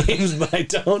Leafs games, but I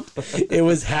don't. It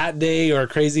was hat day or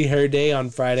crazy hair day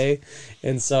on Friday.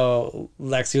 And so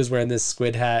Lexi was wearing this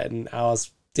squid hat and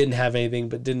Alice didn't have anything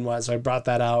but didn't want, so I brought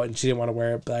that out and she didn't want to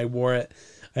wear it, but I wore it.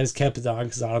 I just kept it on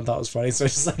because Autumn thought it was funny, so I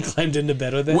just like climbed into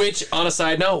bed with it. Which, on a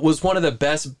side note, was one of the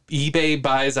best eBay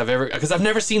buys I've ever, because I've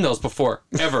never seen those before,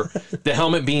 ever. The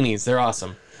helmet beanies, they're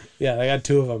awesome. Yeah, I got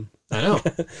 2 of them. I know.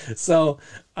 So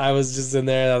I was just in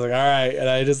there and I was like, all right. And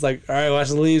I just like, all right,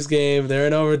 watching the Leafs game. They're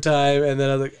in overtime. And then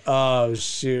I was like, oh,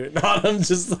 shoot. And Autumn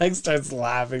just like starts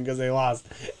laughing because they lost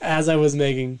as I was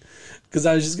making. Because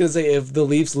I was just going to say, if the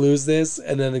Leafs lose this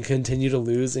and then they continue to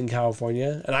lose in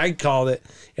California, and I called it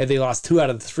if they lost 2 out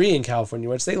of 3 in California,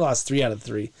 which they lost 3 out of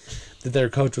 3, that their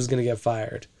coach was going to get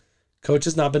fired. Coach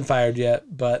has not been fired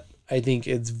yet, but I think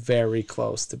it's very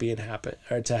close to being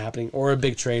happening, or a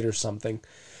big trade or something.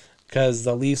 Because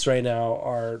the Leafs right now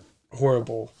are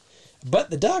horrible. But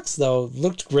the Ducks, though,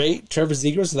 looked great. Trevor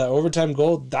Zegras, that overtime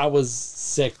goal, that was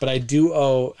sick. But I do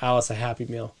owe Alice a Happy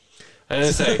Meal. I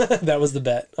didn't say. That was the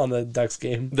bet on the Ducks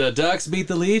game. The Ducks beat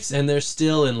the Leafs, and they're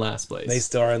still in last place. They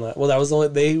still are in last. Well, that was only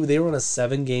they were on a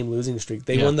 7-game losing streak.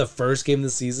 They won the first game of the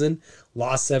season,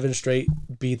 lost 7 straight,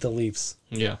 beat the Leafs.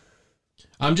 Yeah.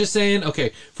 I'm just saying, okay,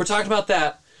 if we're talking about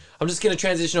that, I'm just going to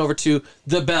transition over to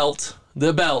the belt.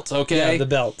 The belt, okay? Yeah, the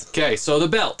belt. Okay, so the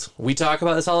belt. We talk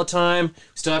about this all the time. We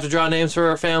still have to draw names for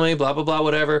our family, blah, blah, blah,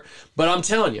 whatever. But I'm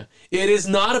telling you, it is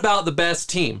not about the best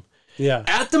team. Yeah.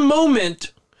 At the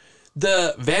moment,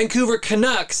 the Vancouver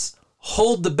Canucks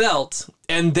hold the belt,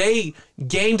 and they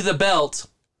gained the belt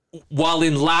while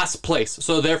in last place.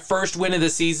 So their first win of the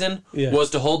season was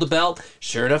to hold the belt.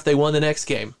 Sure enough, they won the next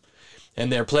game. And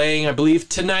they're playing, I believe,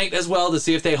 tonight as well to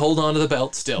see if they hold on to the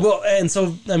belt still. Well, and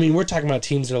so, I mean, we're talking about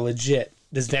teams that are legit.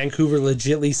 Does Vancouver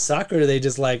legitly suck, or do they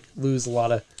just, like, lose a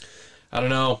lot of... I don't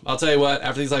know. I'll tell you what,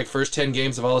 after these, like, first 10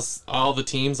 games of all the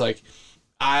teams, like,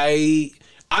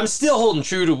 I'm still holding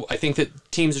true to, I think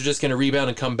that teams are just going to rebound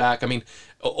and come back. I mean,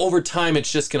 over time,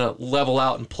 it's just going to level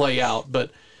out and play out.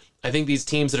 But I think these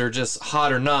teams that are just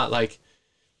hot or not, like,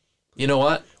 you know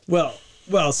what?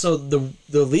 Well, so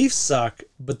the Leafs suck,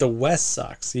 but the West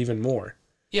sucks even more.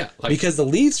 Yeah, because the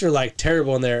Leafs are like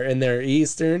terrible in their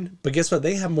Eastern, but guess what?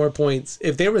 They have more points.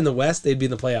 If they were in the West, they'd be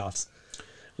in the playoffs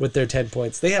with their 10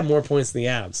 points. They have more points than the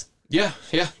Avs. Yeah.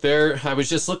 I was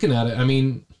just looking at it. I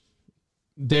mean,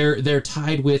 they're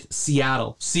tied with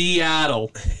Seattle.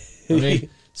 Okay?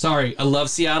 Sorry, I love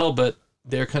Seattle, but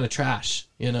they're kind of trash.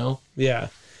 You know? Yeah.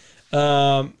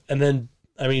 And then.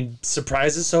 I mean,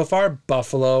 surprises so far,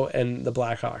 Buffalo and the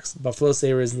Blackhawks. Buffalo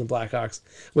Sabres and the Blackhawks,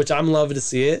 which I'm loving to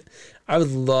see it. I would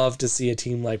love to see a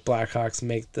team like Blackhawks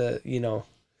make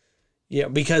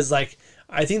because, like,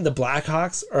 I think the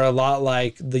Blackhawks are a lot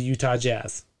like the Utah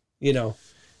Jazz,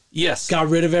 Yes. Got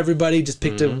rid of everybody, just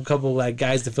picked a couple like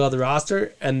guys to fill out the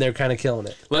roster, and they're kind of killing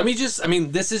it.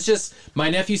 This is just, my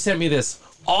nephew sent me this.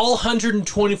 All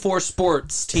 124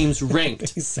 sports teams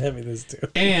ranked. He sent me this too.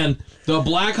 And the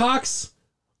Blackhawks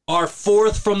are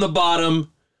 4th from the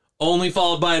bottom, only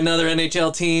followed by another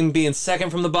NHL team being 2nd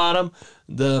from the bottom,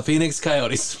 the Phoenix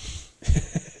Coyotes.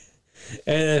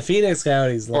 And the Phoenix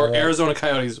Coyotes. Or Arizona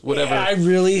Coyotes, whatever. Yeah, I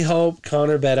really hope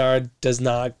Connor Bedard does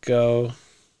not go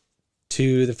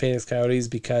to the Phoenix Coyotes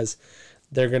because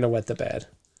they're going to wet the bed.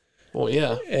 Well,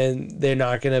 yeah. And they're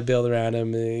not going to build around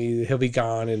him. He'll be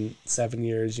gone in 7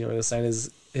 years. He'll sign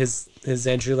his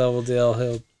entry-level deal.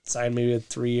 He'll sign maybe a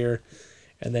 3-year,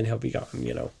 and then he'll be gone,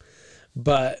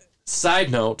 But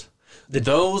side note,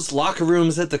 those locker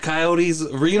rooms at the Coyotes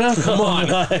arena, come on.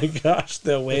 Oh my gosh,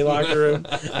 the away locker room.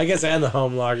 I guess and the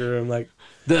home locker room, like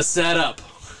the setup.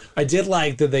 I did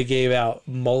like that they gave out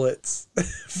mullets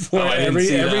for every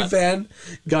fan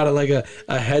got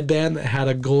a headband that had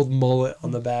a gold mullet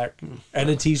on the back and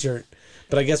a t-shirt.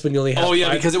 But I guess when you only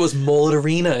have because it was Mullet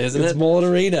Arena, isn't it? It's Mullet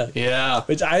Arena. Yeah.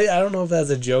 Which I don't know if that's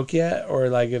a joke yet or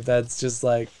like if that's just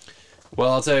like.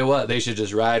 Well, I'll tell you what, they should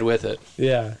just ride with it.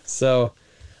 Yeah. So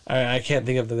I can't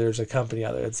think of that there's a company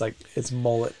out there. It's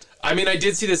Mullet. I mean, I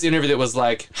did see this interview that was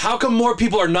like, how come more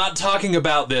people are not talking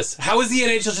about this? How is the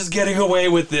NHL just getting away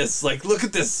with this? Like, look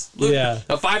at this. Look,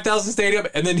 a 5,000 stadium,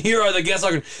 and then here are the guests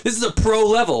talking. This is a pro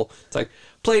level. It's like,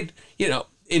 played,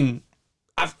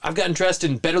 I've gotten dressed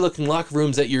in better looking locker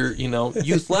rooms at your,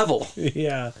 youth level.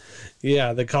 Yeah.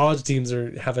 The college teams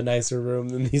have a nicer room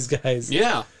than these guys.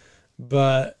 Yeah.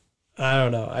 But I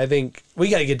don't know. I think we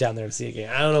got to get down there to see a game.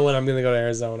 I don't know when I'm going to go to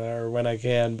Arizona or when I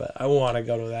can, but I want to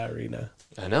go to that arena.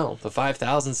 I know. The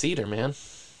 5,000 seater, man.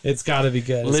 It's got to be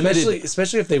good.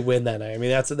 Especially if they win that night. I mean,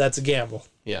 that's a gamble.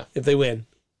 Yeah. If they win.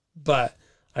 But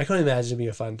I can imagine it'd be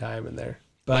a fun time in there.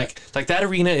 But like that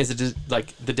arena is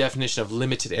like the definition of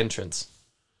limited entrance.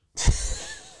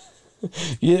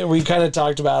 Yeah, we kind of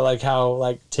talked about like how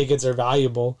like tickets are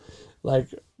valuable. Like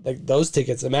those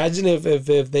tickets. Imagine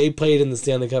if they played in the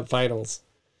Stanley Cup Finals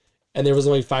and there was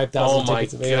only 5,000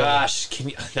 tickets available. Oh my gosh.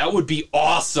 That would be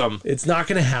awesome. It's not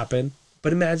going to happen.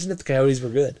 But imagine if the Coyotes were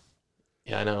good.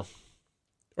 Yeah, I know.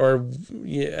 Or,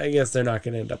 I guess they're not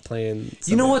going to end up playing.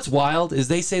 You know what's wild is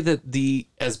they say that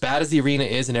as bad as the arena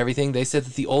is and everything, they said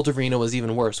that the old arena was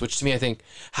even worse, which to me I think,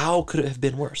 how could it have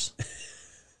been worse?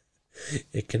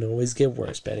 It can always get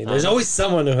worse, Benny. There's always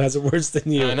someone who has it worse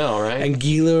than you. I know, right? And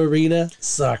Gila Arena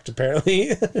sucked, apparently.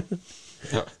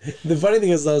 The funny thing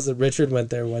is, though, is that Richard went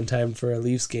there one time for a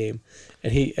Leafs game,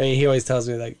 and he always tells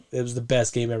me like it was the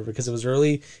best game ever because it was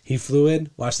early. He flew in,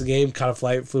 watched the game, caught a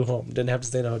flight, flew home. Didn't have to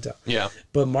stay in a hotel. Yeah.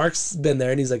 But Mark's been there,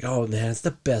 and he's like, "Oh man, it's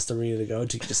the best arena to go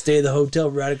to. You just stay in the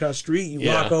hotel right across the street. You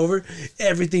walk over,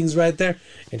 everything's right there."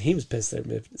 And he was pissed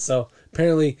there. So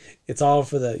apparently, it's all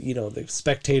for the the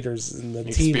spectators and the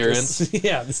experience.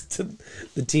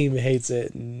 The team hates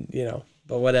it, and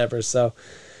but whatever. So.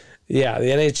 Yeah, the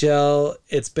NHL,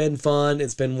 it's been fun,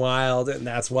 it's been wild, and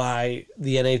that's why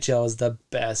the NHL is the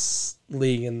best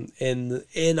league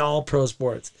in all pro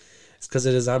sports. It's because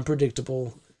it is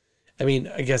unpredictable. I mean,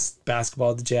 I guess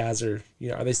basketball, the Jazz are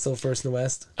they still first in the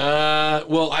West?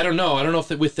 Well, I don't know. I don't know if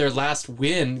with their last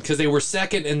win, because they were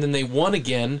second and then they won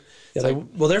again. Yeah, they're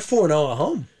 4-0 at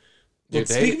home. Dude,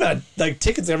 speaking about like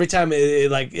tickets, every time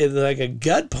it's like a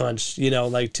gut punch.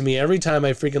 Like to me, every time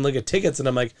I freaking look at tickets and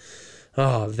I'm like,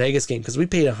 oh, Vegas game, because we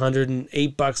paid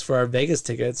 $108 for our Vegas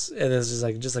tickets, and it's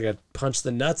just like a punch to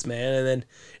the nuts, man.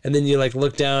 And then you like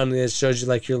look down and it shows you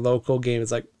like your local game.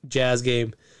 It's like Jazz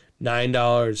game,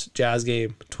 $9, Jazz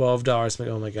game, $12. I'm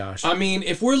like, oh my gosh. I mean,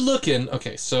 if we're looking,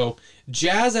 okay, so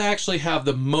Jazz actually have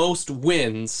the most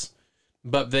wins,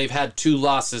 but they've had 2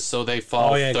 losses, so they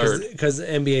fall third. Because the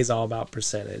NBA is all about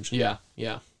percentage. Yeah.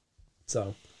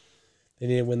 So they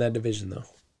need to win that division though.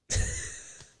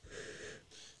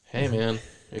 Hey man,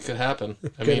 it could happen.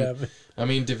 I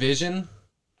mean, division.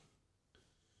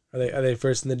 Are they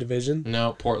first in the division?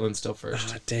 No, Portland's still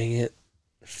first. Oh, dang it,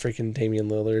 freaking Damian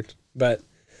Lillard. But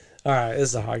all right, this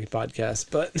is a hockey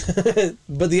podcast. But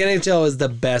but the NHL is the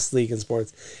best league in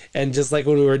sports, and just like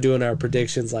when we were doing our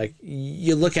predictions, like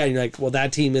you look at it, and you're like, well,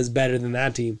 that team is better than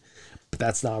that team, but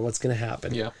that's not what's going to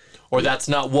happen. Yeah. Or that's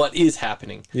not what is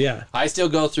happening. Yeah. I still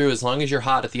go through, as long as you're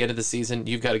hot at the end of the season,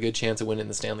 you've got a good chance of winning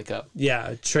the Stanley Cup.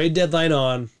 Yeah. Trade deadline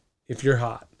on if you're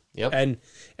hot. Yep.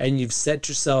 And you've set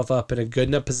yourself up in a good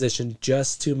enough position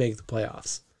just to make the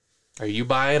playoffs. Are you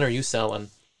buying or are you selling?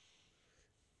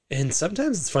 And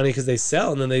sometimes it's funny because they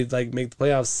sell and then they like make the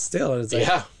playoffs still. And it's like,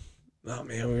 oh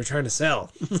man, we were trying to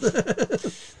sell.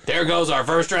 There goes our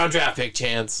first round draft pick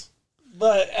chance.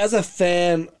 But as a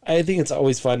fan, I think it's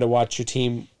always fun to watch your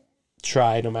team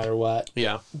try no matter what.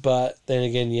 Yeah. But then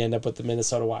again, you end up with the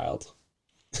Minnesota Wild.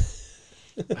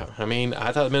 I mean,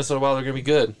 I thought the Minnesota Wild were going to be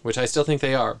good, which I still think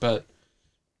they are, but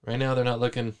right now they're not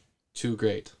looking too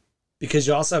great. Because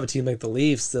you also have a team like the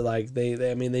Leafs that like they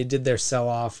did their sell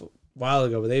off a while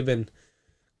ago, but they've been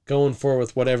going forward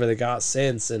with whatever they got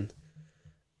since, and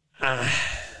I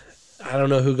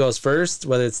don't know who goes first,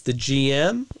 whether it's the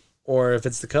GM or if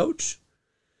it's the coach.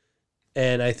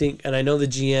 And I know the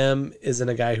GM isn't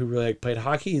a guy who really played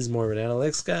hockey. He's more of an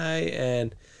analytics guy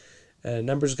and a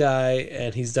numbers guy,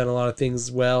 and he's done a lot of things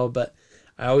well. But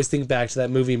I always think back to that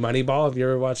movie Moneyball. Have you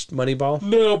ever watched Moneyball?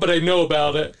 No, but I know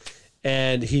about it.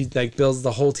 And he builds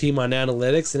the whole team on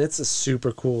analytics, and it's a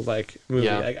super cool movie.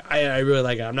 Yeah. I really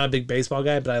like it. I'm not a big baseball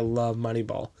guy, but I love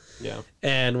Moneyball. Yeah.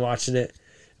 And watching it.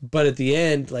 But at the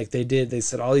end, they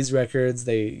set all these records.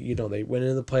 They went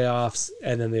into the playoffs,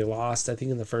 and then they lost, I think,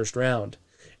 in the first round.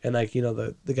 And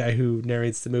the guy who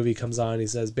narrates the movie comes on, he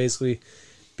says basically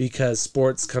because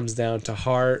sports comes down to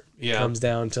heart, comes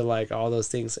down to all those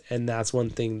things, and that's one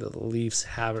thing that the Leafs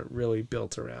haven't really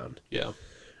built around. Yeah.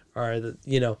 Or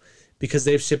because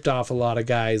they've shipped off a lot of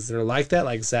guys that are like that,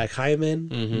 like Zach Hyman,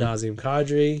 Nazem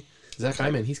Kadri. Zach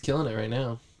Hyman, he's killing it right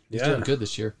now. He's Yeah. doing good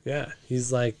this year. Yeah,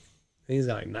 he's like, I think he's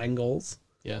got like 9 goals.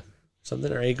 Yeah.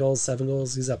 Something, or 8 goals, 7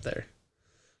 goals. He's up there.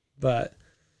 But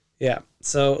yeah,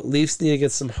 so Leafs need to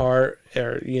get some heart,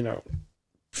 or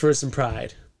for some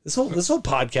pride. This whole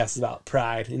podcast is about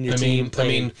pride in your team. I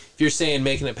mean, if you're saying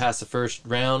making it past the first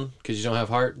round because you don't have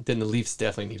heart, then the Leafs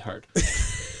definitely need heart.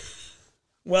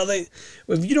 Well,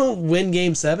 if you don't win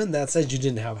Game 7, that says you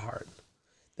didn't have heart.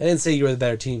 They didn't say you were the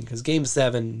better team, because Game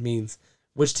 7 means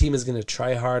which team is going to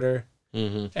try harder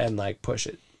and like push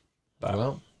it. But,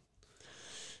 Well,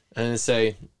 I'm gonna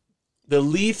say the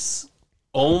Leafs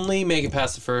only make it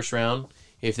past the first round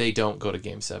if they don't go to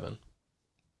Game 7.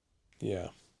 yeah,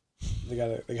 they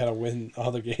gotta win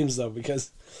all their games though,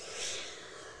 because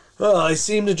they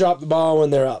seem to drop the ball when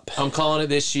they're up. I'm calling it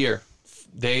this year.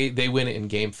 They win it in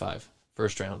Game 5,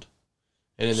 first round,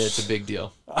 and then it's a big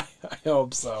deal. I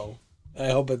hope so. I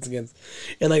hope it's against,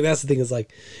 and like that's the thing is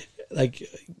like,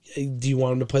 do you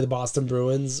want them to play the Boston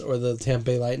Bruins or the Tampa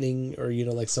Bay Lightning, or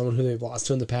like someone who they've lost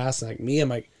to in the past? And like me, I'm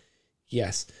like,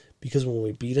 yes, because when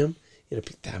we beat them, it'll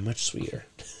be that much sweeter.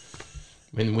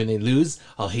 When they lose,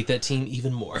 I'll hate that team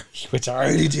even more. Which I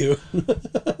already do.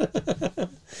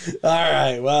 All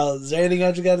right. Well, is there anything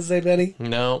else you got to say, Benny?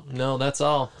 No, that's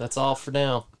all. That's all for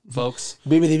now, folks.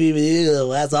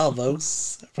 That's all,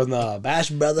 folks. From the Bash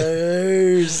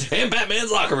Brothers. And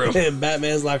Batman's locker room. In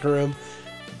Batman's locker room.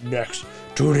 Next.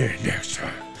 Tune in next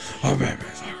time on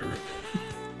Batman's locker room.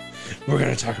 We're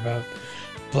going to talk about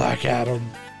Black Adam.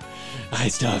 I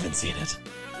still haven't seen it.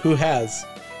 Who has?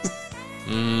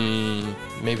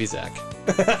 Maybe Zach.